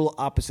total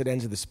opposite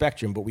ends of the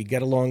spectrum, but we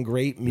get along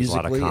great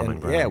musically. There's a lot of common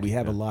ground. Yeah, we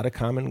have a lot of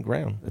common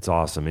ground. It's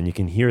awesome, and you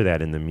can hear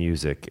that in the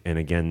music. And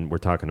again, we're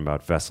talking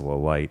about Vessel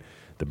of Light,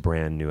 the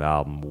brand new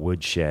album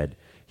Woodshed,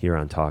 here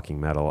on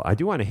Talking Metal. I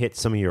do want to hit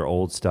some of your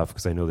old stuff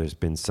because I know there's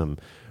been some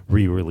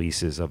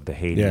re-releases of the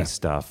Hades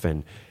stuff,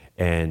 and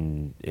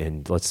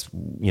let's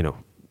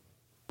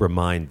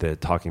remind the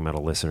Talking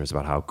Metal listeners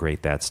about how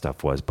great that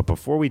stuff was. But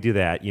before we do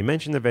that, you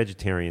mentioned the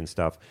vegetarian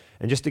stuff.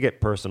 And just to get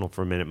personal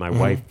for a minute, my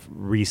wife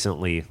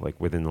recently, like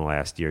within the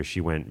last year, she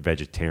went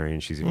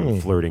vegetarian. She's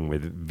even flirting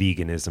with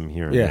veganism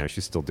here and there.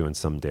 She's still doing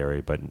some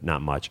dairy, but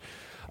not much.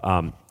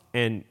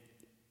 And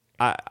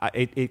I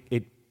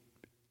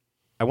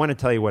want to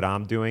tell you what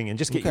I'm doing and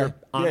just get your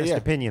honest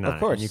opinion on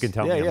it. And you can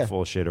tell me I'm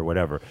full of shit or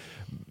whatever.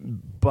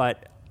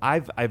 But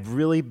I've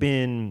really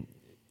been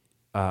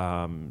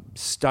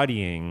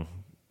studying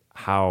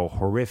how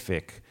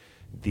horrific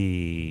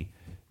the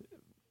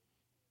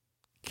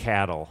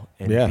cattle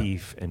and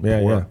beef and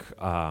pork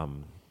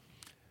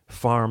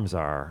farms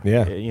are.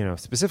 You know,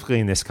 specifically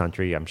in this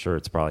country. I'm sure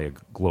it's probably a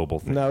global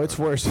thing. No, it's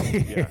worse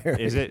here.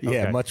 Is it?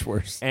 Yeah, Okay. much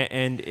worse.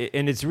 And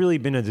it's really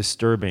been a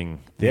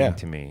disturbing thing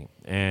to me.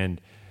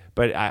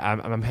 But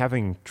I'm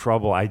having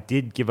trouble. I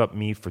did give up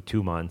meat for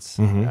 2 months.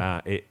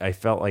 I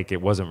felt like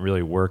it wasn't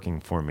really working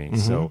for me.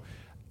 So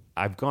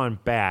I've gone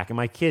back, and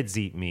my kids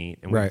eat meat,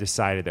 and we've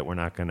decided that we're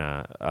not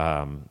gonna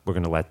we're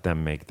gonna let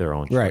them make their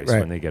own choice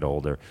when they get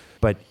older.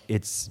 But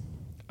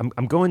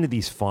I'm going to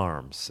these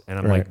farms, and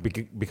I'm like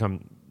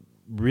become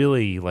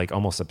really like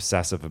almost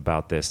obsessive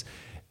about this,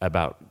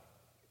 about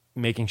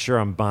making sure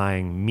I'm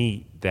buying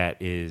meat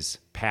that is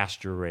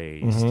pasture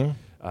raised.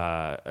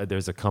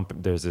 There's a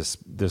company. There's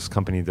this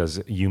company that does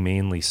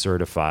humanely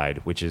certified,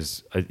 which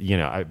is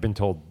I've been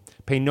told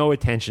pay no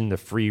attention to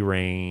free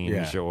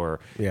range or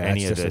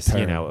any of this.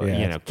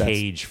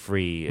 Cage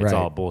free. It's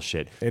all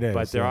bullshit. It is.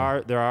 But there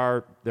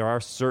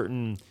are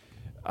certain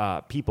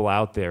people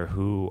out there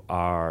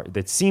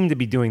that seem to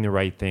be doing the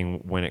right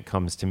thing when it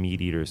comes to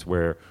meat eaters,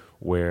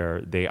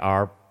 where they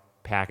are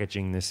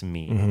packaging this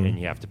meat and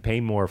you have to pay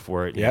more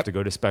for it. You have to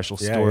go to special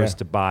stores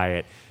to buy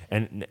it,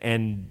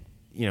 and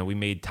we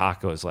made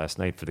tacos last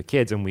night for the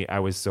kids, and I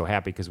was so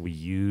happy because we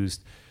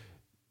used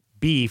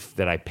beef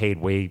that I paid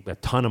a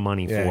ton of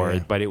money for,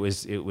 but it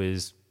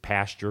was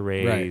pasture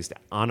raised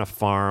on a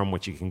farm,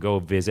 which you can go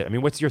visit. I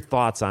mean, what's your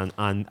thoughts on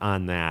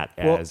that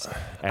as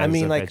a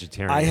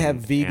vegetarian? I have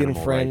vegan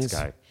friends.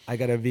 Guy? I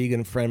got a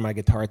vegan friend, my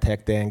guitar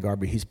tech, Dan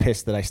Garber. He's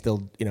pissed that I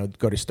still,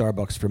 go to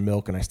Starbucks for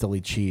milk and I still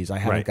eat cheese. I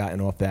haven't gotten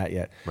off that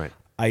yet. Right.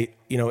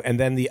 And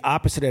then the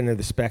opposite end of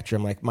the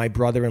spectrum, like my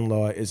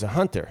brother-in-law is a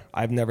hunter.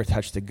 I've never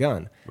touched a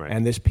gun. Right.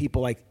 And there's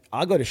people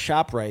I'll go to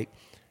ShopRite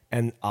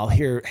and I'll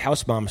hear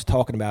house moms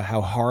talking about how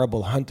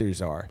horrible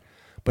hunters are.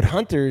 But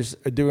hunters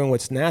are doing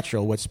what's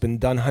natural, what's been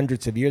done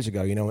hundreds of years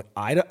ago.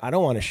 I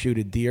don't want to shoot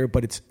a deer,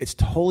 but it's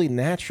totally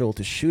natural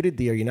to shoot a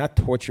deer. You're not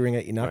torturing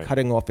it. You're not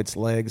cutting off its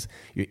legs.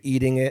 You're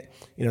eating it.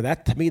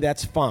 That to me,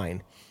 that's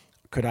fine.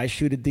 Could I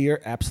shoot a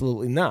deer?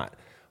 Absolutely not.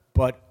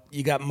 But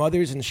you got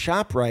mothers in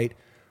ShopRite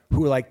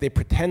who they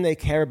pretend they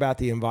care about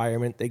the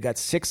environment. They got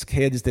 6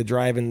 kids. They're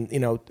driving,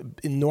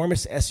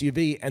 enormous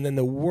SUV. And then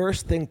the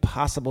worst thing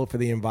possible for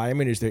the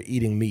environment is they're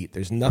eating meat.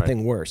 There's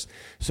nothing worse.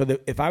 So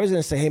if I was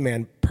going to say, hey,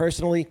 man,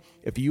 personally,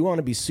 if you want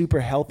to be super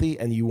healthy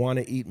and you want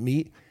to eat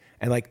meat,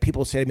 and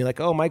people say to me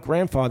oh, my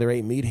grandfather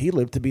ate meat. He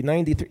lived to be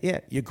 93.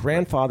 Yeah, your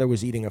grandfather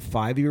was eating a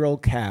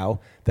 5-year-old cow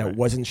that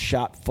wasn't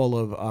shot full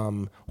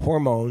of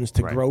hormones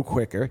to grow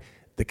quicker.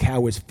 The cow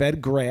was fed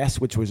grass,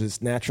 which was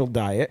its natural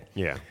diet.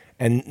 Yeah.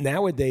 And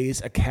nowadays,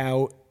 a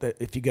cow,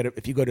 if you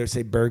go to,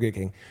 say, Burger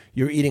King,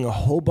 you're eating a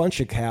whole bunch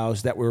of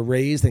cows that were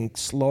raised and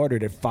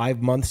slaughtered at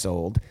 5 months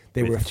old.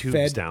 They were tubes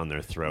fed down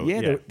their throat.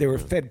 Yeah, they were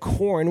fed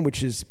corn,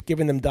 which is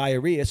giving them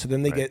diarrhea, so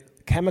then they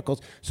get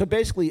chemicals. So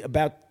basically,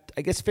 about,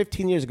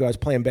 15 years ago, I was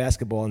playing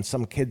basketball, and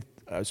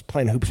I was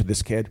playing hoops with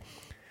this kid,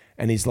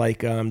 and he's like,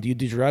 do you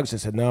do drugs? I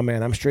said, no,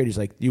 man, I'm straight. He's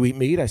like, you eat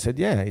meat? I said,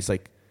 yeah. He's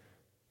like,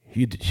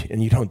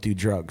 and you don't do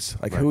drugs.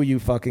 Who are you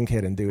fucking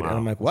kidding, dude? Wow. And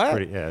I'm like,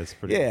 what? It's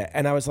pretty. Yeah.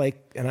 And I was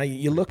like,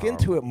 you look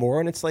into it more,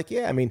 and it's like,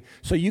 yeah. I mean,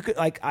 so you could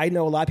I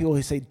know a lot of people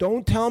who say,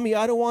 don't tell me.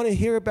 I don't want to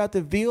hear about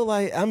the veal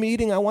I'm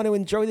eating. I want to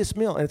enjoy this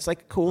meal. And it's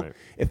like, cool. Right.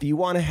 If you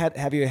want to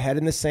have your head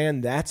in the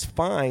sand, that's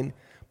fine.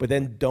 But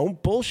then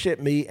don't bullshit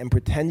me and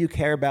pretend you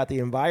care about the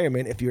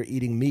environment if you're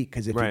eating meat.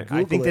 Because if you Google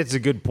I think that's a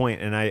good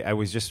point. And I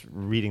was just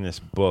reading this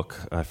book.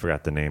 I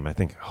forgot the name. I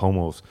think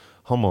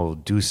Homo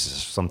Deus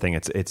something.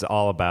 It's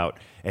all about.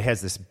 It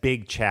has this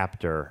big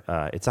chapter.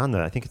 It's on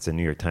I think it's a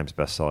New York Times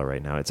bestseller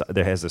right now.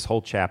 There has this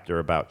whole chapter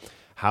about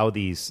how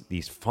these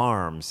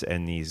farms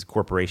and these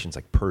corporations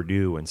like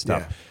Purdue and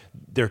stuff,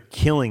 they're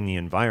killing the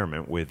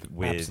environment with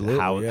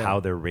how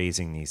they're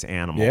raising these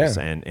animals.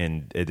 Yeah.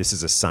 And this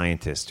is a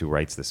scientist who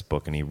writes this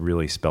book, and he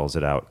really spells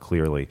it out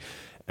clearly.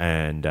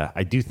 And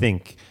I do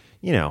think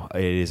it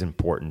is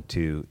important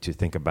to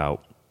think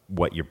about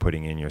what you're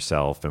putting in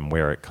yourself and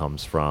where it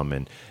comes from.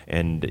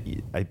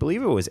 And I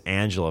believe it was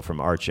Angela from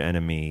Arch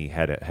Enemy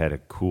had a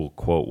cool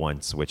quote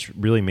once, which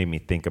really made me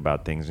think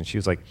about things. And she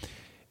was like,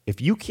 if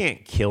you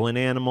can't kill an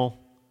animal,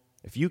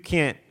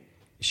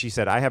 she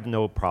said, I have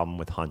no problem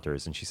with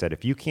hunters. And she said,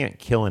 if you can't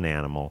kill an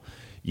animal,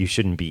 you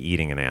shouldn't be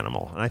eating an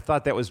animal. And I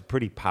thought that was a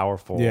pretty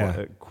powerful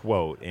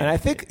quote. And I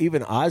think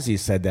even Ozzy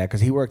said that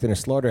because he worked in a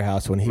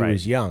slaughterhouse when he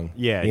was young.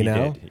 Yeah, he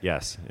did.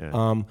 Yes.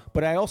 Yeah.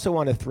 But I also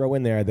want to throw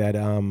in there that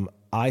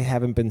I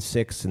haven't been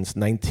sick since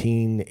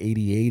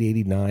 1988,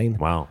 89.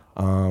 Wow.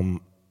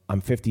 I'm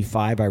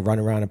 55. I run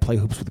around and play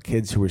hoops with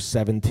kids who are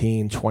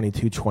 17,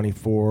 22,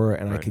 24,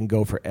 and I can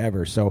go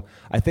forever. So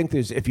I think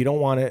if you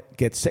don't want to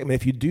get sick, I mean,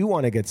 if you do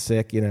want to get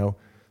sick,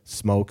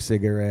 smoke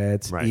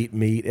cigarettes, eat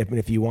meat.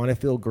 If you want to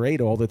feel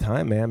great all the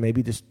time, man,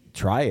 maybe just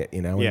try it,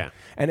 Yeah.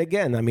 And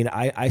again, I mean,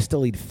 I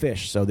still eat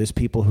fish. So there's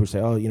people who say,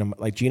 oh,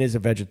 like Gina's a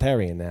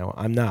vegetarian now.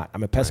 I'm not.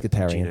 I'm a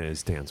pescatarian. Gina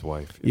is Dan's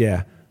wife.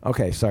 Yeah.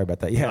 Okay, sorry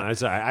about that. Yeah,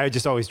 No, I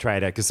just always try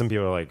that because some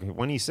people are like,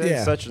 when he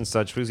says such and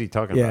such, who's he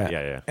talking about?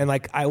 Yeah. And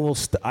like I will,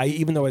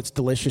 even though it's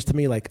delicious to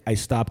me, like I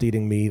stopped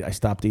eating meat, I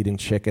stopped eating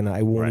chicken.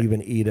 I won't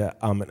even eat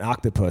an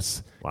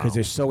octopus because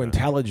they're so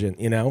intelligent.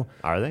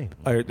 Are they?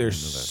 They're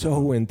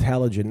so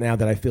intelligent now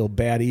that I feel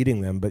bad eating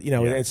them. But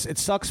it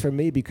sucks for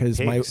me because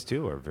pigs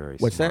too are very.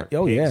 What's smart. that?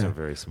 Oh pigs yeah, are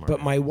very smart.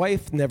 But my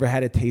wife never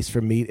had a taste for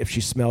meat. If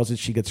she smells it,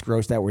 she gets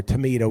grossed out. Where to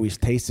me, it always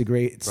tasted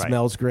great, it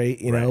smells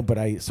great, know. But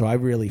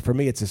for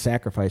me, it's a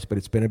sacrifice. But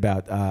it's been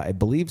about I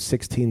believe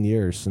 16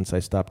 years since I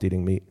stopped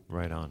eating meat.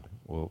 Right on.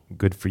 Well,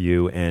 good for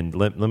you. And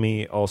let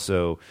me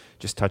also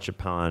just touch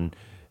upon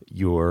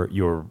your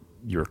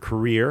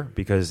career,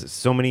 because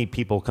so many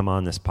people come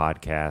on this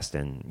podcast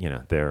and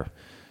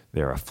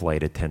they're a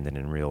flight attendant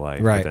in real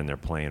life, but then they're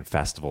playing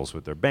festivals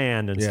with their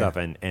band and stuff.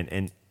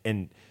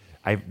 And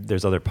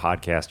there's other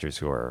podcasters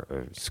who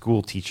are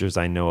school teachers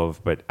I know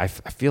of, but I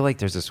feel like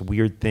there's this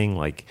weird thing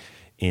like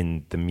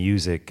in the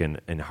music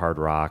and hard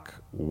rock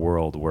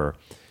world where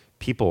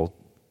people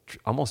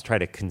almost try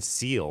to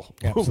conceal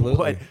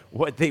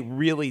what they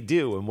really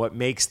do and what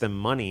makes them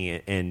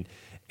money. And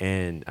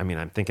I mean,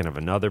 I'm thinking of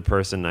another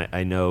person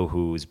I know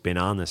who's been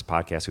on this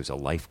podcast who's a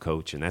life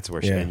coach, and that's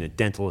where she's been a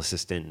dental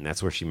assistant, and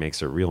that's where she makes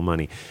her real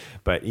money.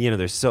 But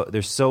there's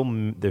so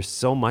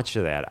much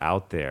of that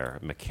out there.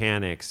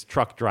 Mechanics,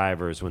 truck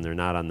drivers when they're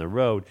not on the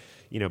road,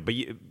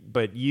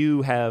 but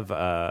you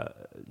have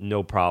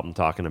no problem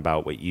talking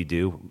about what you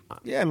do.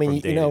 Yeah, I mean, from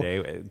day to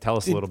day. Tell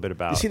us a little bit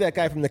about. You see that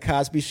guy from the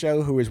Cosby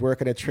Show who was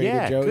working at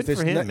Trader Joe's? Good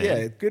for him, man.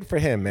 Yeah, good for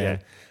him,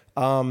 man.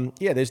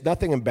 There's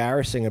nothing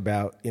embarrassing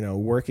about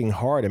working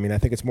hard. I mean, I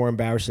think it's more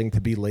embarrassing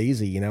to be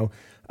lazy. I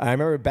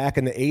remember back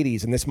in the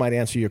 80s, and this might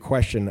answer your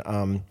question.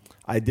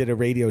 I did a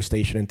radio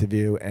station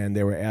interview, and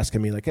they were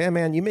asking me like, "Hey,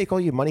 man, you make all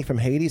your money from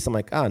Hades?" I'm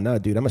like, "Oh no,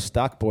 dude, I'm a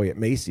stock boy at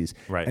Macy's."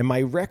 Right. And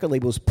my record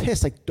label was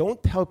pissed. Like,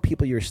 don't tell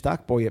people you're a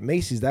stock boy at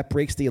Macy's. That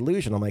breaks the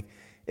illusion. I'm like,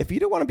 if you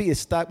don't want to be to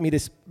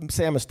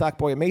say I'm a stock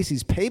boy at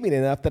Macy's, pay me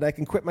enough that I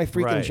can quit my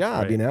freaking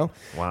job,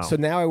 Wow. So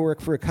now I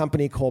work for a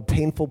company called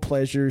Painful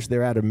Pleasures.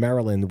 They're out of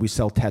Maryland. We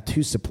sell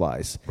tattoo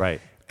supplies.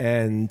 Right.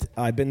 And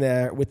I've been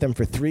there with them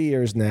for 3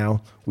 years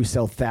now. We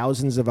sell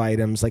thousands of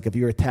items. Like if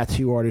you're a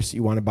tattoo artist,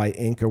 you want to buy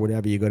ink or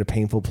whatever, you go to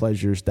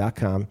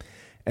painfulpleasures.com.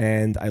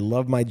 And I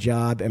love my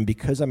job. And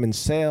because I'm in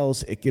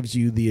sales, it gives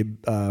you the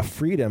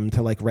freedom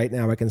to, like right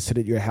now, I can sit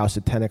at your house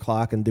at 10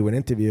 o'clock and do an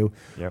interview.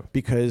 Yep.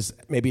 Because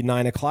maybe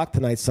 9 o'clock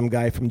tonight, some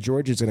guy from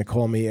Georgia is going to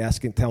call me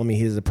telling me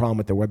he has a problem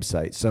with their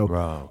website.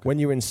 So when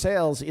you're in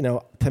sales,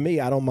 to me,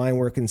 I don't mind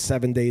working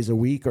 7 days a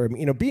week or,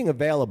 being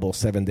available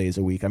 7 days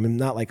a week. I mean,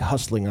 not like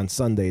hustling on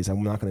Sundays.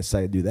 I'm not going to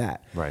say I do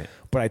that. Right.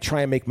 But I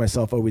try and make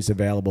myself always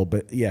available.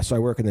 But yeah, so I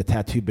work in the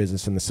tattoo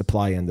business and the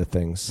supply end of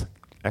things.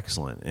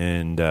 Excellent.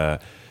 And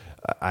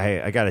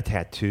I got a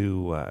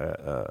tattoo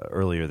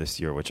earlier this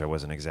year, which I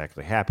wasn't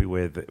exactly happy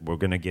with. We're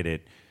going to get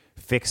it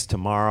fixed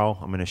tomorrow.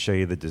 I'm going to show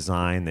you the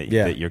design that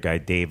your guy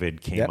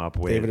David came up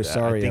with. David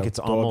Osorio, I think it's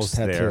almost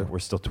tattoo. there. We're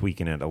still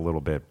tweaking it a little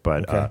bit,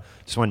 but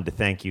just wanted to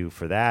thank you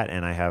for that.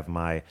 And I have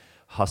my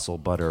Hustle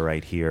Butter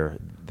right here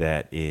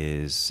that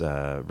is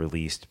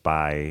released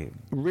by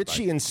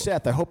Richie and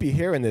Seth. I hope you're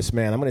hearing this,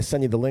 man. I'm going to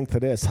send you the link to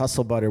this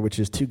Hustle Butter, which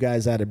is two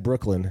guys out of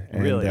Brooklyn.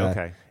 And, really?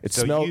 Okay.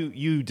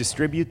 You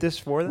distribute this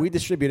for them? We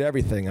distribute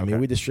everything. I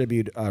mean, we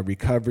distribute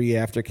recovery,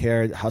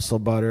 aftercare, Hustle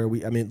Butter.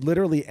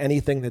 Literally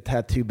anything the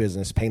tattoo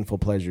business, Painful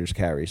Pleasures,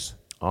 carries.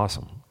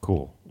 Awesome.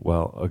 Cool.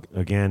 Well,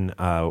 again,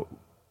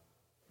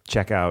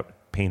 check out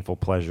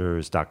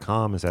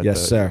painfulpleasures.com. Is that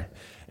yes, sir.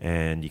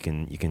 And you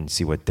can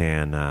see what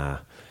Dan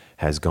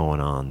has going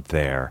on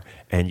there.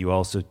 And you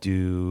also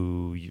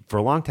for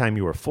a long time,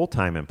 you were a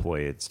full-time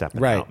employee at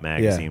Steppin' Out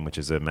Magazine, which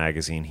is a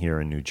magazine here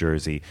in New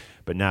Jersey.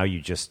 But now you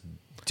just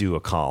do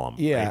a column.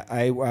 Yeah,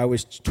 right? I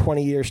was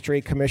 20 years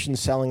straight commissioned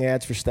selling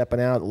ads for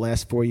Steppin' Out. The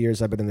last 4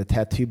 years I've been in the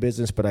tattoo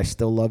business, but I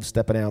still love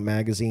Steppin' Out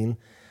Magazine.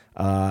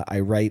 I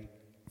write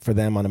for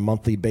them on a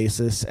monthly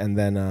basis, and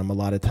then a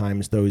lot of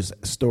times those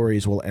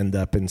stories will end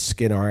up in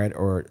Skin Art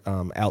or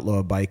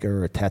Outlaw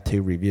Biker or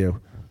Tattoo Review.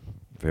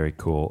 Very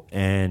cool.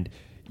 And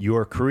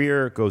your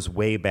career goes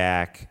way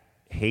back.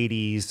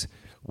 Hades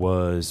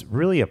was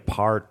really a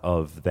part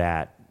of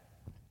that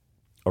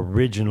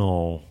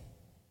original,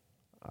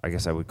 I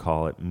guess I would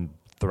call it,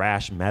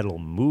 thrash metal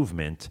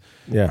movement.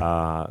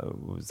 Yeah. It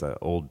was the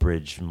Old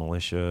Bridge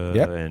Militia,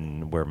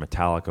 and where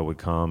Metallica would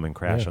come and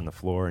crash on the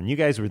floor. And you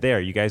guys were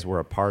there. You guys were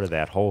a part of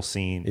that whole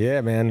scene.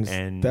 Yeah,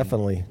 man.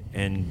 Definitely.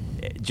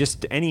 And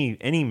just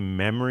any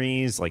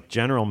memories, like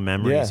general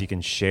memories Yeah. you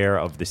can share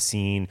of the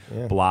scene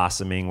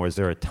blossoming? Was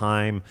there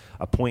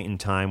a point in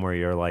time where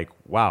you're like,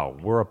 wow,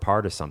 we're a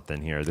part of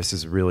something here. This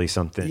is really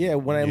something. Yeah,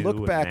 when I new look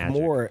and back magic.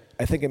 more,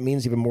 I think it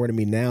means even more to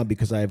me now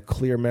because I have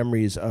clear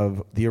memories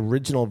of the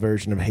original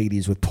version of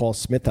Hades with Paul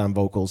Smith on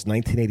vocals,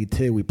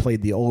 1982. We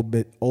played the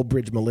Old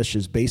Bridge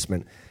Militia's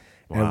basement.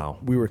 And Wow,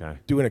 we were okay.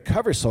 doing a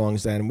cover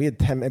songs then. We had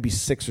 10, maybe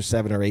 6 or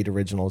 7 or 8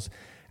 originals.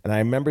 And I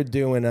remember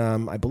doing,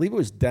 I believe it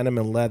was Denim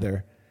and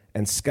Leather.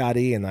 And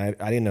Scotty, and I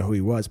didn't know who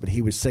he was, but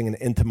he was singing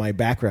into my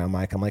background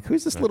mic. I'm like,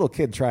 who's this little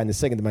kid trying to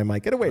sing into my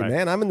mic? Get away,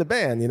 man. I'm in the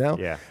band, you know?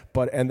 Yeah.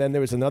 And then there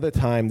was another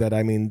time that,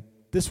 I mean,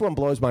 this one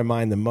blows my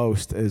mind the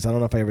most is, I don't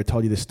know if I ever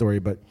told you this story,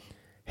 but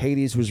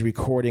Hades was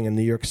recording in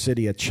New York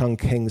City at Chung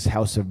King's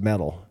House of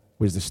Metal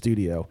was the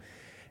studio.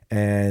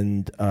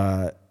 And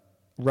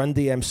Run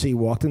DMC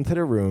walked into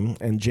the room,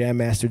 and Jam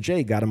Master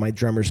Jay got in my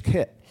drummer's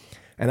kit.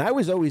 And I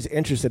was always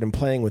interested in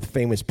playing with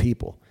famous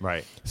people.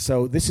 Right.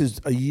 So this is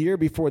a year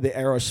before the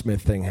Aerosmith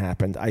thing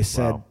happened. I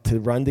said Wow. to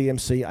Run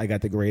DMC, I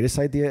got the greatest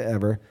idea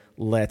ever.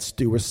 Let's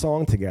do a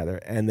song together.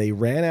 And they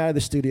ran out of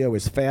the studio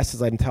as fast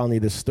as I'm telling you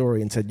this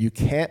story and said, you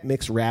can't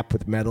mix rap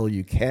with metal.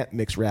 You can't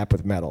mix rap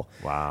with metal.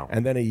 Wow.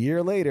 And then a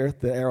year later,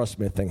 the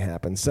Aerosmith thing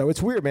happened. So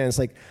it's weird, man. It's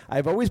like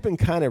I've always been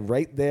kind of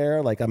right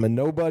there. Like I'm a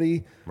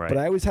nobody. Right. But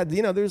I always had,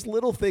 there's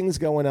little things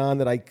going on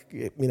that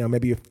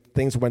maybe if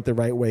things went the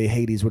right way,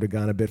 Hades would have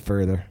gone a bit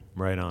further.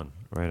 Right on.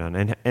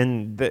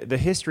 And the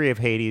history of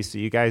Hades. So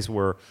you guys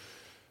were,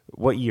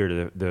 what year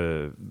did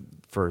the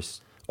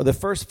first? Well, the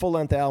first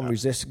full-length album,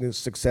 Resisting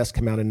Success,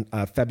 came out in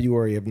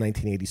February of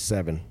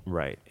 1987.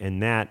 Right,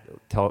 and that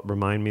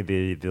remind me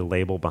the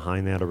label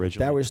behind that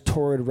originally. That was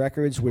Torrid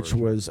Records, which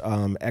was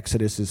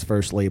Exodus's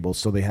first label.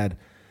 So they had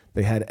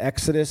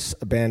Exodus,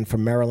 a band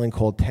from Maryland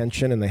called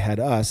Tension, and they had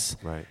us.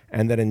 Right.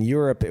 And then in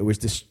Europe, it was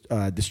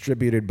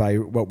distributed by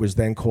what was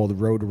then called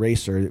Road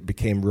Racer. It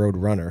became Road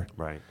Runner.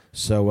 Right.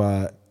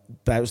 So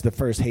that was the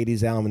first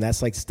Hades album, and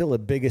that's like still the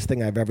biggest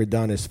thing I've ever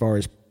done as far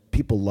as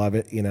people love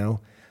it,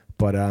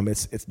 But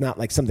it's not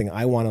like something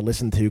I want to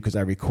listen to because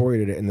I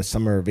recorded it in the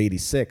summer of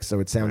 '86, so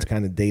it sounds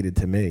kind of dated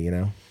to me,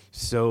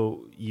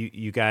 So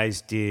you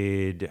guys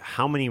did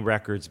how many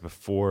records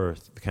before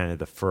kind of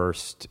the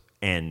first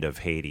end of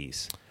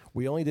Hades?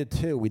 We only did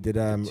 2. We did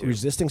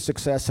Resisting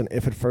Success and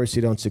If at First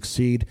You Don't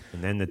Succeed.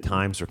 And then the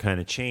times were kind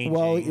of changing.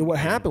 Well, what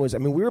happened was,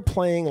 we were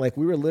playing,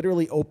 we were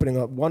literally opening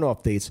up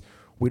one-off dates.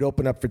 We'd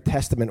open up for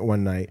Testament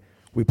one night.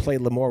 We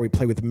played L'Amour. We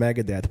played with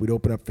Megadeth. We'd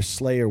open up for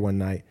Slayer one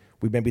night.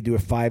 We'd maybe do a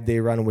 5-day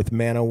run with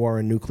Manowar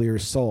and Nuclear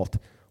Assault.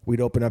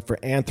 We'd open up for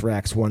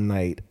Anthrax one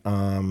night.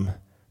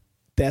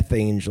 Death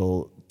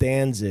Angel,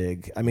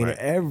 Danzig. Right.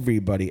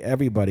 Everybody.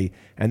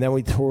 And then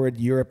we toured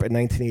Europe in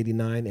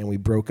 1989, and we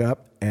broke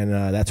up. And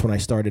that's when I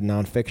started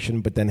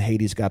Nonfiction. But then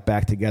Hades got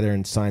back together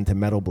and signed to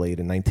Metal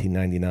Blade in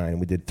 1999.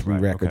 We did 3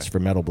 records for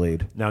Metal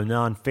Blade. Now,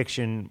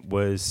 Nonfiction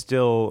was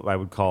still, I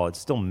would call it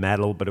still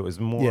metal, but it was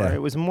more. Yeah.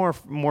 It was more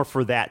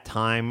for that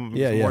time.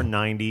 It was more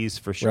 90s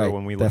for sure. Right,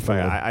 when we look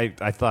definitely.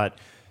 back, I thought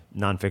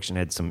Nonfiction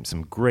had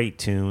some great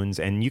tunes,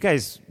 and you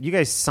guys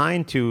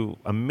signed to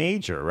a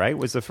major, right?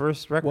 Was the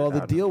first record? Well,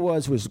 the out? deal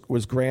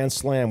was Grand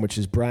Slam, which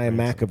is Brian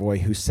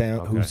McAvoy, who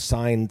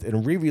signed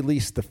and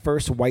re-released the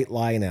first White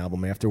Lion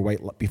album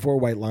before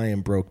White Lion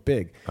broke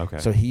big. Okay.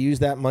 So he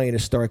used that money to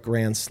start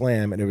Grand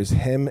Slam, and it was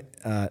him,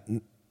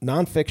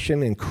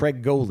 Nonfiction, and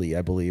Craig Goley,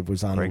 I believe,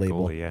 was on Craig the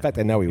label. Goley, yeah. In fact,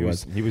 I know he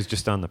was. He was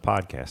just on the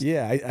podcast.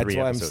 Yeah, that's 3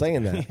 why I'm episodes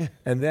saying ago. that.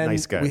 And then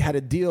Nice guy. we had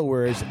a deal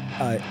where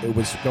it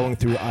was going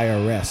through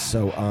IRS.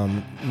 So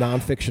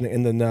Nonfiction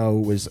in the Know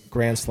was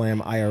Grand Slam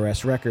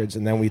IRS Records,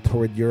 and then we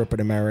toured Europe and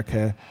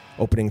America,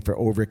 opening for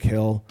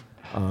Overkill,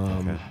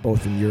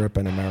 both in Europe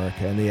and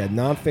America. And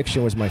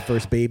Nonfiction was my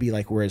first baby.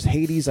 Whereas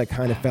Hades, I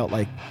kind of felt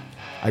like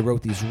I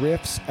wrote these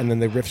riffs, and then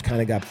the riffs kind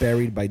of got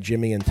buried by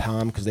Jimmy and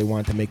Tom because they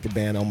wanted to make the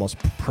band almost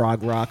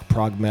prog rock,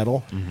 prog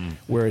metal. Mm-hmm.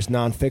 Whereas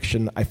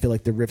Nonfiction, I feel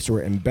like the riffs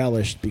were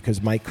embellished because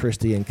Mike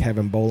Christie and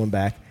Kevin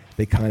Bolenbach,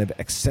 they kind of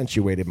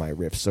accentuated my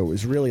riffs. So it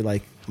was really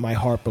like my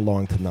heart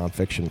belonged to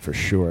Nonfiction for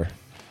sure.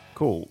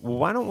 Cool. Well,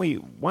 why don't we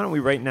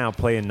right now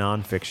play a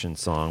Nonfiction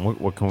song?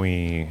 What can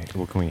we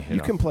hit?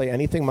 You can play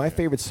anything. My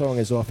favorite song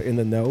is off In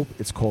the Know.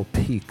 It's called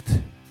Peaked.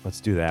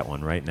 Let's do that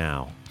one right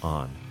now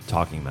on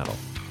Talking Metal.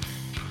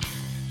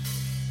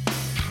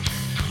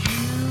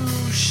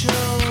 You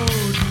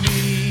showed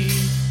me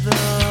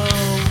the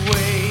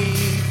way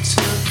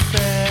to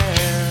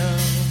fail,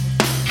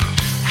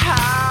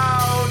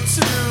 how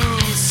to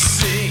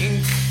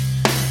sink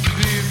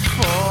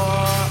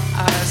before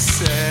I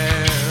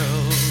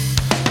sail.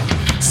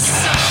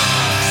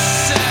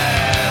 Success,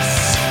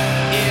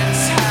 it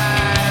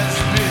has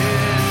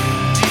been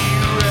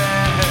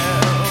derailed.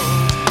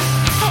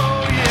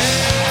 Oh yeah.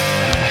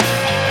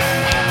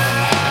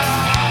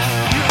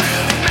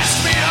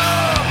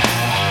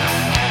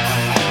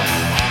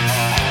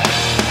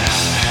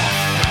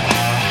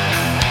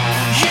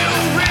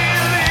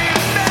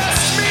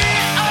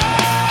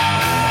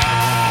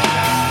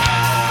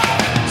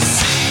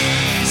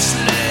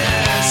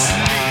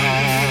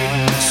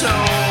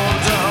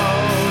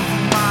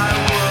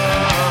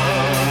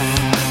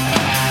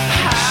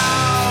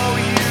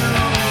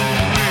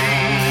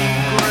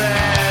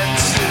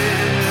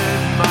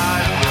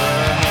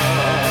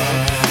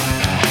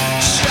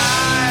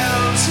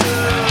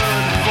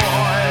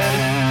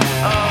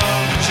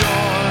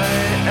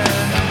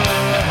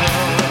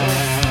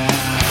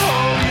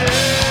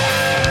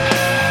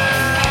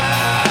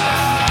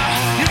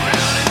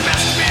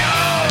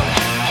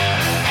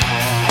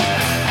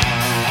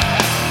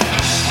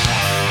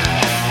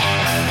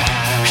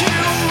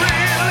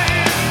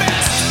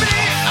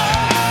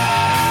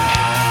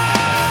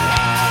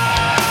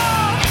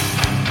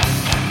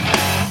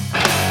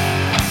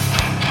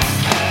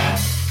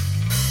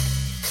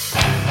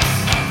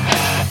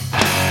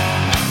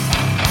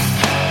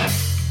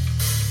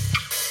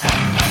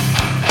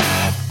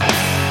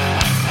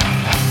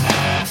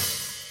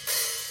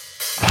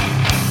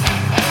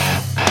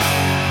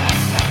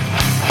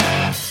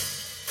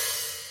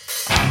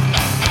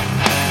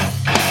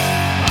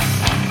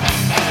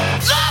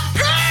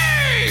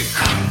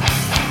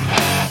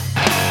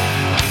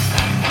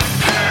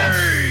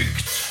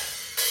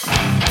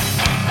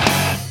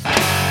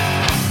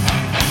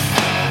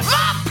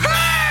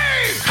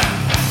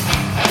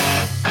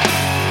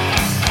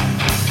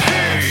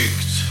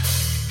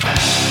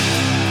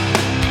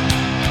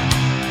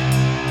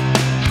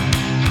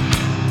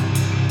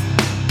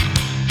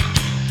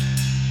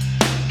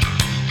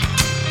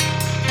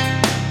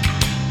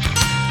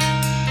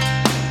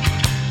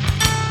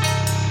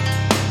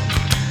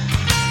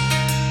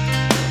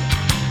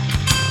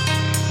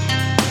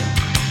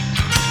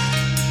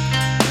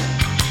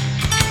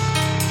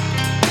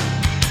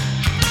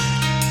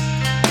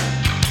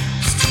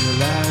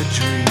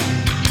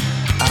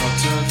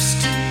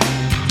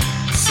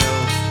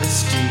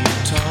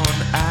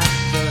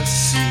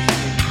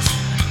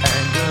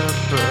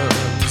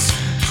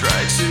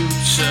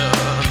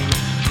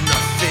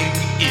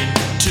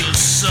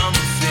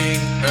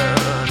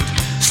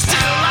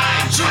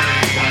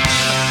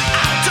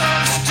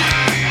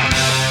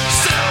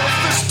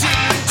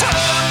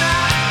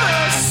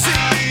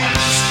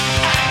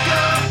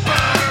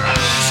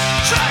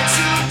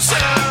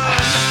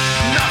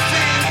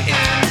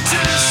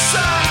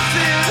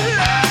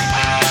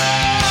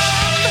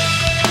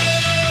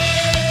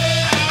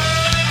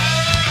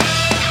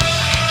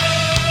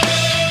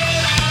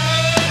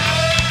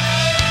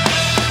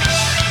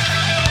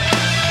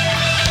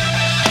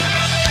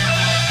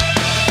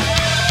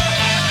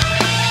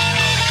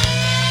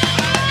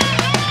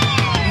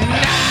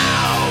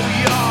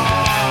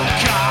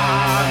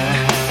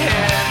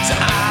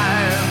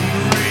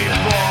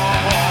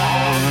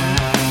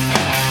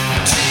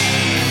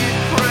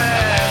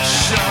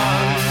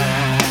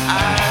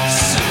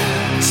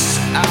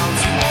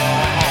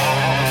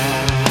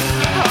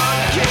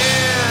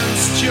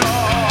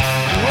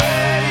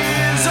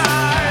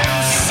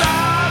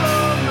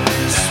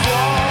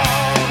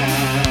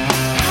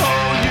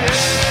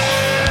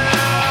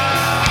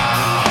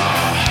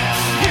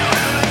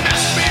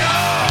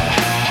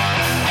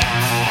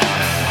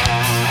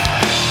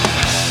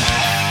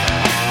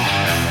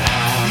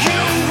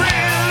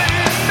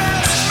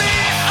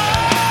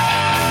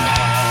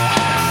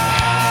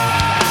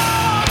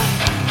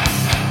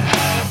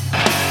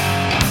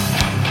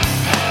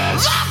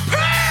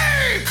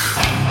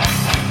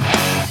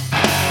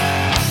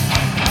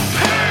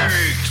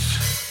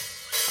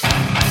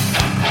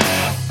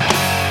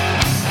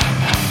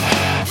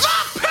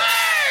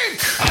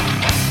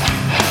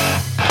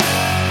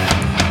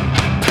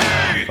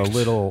 a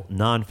little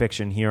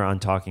nonfiction here on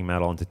Talking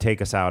Metal, and to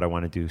take us out, I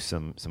want to do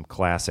some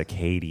classic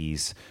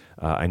Hades.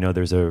 I know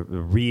there's a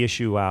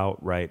reissue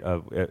out, right,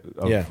 of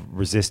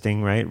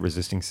Resisting, right?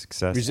 Resisting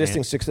Success.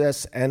 Resisting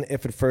Success, and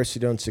If at First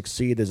You Don't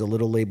Succeed. There's a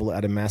little label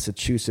out of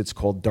Massachusetts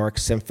called Dark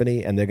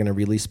Symphony, and they're going to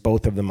release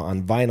both of them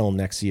on vinyl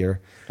next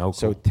year. Oh, cool.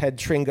 So Ted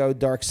Tringo,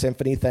 Dark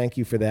Symphony, thank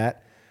you for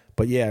that.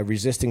 But yeah,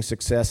 Resisting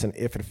Success and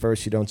If at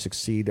First You Don't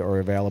Succeed are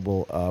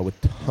available with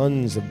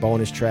tons of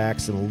bonus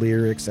tracks and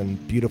lyrics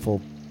and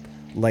beautiful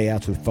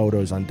layouts with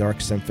photos on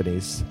Dark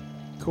Symphonies.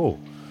 Cool.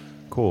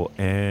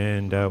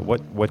 And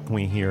what can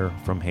we hear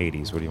from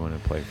Hades? What do you want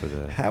to play for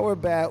the... How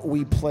about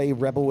we play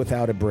Rebel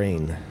Without a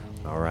Brain?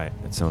 All right,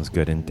 that sounds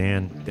good. And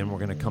Dan, then we're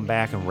going to come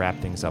back and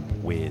wrap things up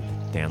with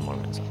Dan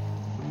Lorenzo.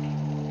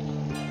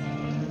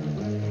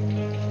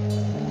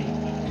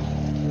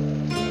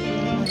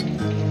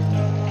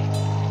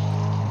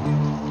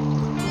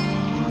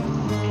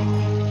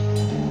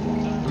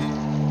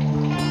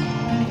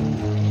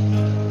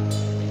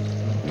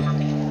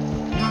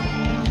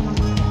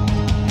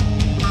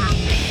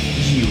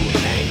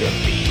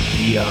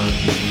 Beyond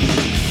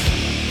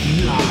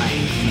belief,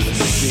 lying for the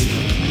sake of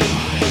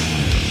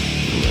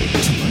lying, right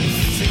to my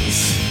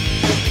face,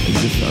 as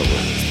if I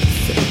were as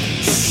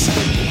pathetic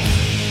simple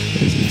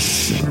as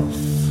yourself.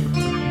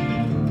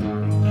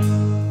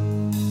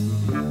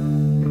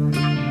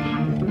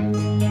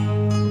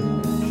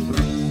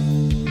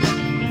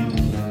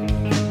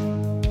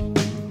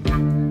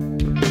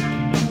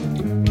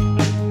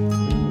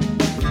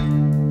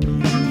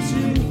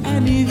 Using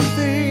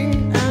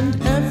anything and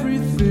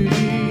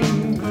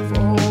everything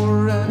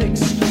for an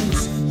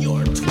excuse.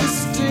 You're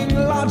twisting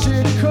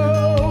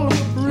logical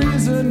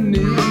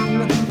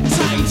reasoning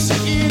tight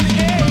in a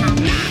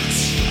knot.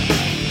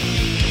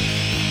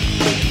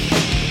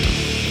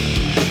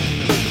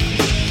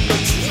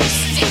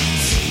 Twist it.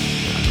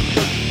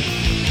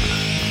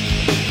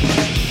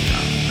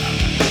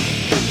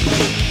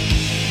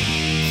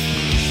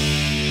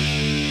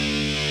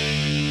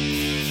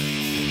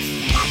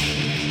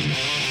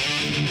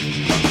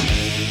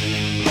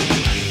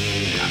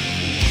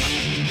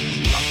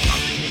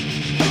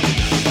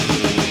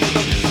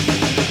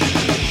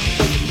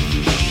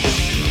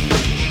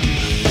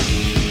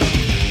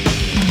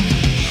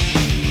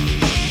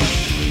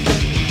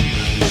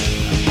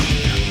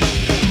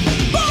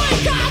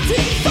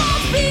 Boycotting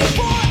thoughts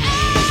before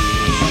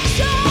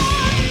action.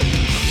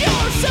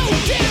 You're so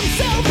damn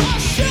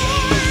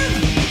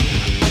self-assured.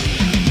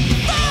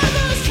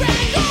 Further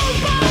strangled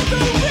by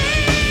the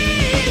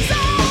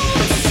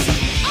results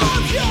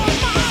of your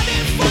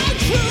modified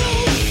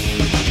truth.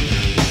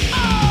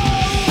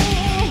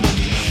 Oh,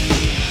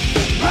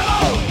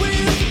 rebel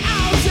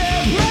without a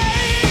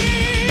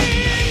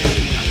brain.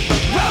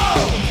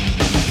 Rebel,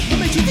 what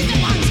makes you think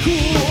that line's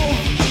cool?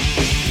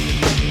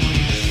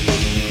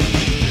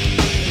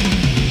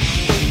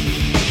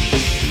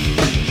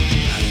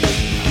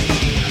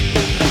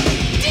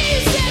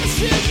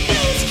 Deception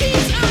news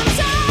keeps on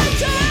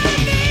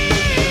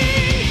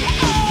turning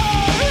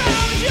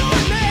around your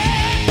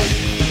neck.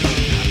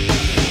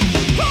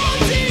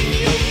 Haunting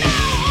you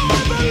now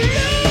are the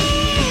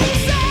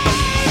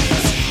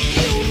losers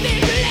you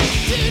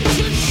neglected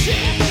to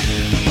check.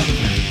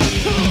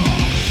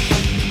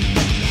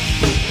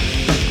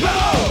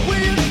 Rebel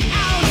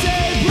without a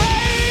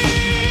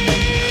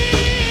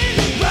brain.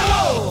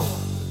 Rebel.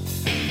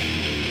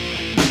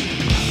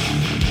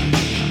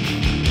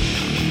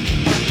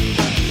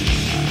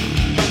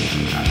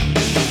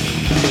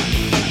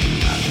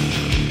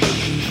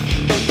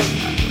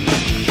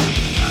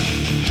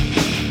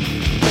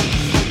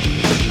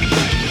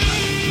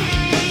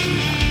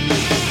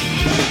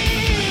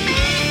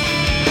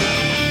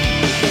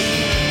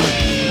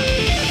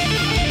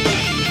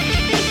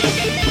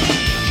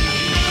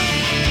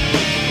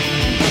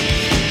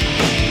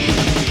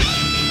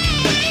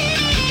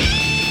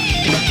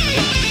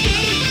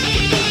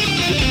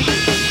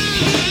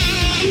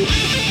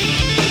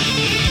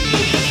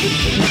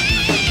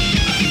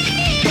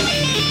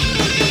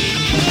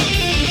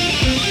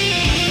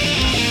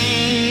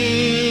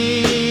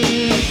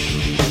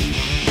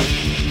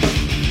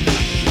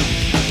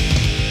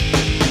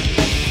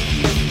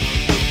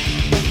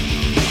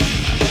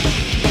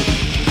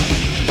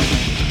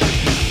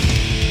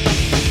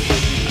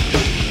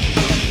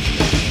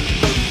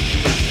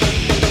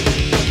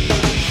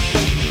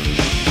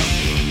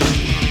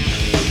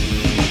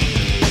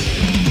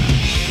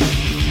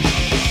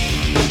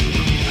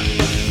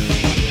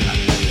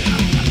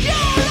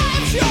 Your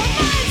life's your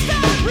mind's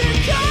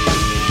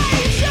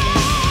fabrication.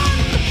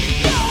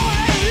 You're a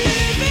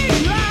living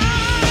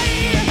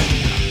lie.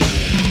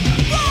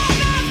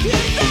 Run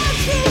after that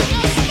through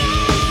a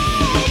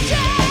small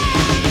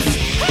chance.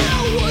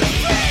 Hell would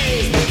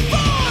freeze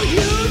before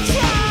you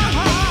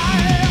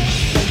try.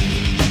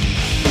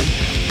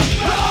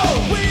 Rebel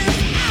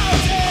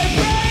without a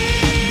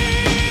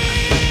brain.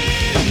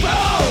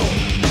 Rebel.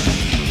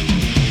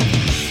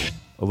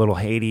 A little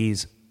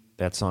Hades,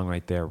 that song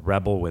right there,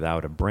 Rebel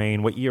Without a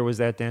Brain. What year was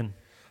that, Dan?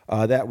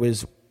 That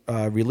was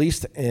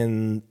released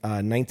in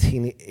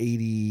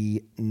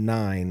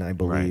 1989, I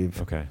believe.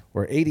 Right. Okay.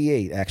 Or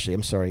 88, actually.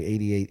 I'm sorry,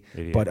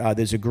 88. But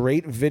there's a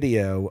great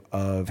video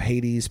of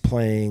Hades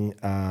playing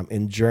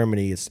in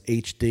Germany. It's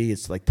HD.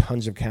 It's like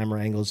tons of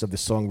camera angles of the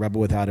song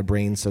Rebel Without a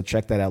Brain. So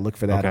check that out. Look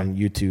for that on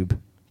YouTube.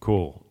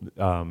 Cool.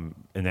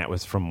 And that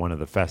was from one of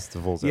the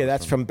festivals? Yeah,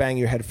 that's from Bang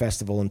Your Head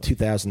Festival in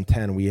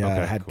 2010. We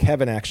had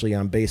Kevin actually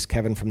on bass.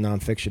 Kevin from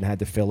Nonfiction had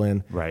to fill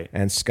in. Right.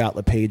 And Scott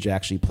LePage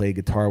actually played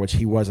guitar, which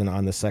he wasn't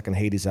on the second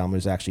Hades album. It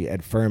was actually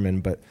Ed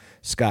Furman, but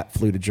Scott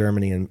flew to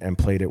Germany and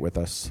played it with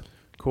us.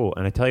 Cool.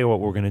 And I tell you what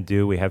we're going to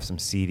do. We have some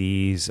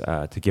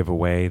CDs to give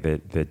away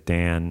that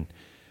Dan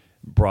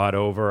brought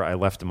over. I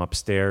left them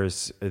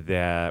upstairs.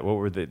 That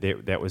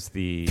was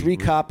the 3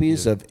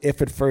 copies of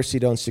If at First You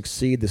Don't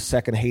Succeed, the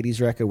second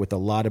Hades record with a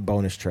lot of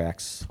bonus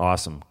tracks.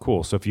 Awesome.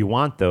 Cool. So if you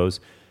want those,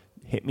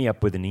 hit me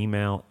up with an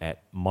email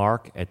at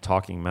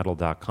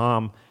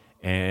mark@talkingmetal.com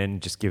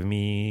and just give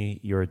me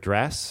your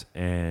address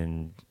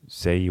and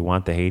say you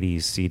want the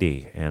Hades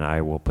CD, and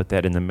I will put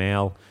that in the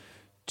mail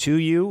to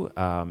you.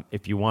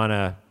 If you want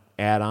to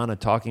add on a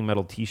Talking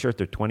Metal t-shirt,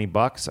 they're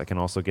 $20. I can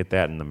also get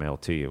that in the mail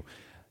to you.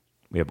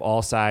 We have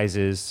all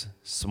sizes,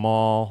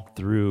 small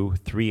through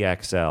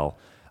 3XL.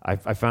 I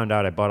found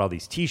out I bought all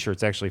these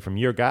T-shirts actually from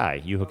your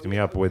guy. You hooked me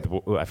up with,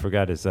 I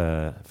forgot his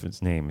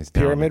name.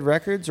 Pyramid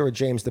Records or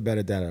James de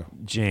Benedetto?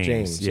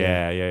 James.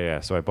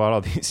 Yeah. So I bought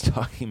all these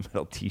Talking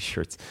Metal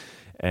T-shirts,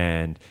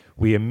 and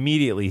we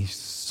immediately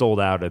sold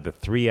out of the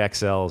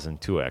 3XLs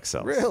and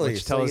 2XLs. Really?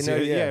 Which tells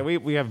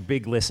we have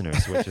big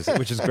listeners,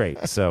 which is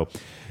great. So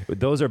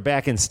those are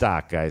back in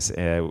stock, guys.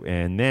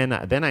 And then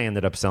I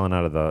ended up selling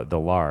out of the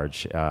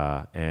large,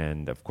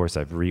 and of course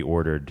I've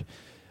reordered.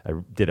 I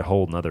did a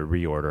whole nother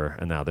reorder,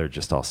 and now they're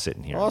just all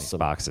sitting here in these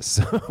boxes.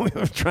 So we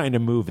were trying to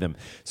move them.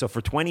 So for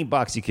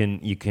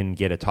 $20, you can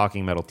get a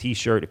Talking Metal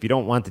T-shirt. If you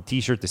don't want the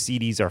T-shirt, the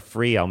CDs are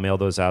free. I'll mail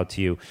those out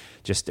to you.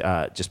 Just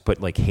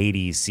put like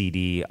Hades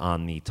CD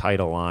on the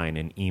title line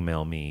and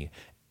email me,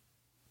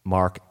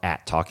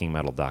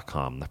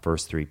 mark@talkingmetal.com. The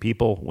first 3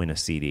 people win a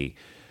CD.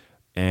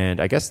 And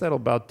I guess that'll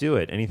about do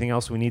it. Anything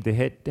else we need to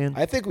hit, Dan?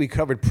 I think we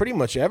covered pretty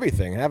much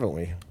everything, haven't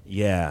we?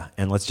 Yeah,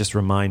 and let's just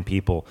remind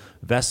people,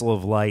 Vessel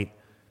of Light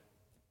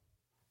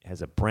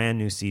has a brand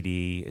new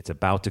CD. It's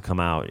about to come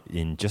out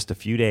in just a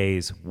few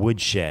days,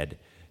 Woodshed.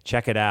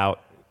 Check it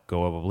out.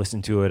 Go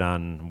listen to it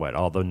on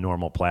all the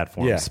normal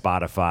platforms,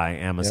 Spotify,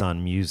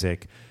 Amazon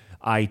Music,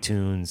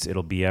 iTunes.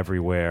 It'll be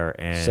everywhere.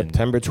 And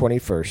September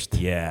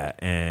 21st. Yeah,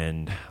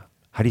 and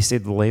how do you say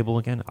the label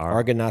again?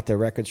 Argonauta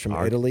Records from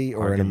Italy,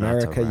 or in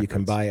America, you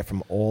can buy it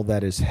from All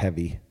That Is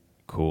Heavy.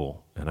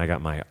 Cool. And I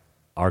got my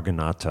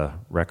Argonauta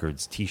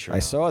Records T-shirt. I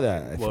saw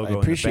that. Logo I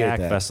appreciate in the back,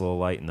 that. Vessel of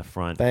Light in the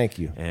front. Thank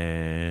you.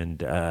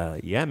 And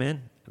yeah,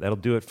 man, that'll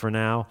do it for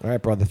now. All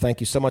right, brother. Thank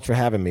you so much for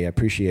having me. I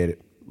appreciate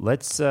it.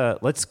 Let's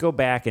go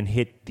back and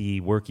hit the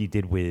work you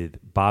did with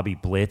Bobby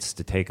Blitz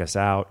to take us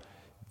out.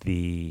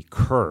 The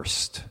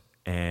Cursed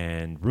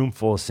and Room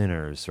Full of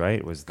Sinners,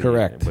 right?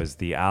 Correct. Was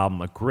the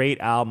album, a great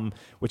album,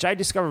 which I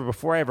discovered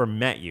before I ever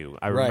met you.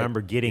 I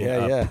remember getting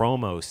a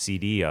promo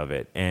CD of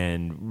it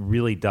and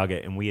really dug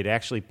it. And we had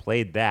actually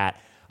played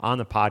that on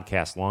the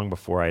podcast long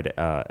before I'd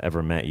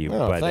ever met you.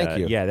 Oh, thank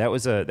you. Yeah, that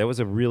was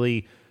a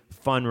really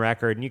fun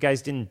record. And you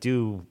guys didn't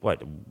do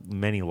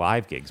many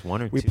live gigs,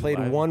 one or two. We played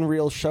one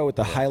real show at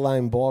the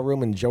Highline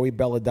Ballroom, and Joey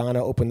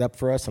Belladonna opened up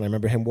for us. And I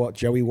remember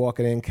Joey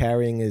walking in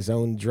carrying his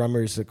own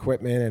drummer's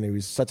equipment, and he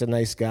was such a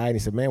nice guy. And he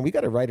said, "Man, we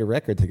got to write a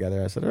record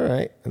together." I said, "All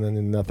right," and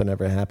then nothing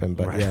ever happened.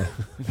 But yeah.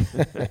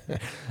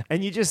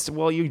 And you just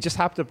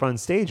hopped up on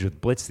stage with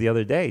Blitz the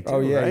other day too.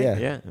 Oh yeah,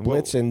 right? yeah.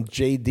 Blitz and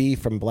JD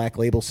from Black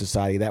Label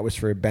Society. That was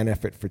for a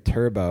benefit for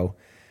Turbo.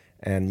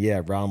 And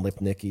yeah, Ron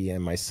Lipnicki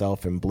and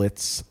myself and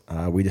Blitz,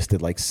 we just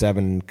did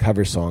 7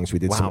 cover songs. We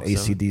did some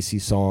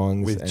AC/DC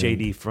songs. With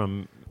JD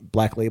from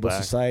Black Label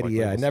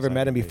Society. I never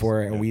met him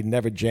before, and we'd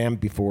never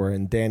jammed before.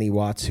 And Danny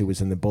Watts, who was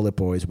in the Bullet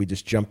Boys, we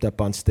just jumped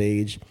up on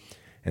stage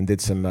and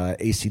did some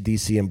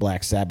AC/DC and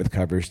Black Sabbath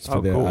covers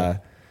for the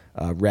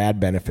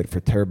Rad benefit for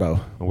Turbo.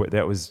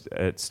 That was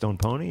at Stone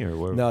Pony? Or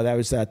where? No, that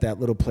was at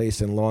that little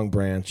place in Long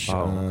Branch.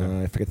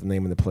 I forget the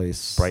name of the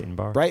place. Brighton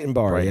Bar? Brighton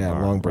Bar,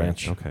 Long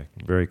Branch. Okay,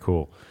 very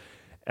cool.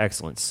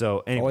 Excellent.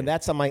 So, anyway. And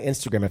that's on my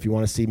Instagram. If you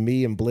want to see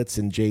me and Blitz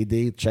and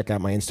JD, check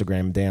out my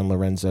Instagram, Dan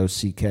Lorenzo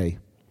CK.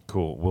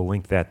 Cool. We'll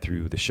link that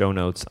through the show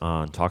notes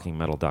on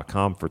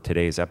talkingmetal.com for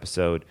today's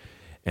episode.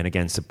 And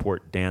again,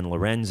 support Dan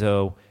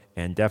Lorenzo,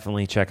 and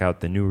definitely check out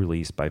the new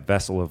release by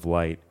Vessel of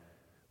Light,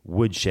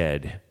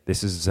 Woodshed.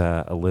 This is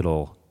a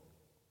little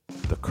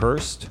The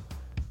Cursed,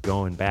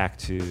 going back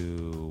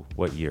to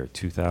what year?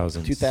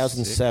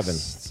 2007.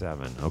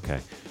 7.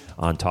 Okay.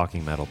 On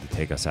Talking Metal to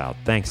take us out.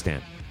 Thanks,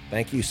 Dan.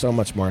 Thank you so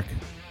much, Mark.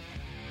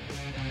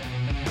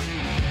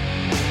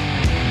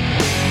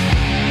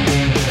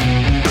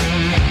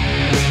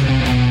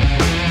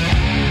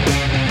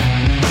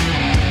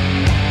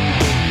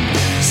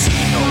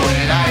 See no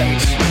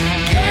light,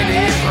 get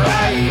it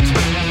right.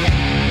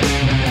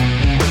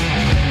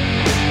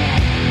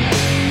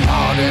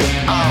 Audit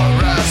our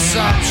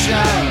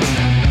assumption.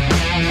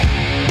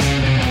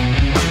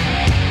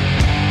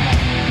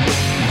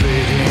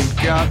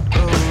 got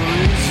a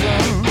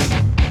reason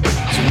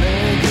to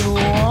make you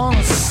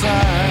wanna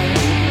sign.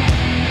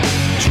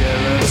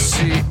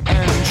 Jealousy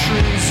and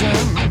treason,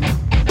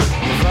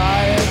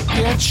 riot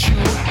gets you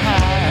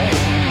high.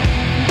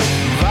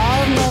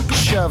 Vibe knuckle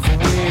shovel,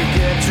 we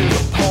get to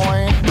the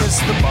point. Miss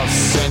the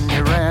bus and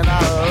you ran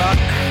out of luck.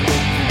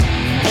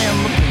 And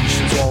the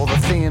patience all the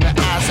thin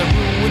as I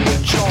ruin the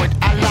joint.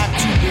 I like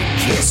to be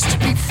kissed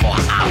before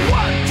I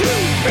 1, 2,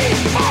 3,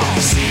 4.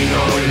 See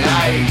no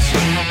light,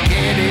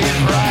 get it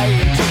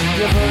right.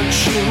 Your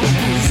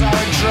virtues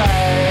are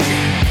drag.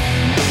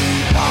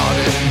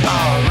 Pardon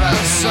our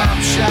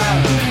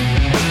assumption,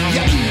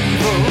 your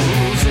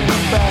evil's in the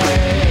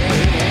bag.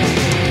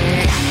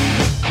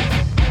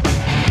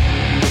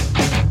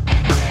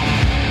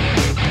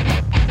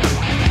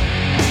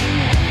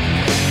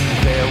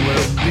 There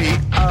will be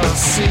a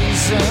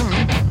season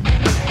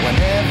when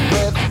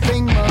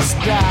everything must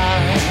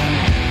die.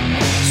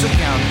 So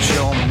count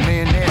your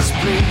minutes,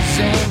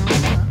 pleasing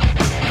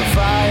the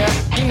fire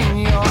in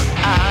your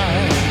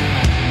eye.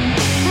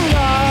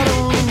 God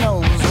only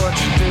knows what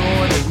you're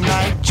doing at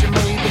night. You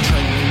made the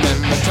train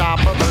and the top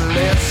of the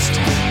list.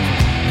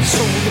 So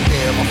the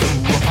devil threw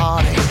a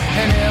party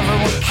and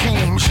everyone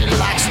came. She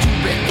likes to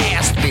be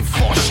asked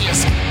before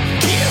she's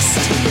kissed.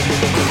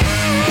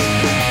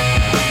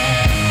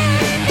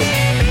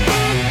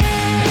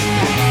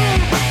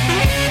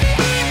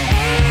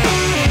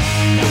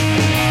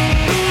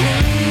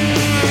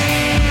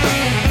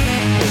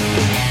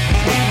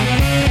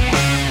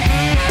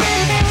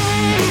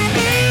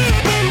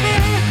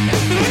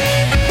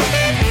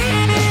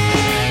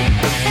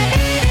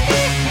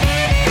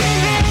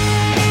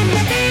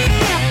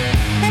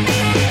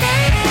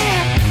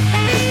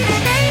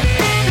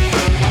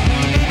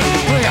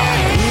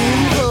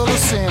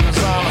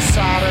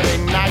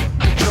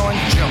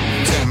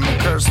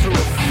 Through a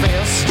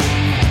fist,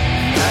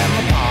 and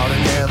the party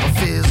never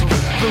fizzled.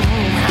 The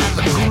room had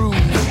the groove.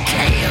 Who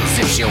cares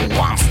if she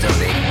wants to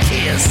be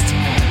kissed?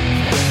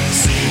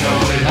 See no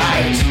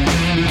light,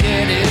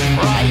 get it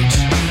right.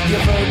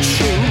 Your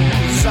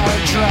virtues are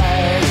a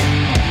drag.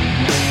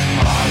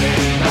 Party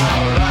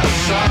our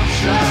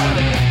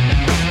assumption,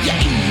 your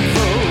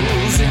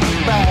evil's in the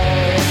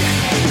bag.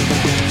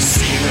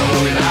 See no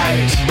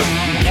light,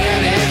 get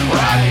it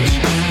right.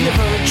 Your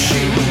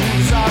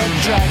virtues are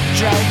a drag,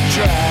 drag,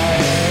 drag.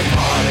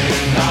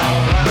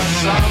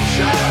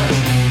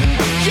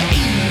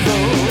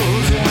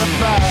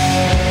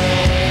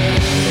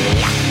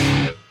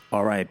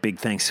 All right, big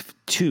thanks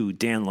to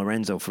Dan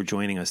Lorenzo for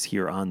joining us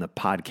here on the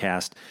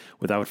podcast.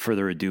 Without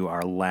further ado,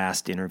 our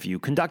last interview,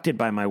 conducted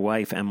by my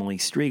wife, Emily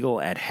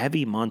Striegel, at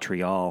Heavy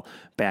Montreal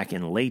back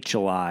in late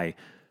July.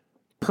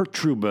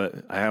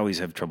 I always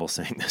have trouble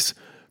saying this.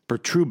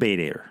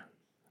 Perturbator.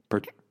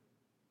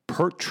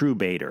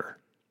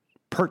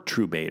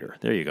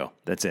 There you go.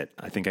 That's it.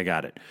 I think I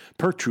got it.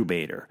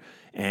 Perturbator.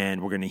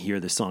 And we're going to hear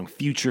the song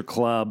Future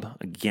Club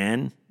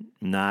again.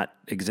 Not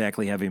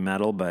exactly heavy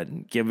metal,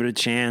 but give it a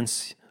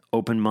chance.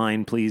 Open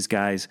mind, please,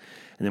 guys.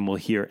 And then we'll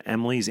hear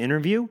Emily's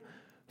interview,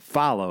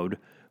 followed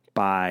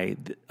by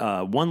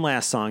one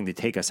last song to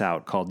take us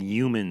out called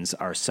Humans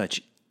Are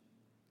Such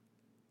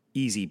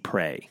Easy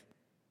Prey.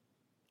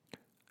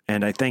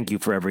 And I thank you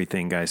for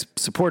everything, guys.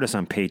 Support us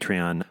on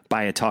Patreon.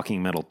 Buy a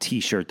Talking Metal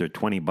t-shirt. They're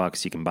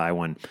 $20. You can buy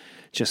one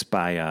just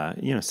by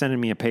sending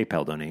me a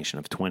PayPal donation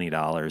of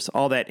 $20.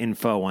 All that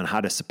info on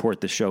how to support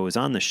the show is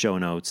on the show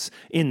notes,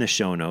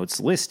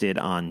 listed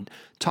on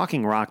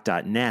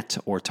talkingrock.net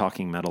or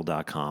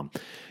talkingmetal.com.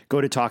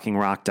 Go to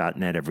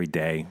talkingrock.net every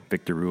day.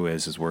 Victor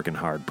Ruiz is working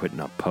hard putting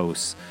up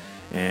posts.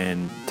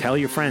 And tell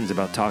your friends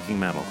about Talking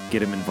Metal. Get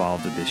them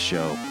involved with this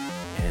show.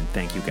 And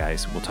thank you,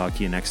 guys. We'll talk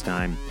to you next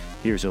time.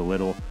 Here's a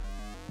little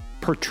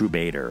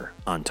Perturbator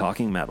on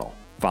Talking Metal,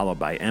 followed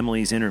by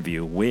Emily's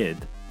interview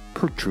with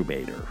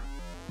Perturbator.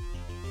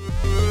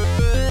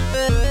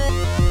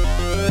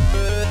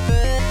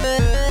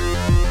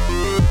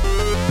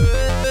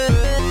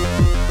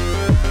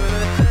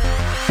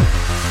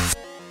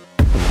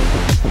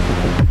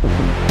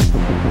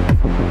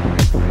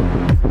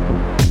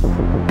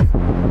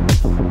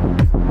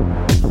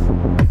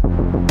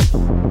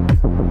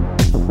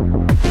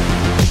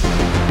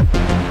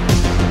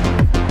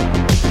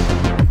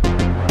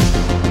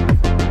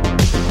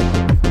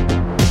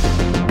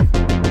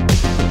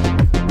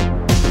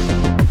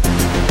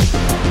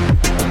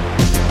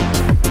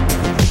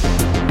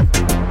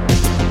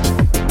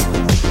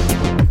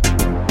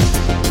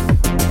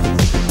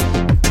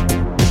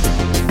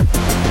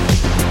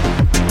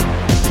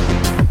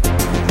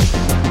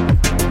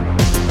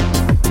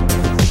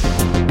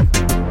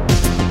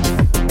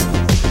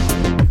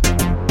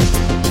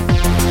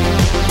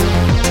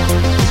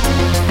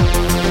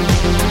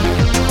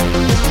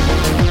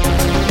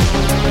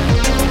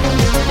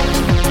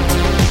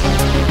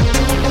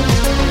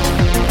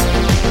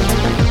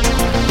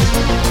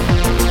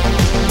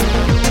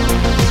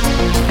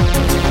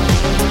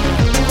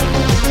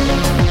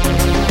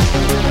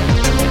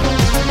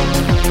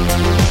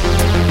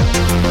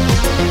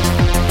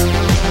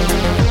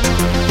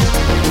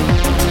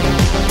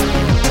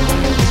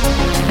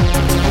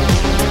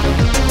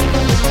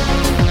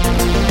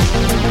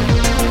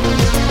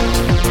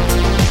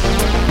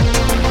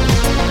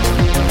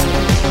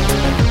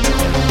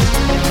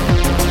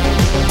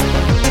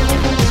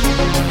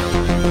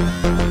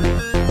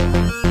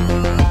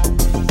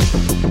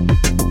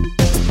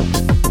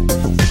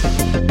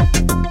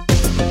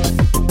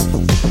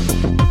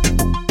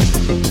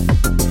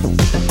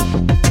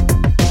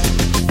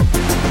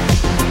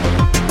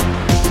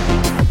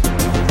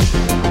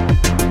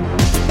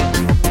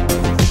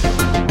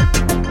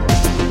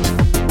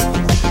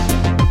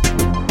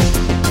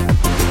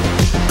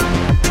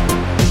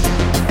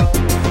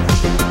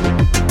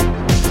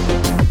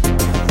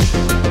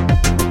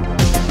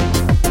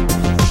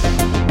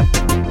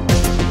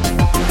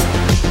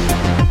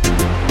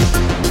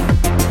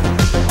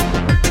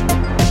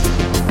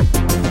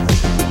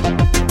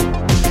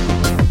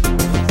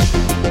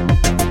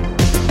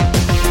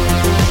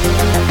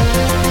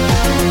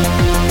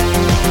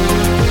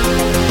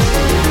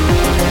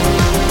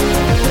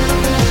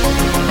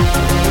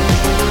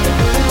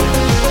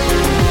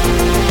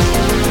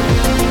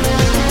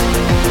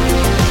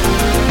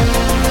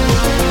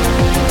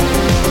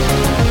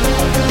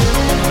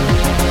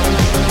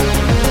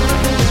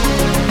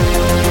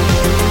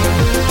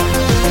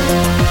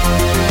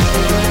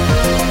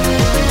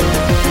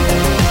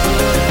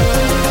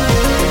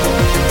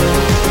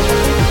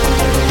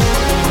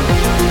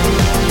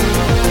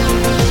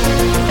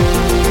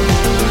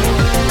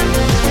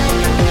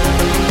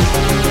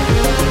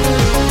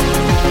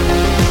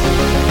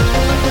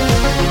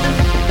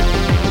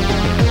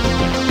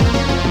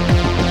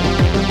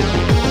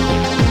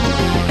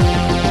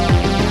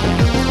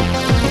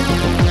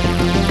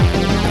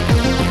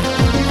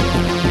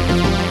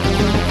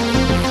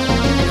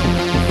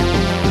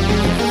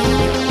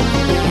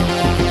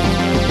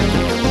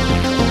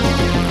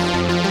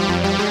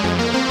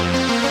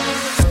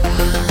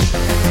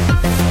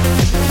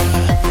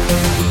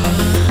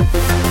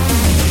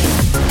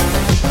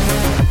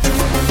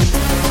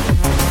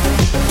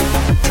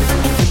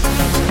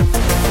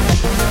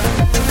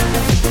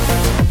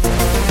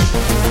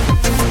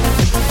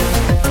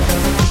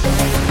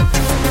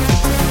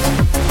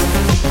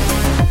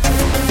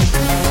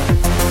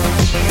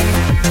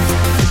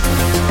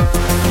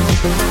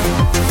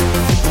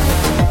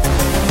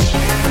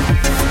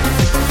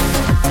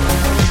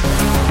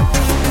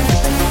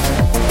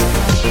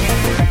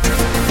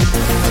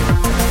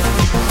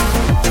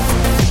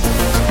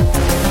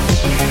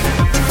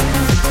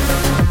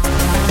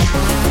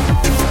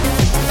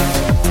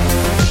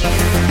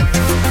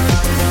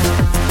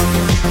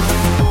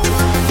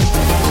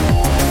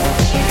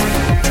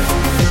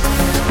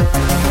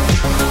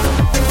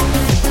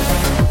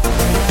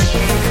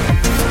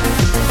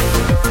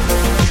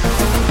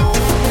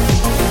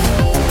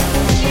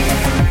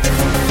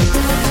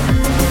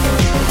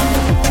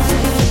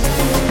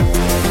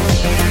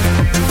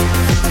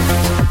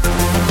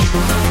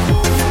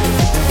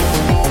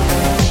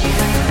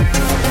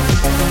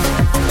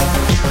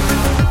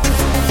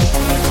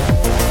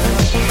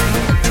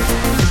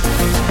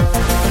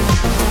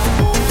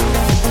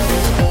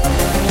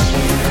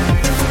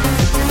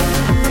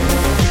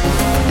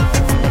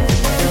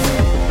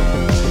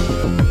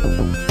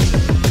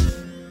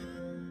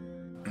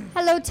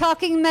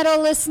 Talking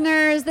Metal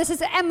listeners. This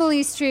is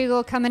Emily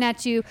Striegel coming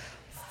at you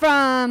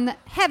from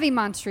Heavy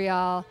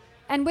Montreal.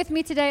 And with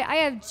me today, I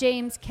have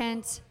James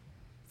Kent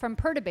from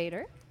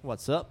Perturbator.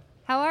 What's up?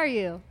 How are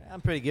you?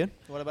 I'm pretty good.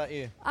 What about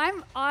you?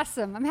 I'm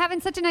awesome. I'm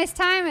having such a nice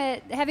time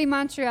at Heavy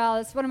Montreal.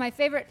 It's one of my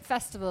favorite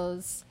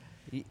festivals.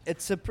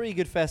 It's a pretty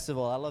good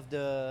festival. I love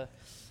the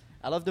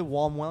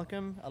warm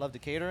welcome. I love the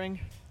catering.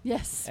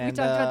 Yes, and we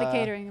talked about the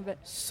catering a bit.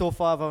 So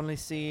far, I've only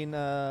seen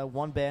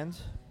one band,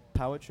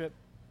 Power Trip,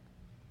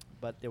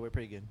 but they were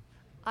pretty good.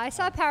 I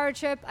saw Power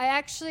Trip. I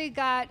actually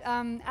got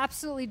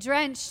absolutely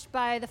drenched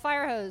by the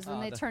fire hose when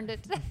they turned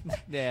it.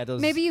 Yeah,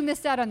 those. Maybe you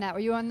missed out on that. Were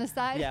you on the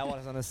side? Yeah, I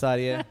was on the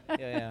side.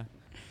 Yeah.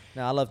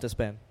 No, I love this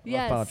band.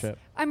 Yes. Love Power Trip.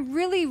 I'm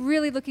really,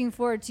 really looking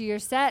forward to your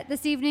set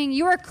this evening.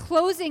 You are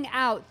closing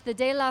out the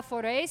De La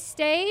Forêt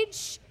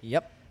stage.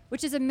 Yep.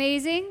 Which is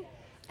amazing.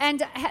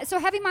 And so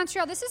Heavy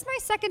Montreal, this is my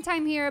second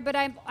time here, but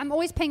I'm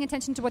always paying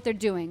attention to what they're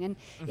doing. And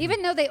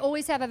even though they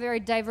always have a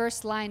very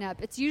diverse lineup,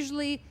 it's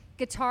usually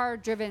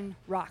guitar-driven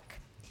rock.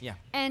 Yeah.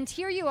 And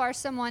here you are,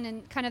 someone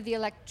in kind of the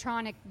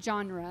electronic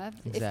genre,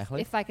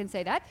 Exactly. if I can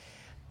say that.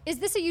 Is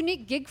this a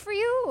unique gig for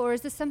you, or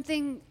is this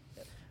something?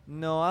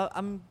 No,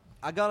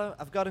 I've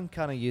gotten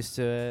kind of used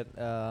to it.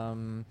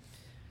 I've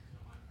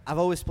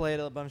always played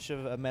a bunch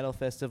of metal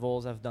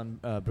festivals. I've done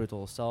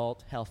Brutal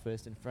Assault,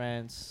 Hellfest in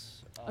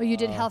France. Oh, you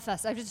did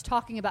Hellfest. I was just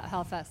talking about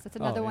Hellfest. That's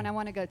another one I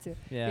want to go to.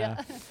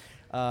 Yeah.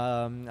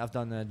 I've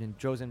done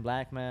Drozen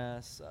Black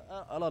Mass,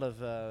 a lot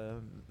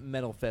of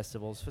metal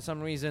festivals. For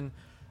some reason,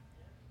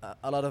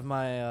 a lot of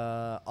my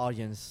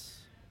audience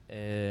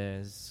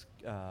is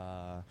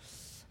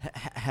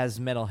has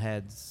metal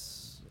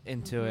heads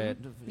into it.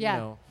 Yeah. You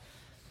know,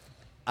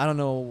 I don't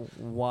know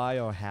why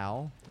or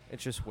how. It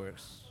just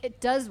works.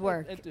 It does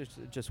work. It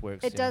just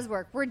works. It does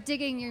work. We're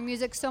digging your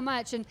music so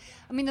much. And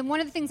I mean, one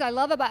of the things I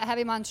love about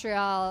Heavy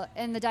Montreal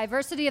and the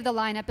diversity of the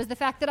lineup is the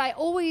fact that I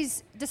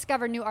always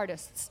discover new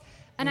artists.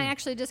 And I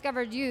actually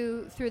discovered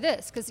you through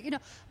this. Because, you know,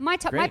 my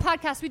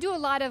podcast, we do a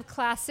lot of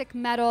classic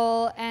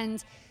metal.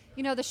 And,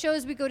 you know, the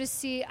shows we go to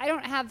see, I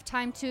don't have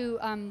time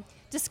to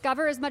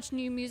discover as much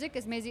new music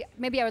as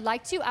maybe I would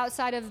like to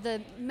outside of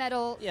the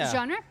metal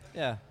genre.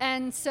 Yeah.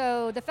 And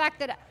so the fact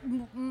that,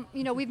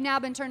 you know, we've now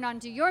been turned on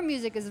to your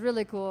music is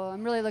really cool.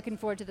 I'm really looking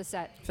forward to the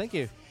set. Thank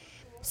you.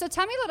 So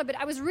tell me a little bit.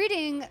 I was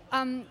reading,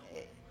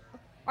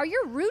 are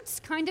your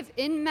roots kind of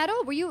in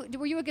metal? Were you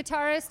a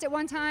guitarist at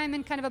one time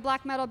in kind of a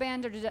black metal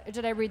band, or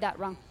did I read that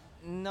wrong?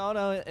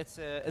 No,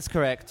 it's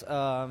correct.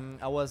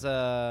 I was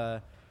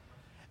a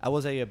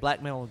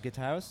black metal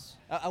guitarist.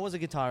 I was a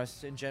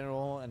guitarist in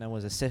general, and I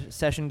was a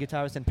session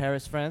guitarist in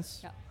Paris,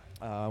 France,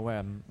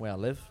 where I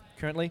live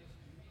currently.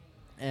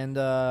 And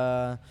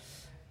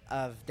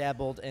I've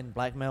dabbled in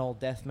black metal,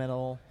 death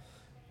metal,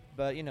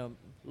 but you know,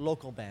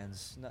 local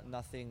bands.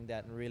 Nothing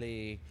that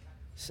really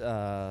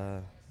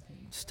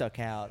stuck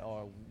out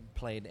or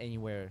played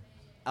anywhere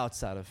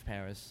outside of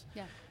Paris.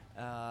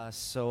 Yeah.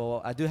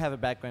 So I do have a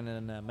background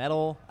in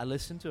metal. I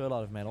listen to a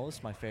lot of metal.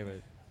 It's my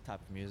favorite type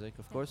of music,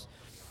 of course.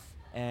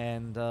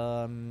 And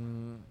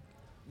when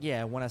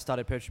I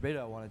started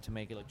Perturbator, I wanted to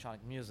make electronic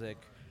music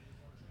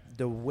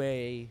the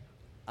way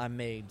I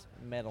made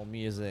metal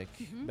music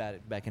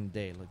back in the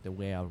day, like the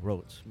way I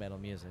wrote metal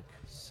music.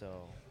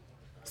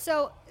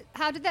 So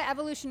how did that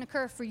evolution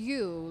occur for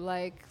you?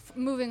 Like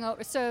moving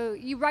over, so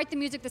you write the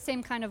music the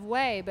same kind of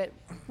way, but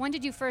when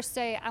did you first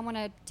say, I want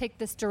to take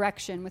this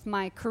direction with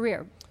my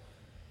career?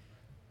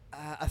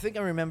 I think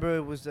I remember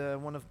it was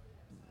one of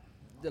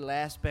the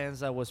last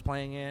bands I was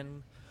playing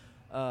in.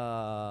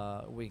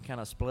 We kind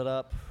of split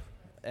up,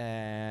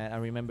 and I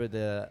remember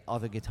the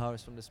other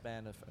guitarist from this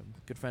band, a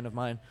good friend of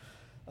mine,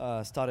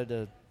 started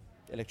a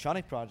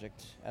electronic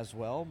project as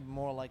well,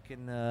 more like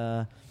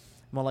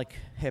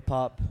hip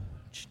hop,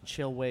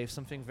 chill wave,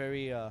 something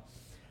very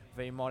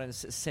modern,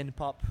 synth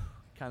pop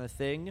kind of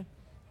thing,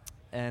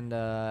 and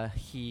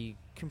he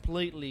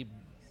completely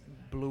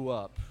blew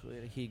up.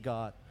 He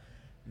got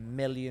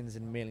millions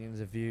and millions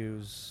of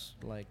views,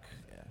 like.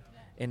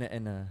 In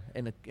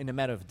a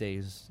matter of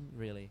days,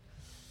 really.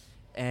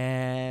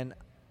 And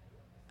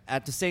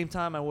at the same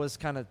time, I was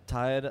kind of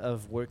tired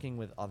of working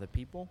with other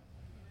people.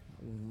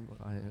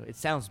 It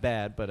sounds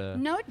bad, but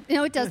no,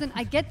 it doesn't.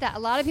 I get that. A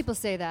lot of people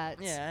say that.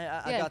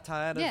 Yeah, I got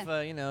tired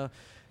of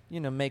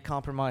make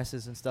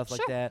compromises and stuff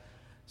like that.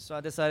 So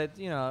I decided,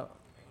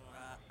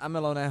 I'm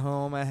alone at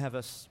home. I have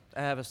a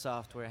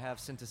software. I have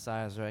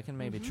synthesizer. I can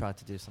maybe try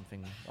to do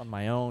something on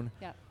my own.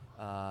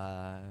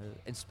 Yeah.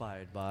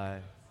 Inspired by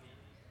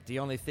the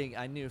only thing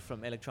I knew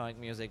from electronic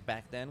music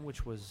back then,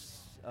 which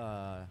was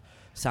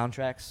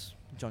soundtracks,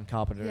 John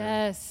Carpenter,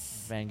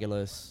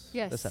 Vangelis,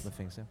 this type of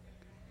things. Yeah.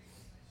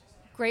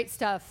 Great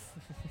stuff.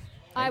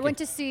 I went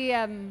to see.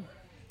 I'm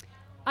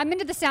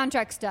into the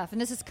soundtrack stuff,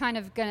 and this is kind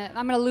of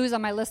I'm gonna lose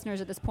on my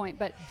listeners at this point,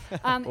 but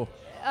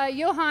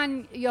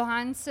Johan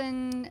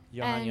Johansson,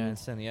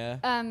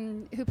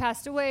 who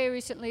passed away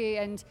recently,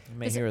 and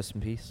may he rest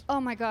in peace.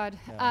 Oh my God.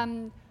 Yeah.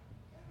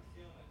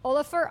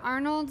 Olafur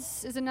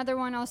Arnalds is another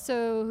one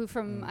also who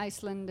from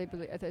Iceland. They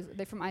believe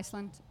they're from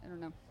Iceland. I don't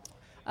know.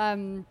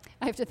 I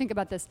have to think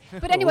about this.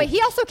 But anyway,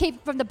 he also came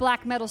from the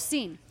black metal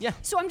scene. Yeah.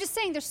 So I'm just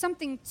saying there's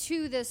something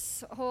to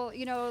this whole,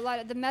 you know, a lot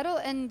of the metal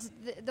and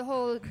the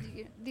whole,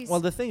 these... Well,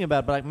 the thing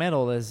about black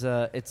metal is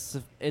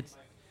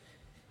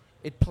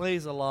it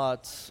plays a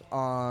lot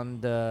on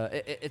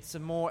it's a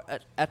more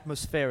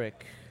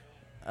atmospheric,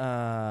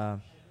 how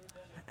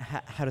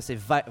to say,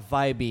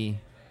 vibey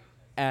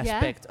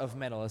aspect of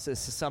metal. It's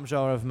some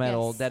genre of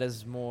metal that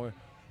is more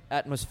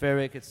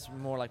atmospheric. It's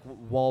more like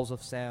walls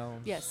of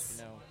sound. Yes.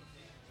 You know.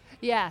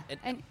 Yeah.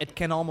 And it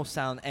can almost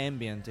sound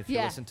ambient if you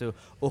listen to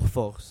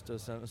Urforst or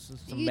some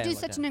you band do like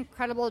such that. an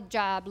incredible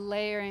job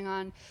layering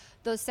on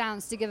those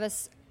sounds to give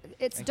us.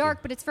 It's Thank dark,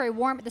 you. but it's very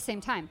warm at the same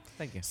time.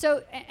 Thank you.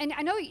 So, and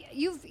I know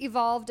you've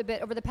evolved a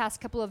bit over the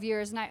past couple of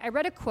years, and I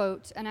read a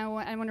quote, and I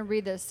want to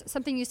read this.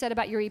 Something you said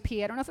about your EP.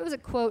 I don't know if it was a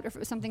quote or if it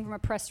was something from a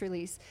press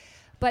release,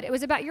 but it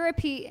was about your EP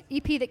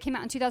that came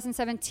out in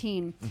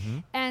 2017. Mm-hmm.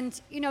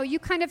 And, you know, you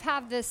kind of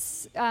have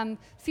this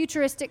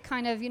futuristic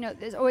kind of, you know,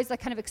 there's always like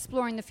kind of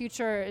exploring the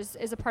future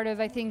is a part of,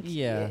 I think.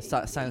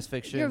 Science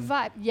fiction. Your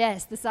vibe.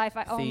 Yes, the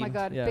sci-fi. Oh, my themed,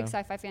 God, yeah. big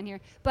sci-fi fan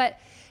here.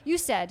 But you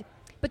said...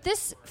 But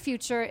this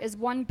future is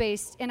one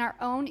based in our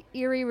own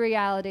eerie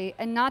reality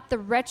and not the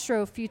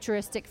retro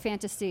futuristic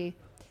fantasy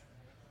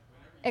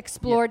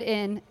explored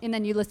in, and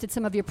then you listed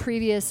some of your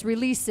previous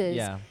releases.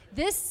 Yeah.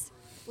 This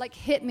like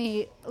hit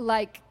me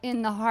like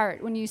in the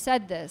heart when you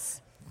said this.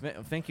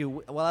 Thank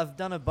you. Well, I've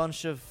done a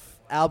bunch of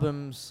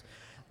albums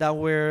that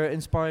were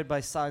inspired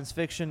by science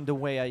fiction, the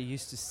way I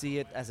used to see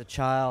it as a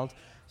child.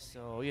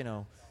 So, you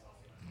know,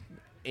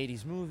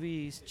 80s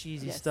movies,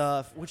 cheesy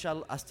stuff, which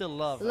I still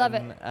love. Love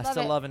and it. I Love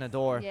still it. love and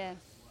adore.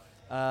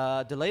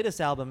 Yeah. The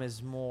latest album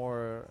is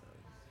more...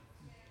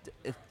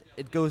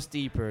 It goes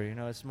deeper, you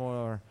know. It's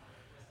more...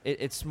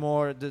 It's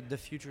more the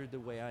future the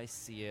way I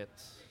see it.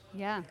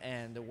 Yeah.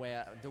 And the way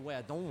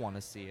I don't want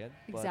to see it,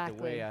 but Exactly.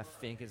 the way I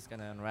think it's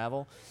gonna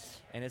unravel,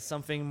 and it's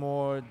something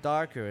more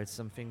darker. It's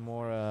something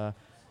more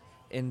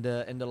in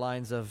the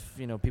lines of,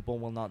 you know, people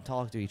will not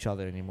talk to each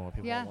other anymore.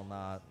 People will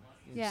not.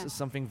 It's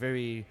something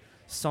very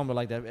somber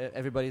like that.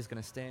 Everybody's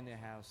gonna stay in their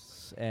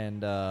house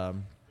and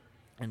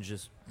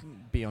just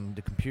be on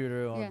the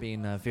computer or be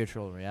in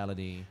virtual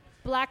reality.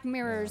 Black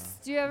Mirrors.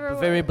 Do you ever...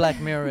 Very Black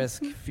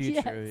Mirror-esque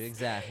future. Yes.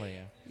 Exactly.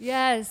 Yeah.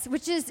 Yes,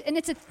 which is, and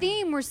it's a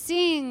theme we're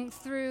seeing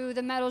through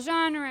the metal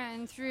genre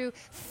and through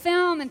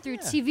film and through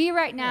TV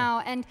right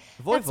now, and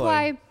that's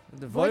why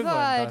the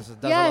Voivod does a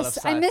lot of yes,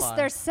 sci-fi. I missed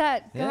their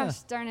set. Yeah.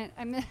 Gosh darn it,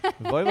 I missed.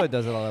 Voivod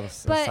does a lot of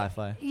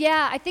sci-fi.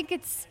 Yeah, I think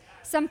it's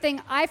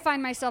something I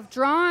find myself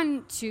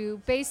drawn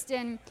to based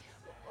in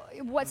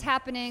what's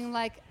happening,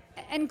 like,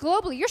 and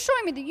globally. You're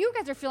showing me that you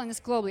guys are feeling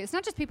this globally. It's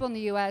not just people in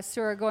the U.S.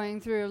 who are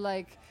going through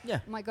like, oh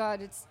my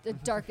God, it's the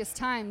darkest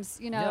times.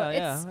 You know,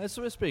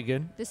 it's pretty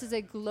good. This is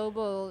a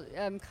global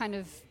kind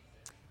of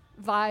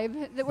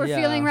vibe that we're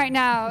feeling right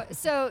now.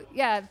 So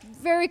yeah,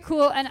 very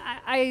cool, and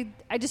I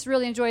just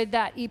really enjoyed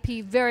that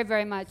EP very,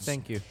 very much.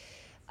 Thank you.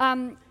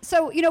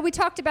 So, you know, we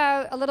talked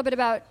about a little bit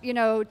about, you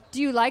know,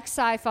 do you like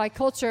sci-fi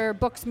culture,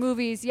 books,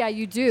 movies? Yeah,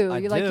 you do. I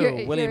you do.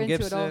 Like William you're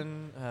into it all.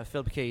 Gibson,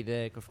 Philip K.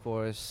 Dick, of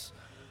course.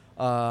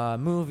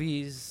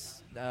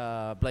 Movies,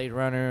 Blade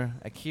Runner,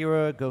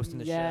 Akira, Ghost in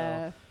the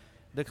Shell.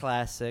 The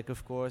classic,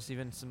 of course,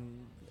 even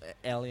some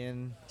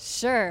Alien.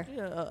 Sure.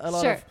 Yeah, a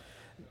lot of,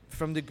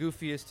 from the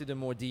goofiest to the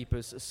more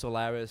deepest,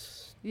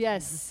 Solaris.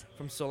 Yes.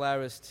 From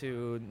Solaris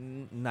to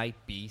Night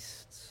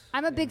Beast.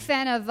 I'm a big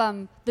fan of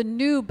the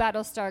new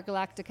Battlestar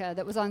Galactica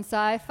that was on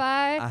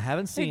Sci-Fi. I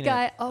haven't seen it.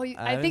 I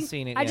haven't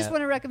seen it I just yet.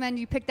 want to recommend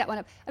you pick that one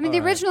up. I mean, the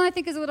original I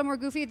think is a little more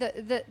goofy.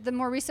 The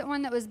more recent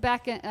one that was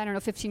back in, I don't know,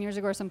 15 years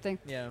ago or something.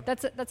 Yeah.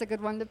 That's a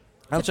good one to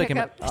I'll check check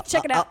out. it out.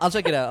 Check it out. I'll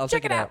check it out.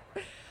 Check it out.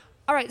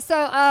 All right.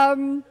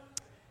 So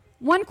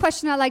one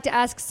question I like to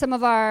ask some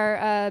of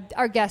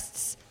our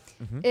guests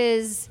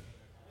is,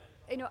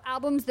 you know,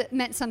 albums that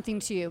meant something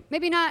to you.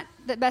 Maybe not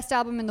the best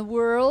album in the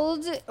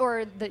world,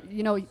 or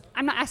you know,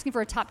 I'm not asking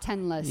for a top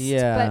 10 list.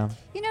 Yeah. But,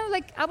 you know,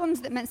 like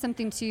albums that meant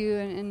something to you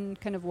and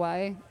kind of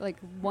why, like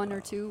one or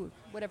two,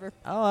 whatever.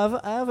 Oh,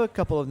 I have a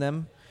couple of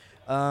them.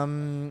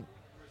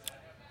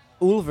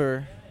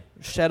 Ulver,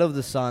 Shadow of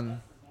the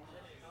Sun,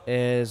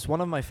 is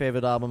one of my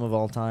favorite albums of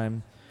all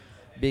time,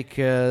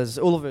 because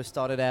Ulver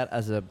started out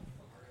as a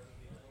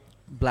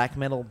black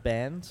metal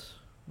band.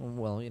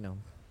 Well, you know,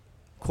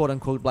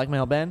 quote-unquote black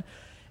metal band,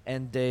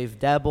 and they've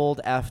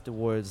dabbled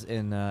afterwards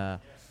in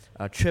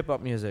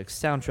trip-hop music,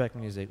 soundtrack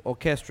music,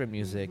 orchestra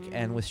music,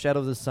 and with Shadow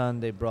of the Sun,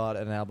 they brought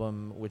an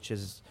album which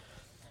is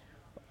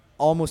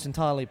almost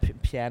entirely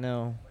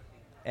piano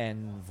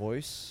and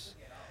voice,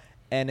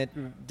 and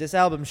this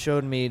album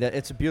showed me that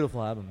it's a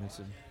beautiful album. It's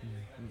a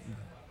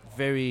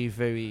very,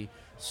 very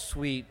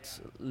sweet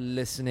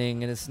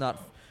listening, and it's not...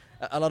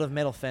 A lot of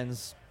metal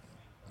fans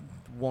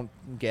won't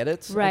get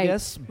it, I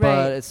guess,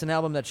 but it's an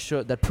album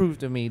that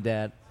proved to me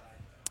that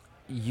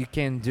you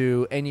can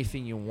do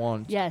anything you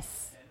want.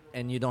 Yes.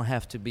 And you don't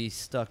have to be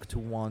stuck to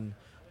one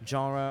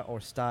genre or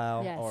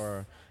style, Yes.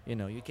 or, you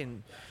know, you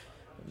can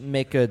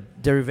make a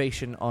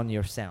derivation on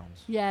your sound.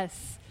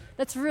 Yes.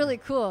 That's really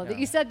cool that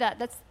you said that.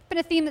 been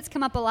a theme that's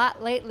come up a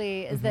lot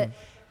lately is that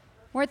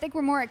I think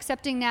we're more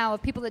accepting now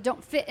of people that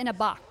don't fit in a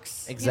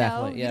box.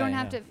 Exactly. You don't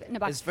have to fit in a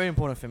box. It's very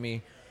important for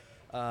me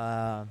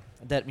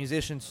that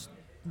musicians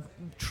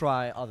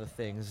try other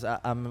things. I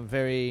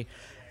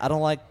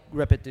don't like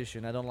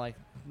repetition. I don't like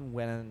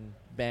when a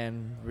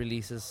band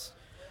releases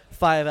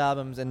 5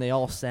 albums and they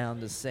all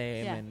sound the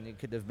same, and it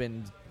could have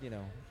been, You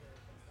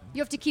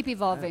have to keep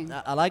evolving.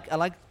 I like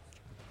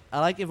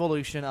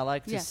evolution. I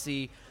like to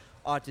see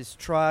artists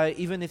try,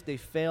 even if they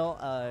fail.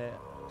 I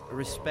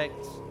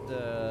respect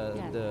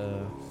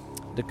the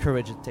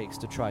courage it takes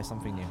to try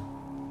something new.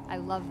 I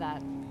love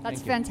that.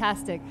 That's Thank you.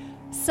 fantastic.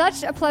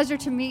 Such a pleasure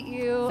to meet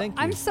you. Thank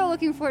you. I'm so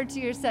looking forward to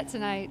your set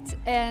tonight,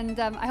 and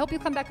I hope you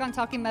come back on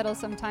Talking Metal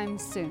sometime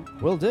soon.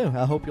 Will do.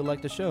 I hope you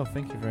like the show.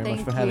 Thank you very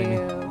much for having me.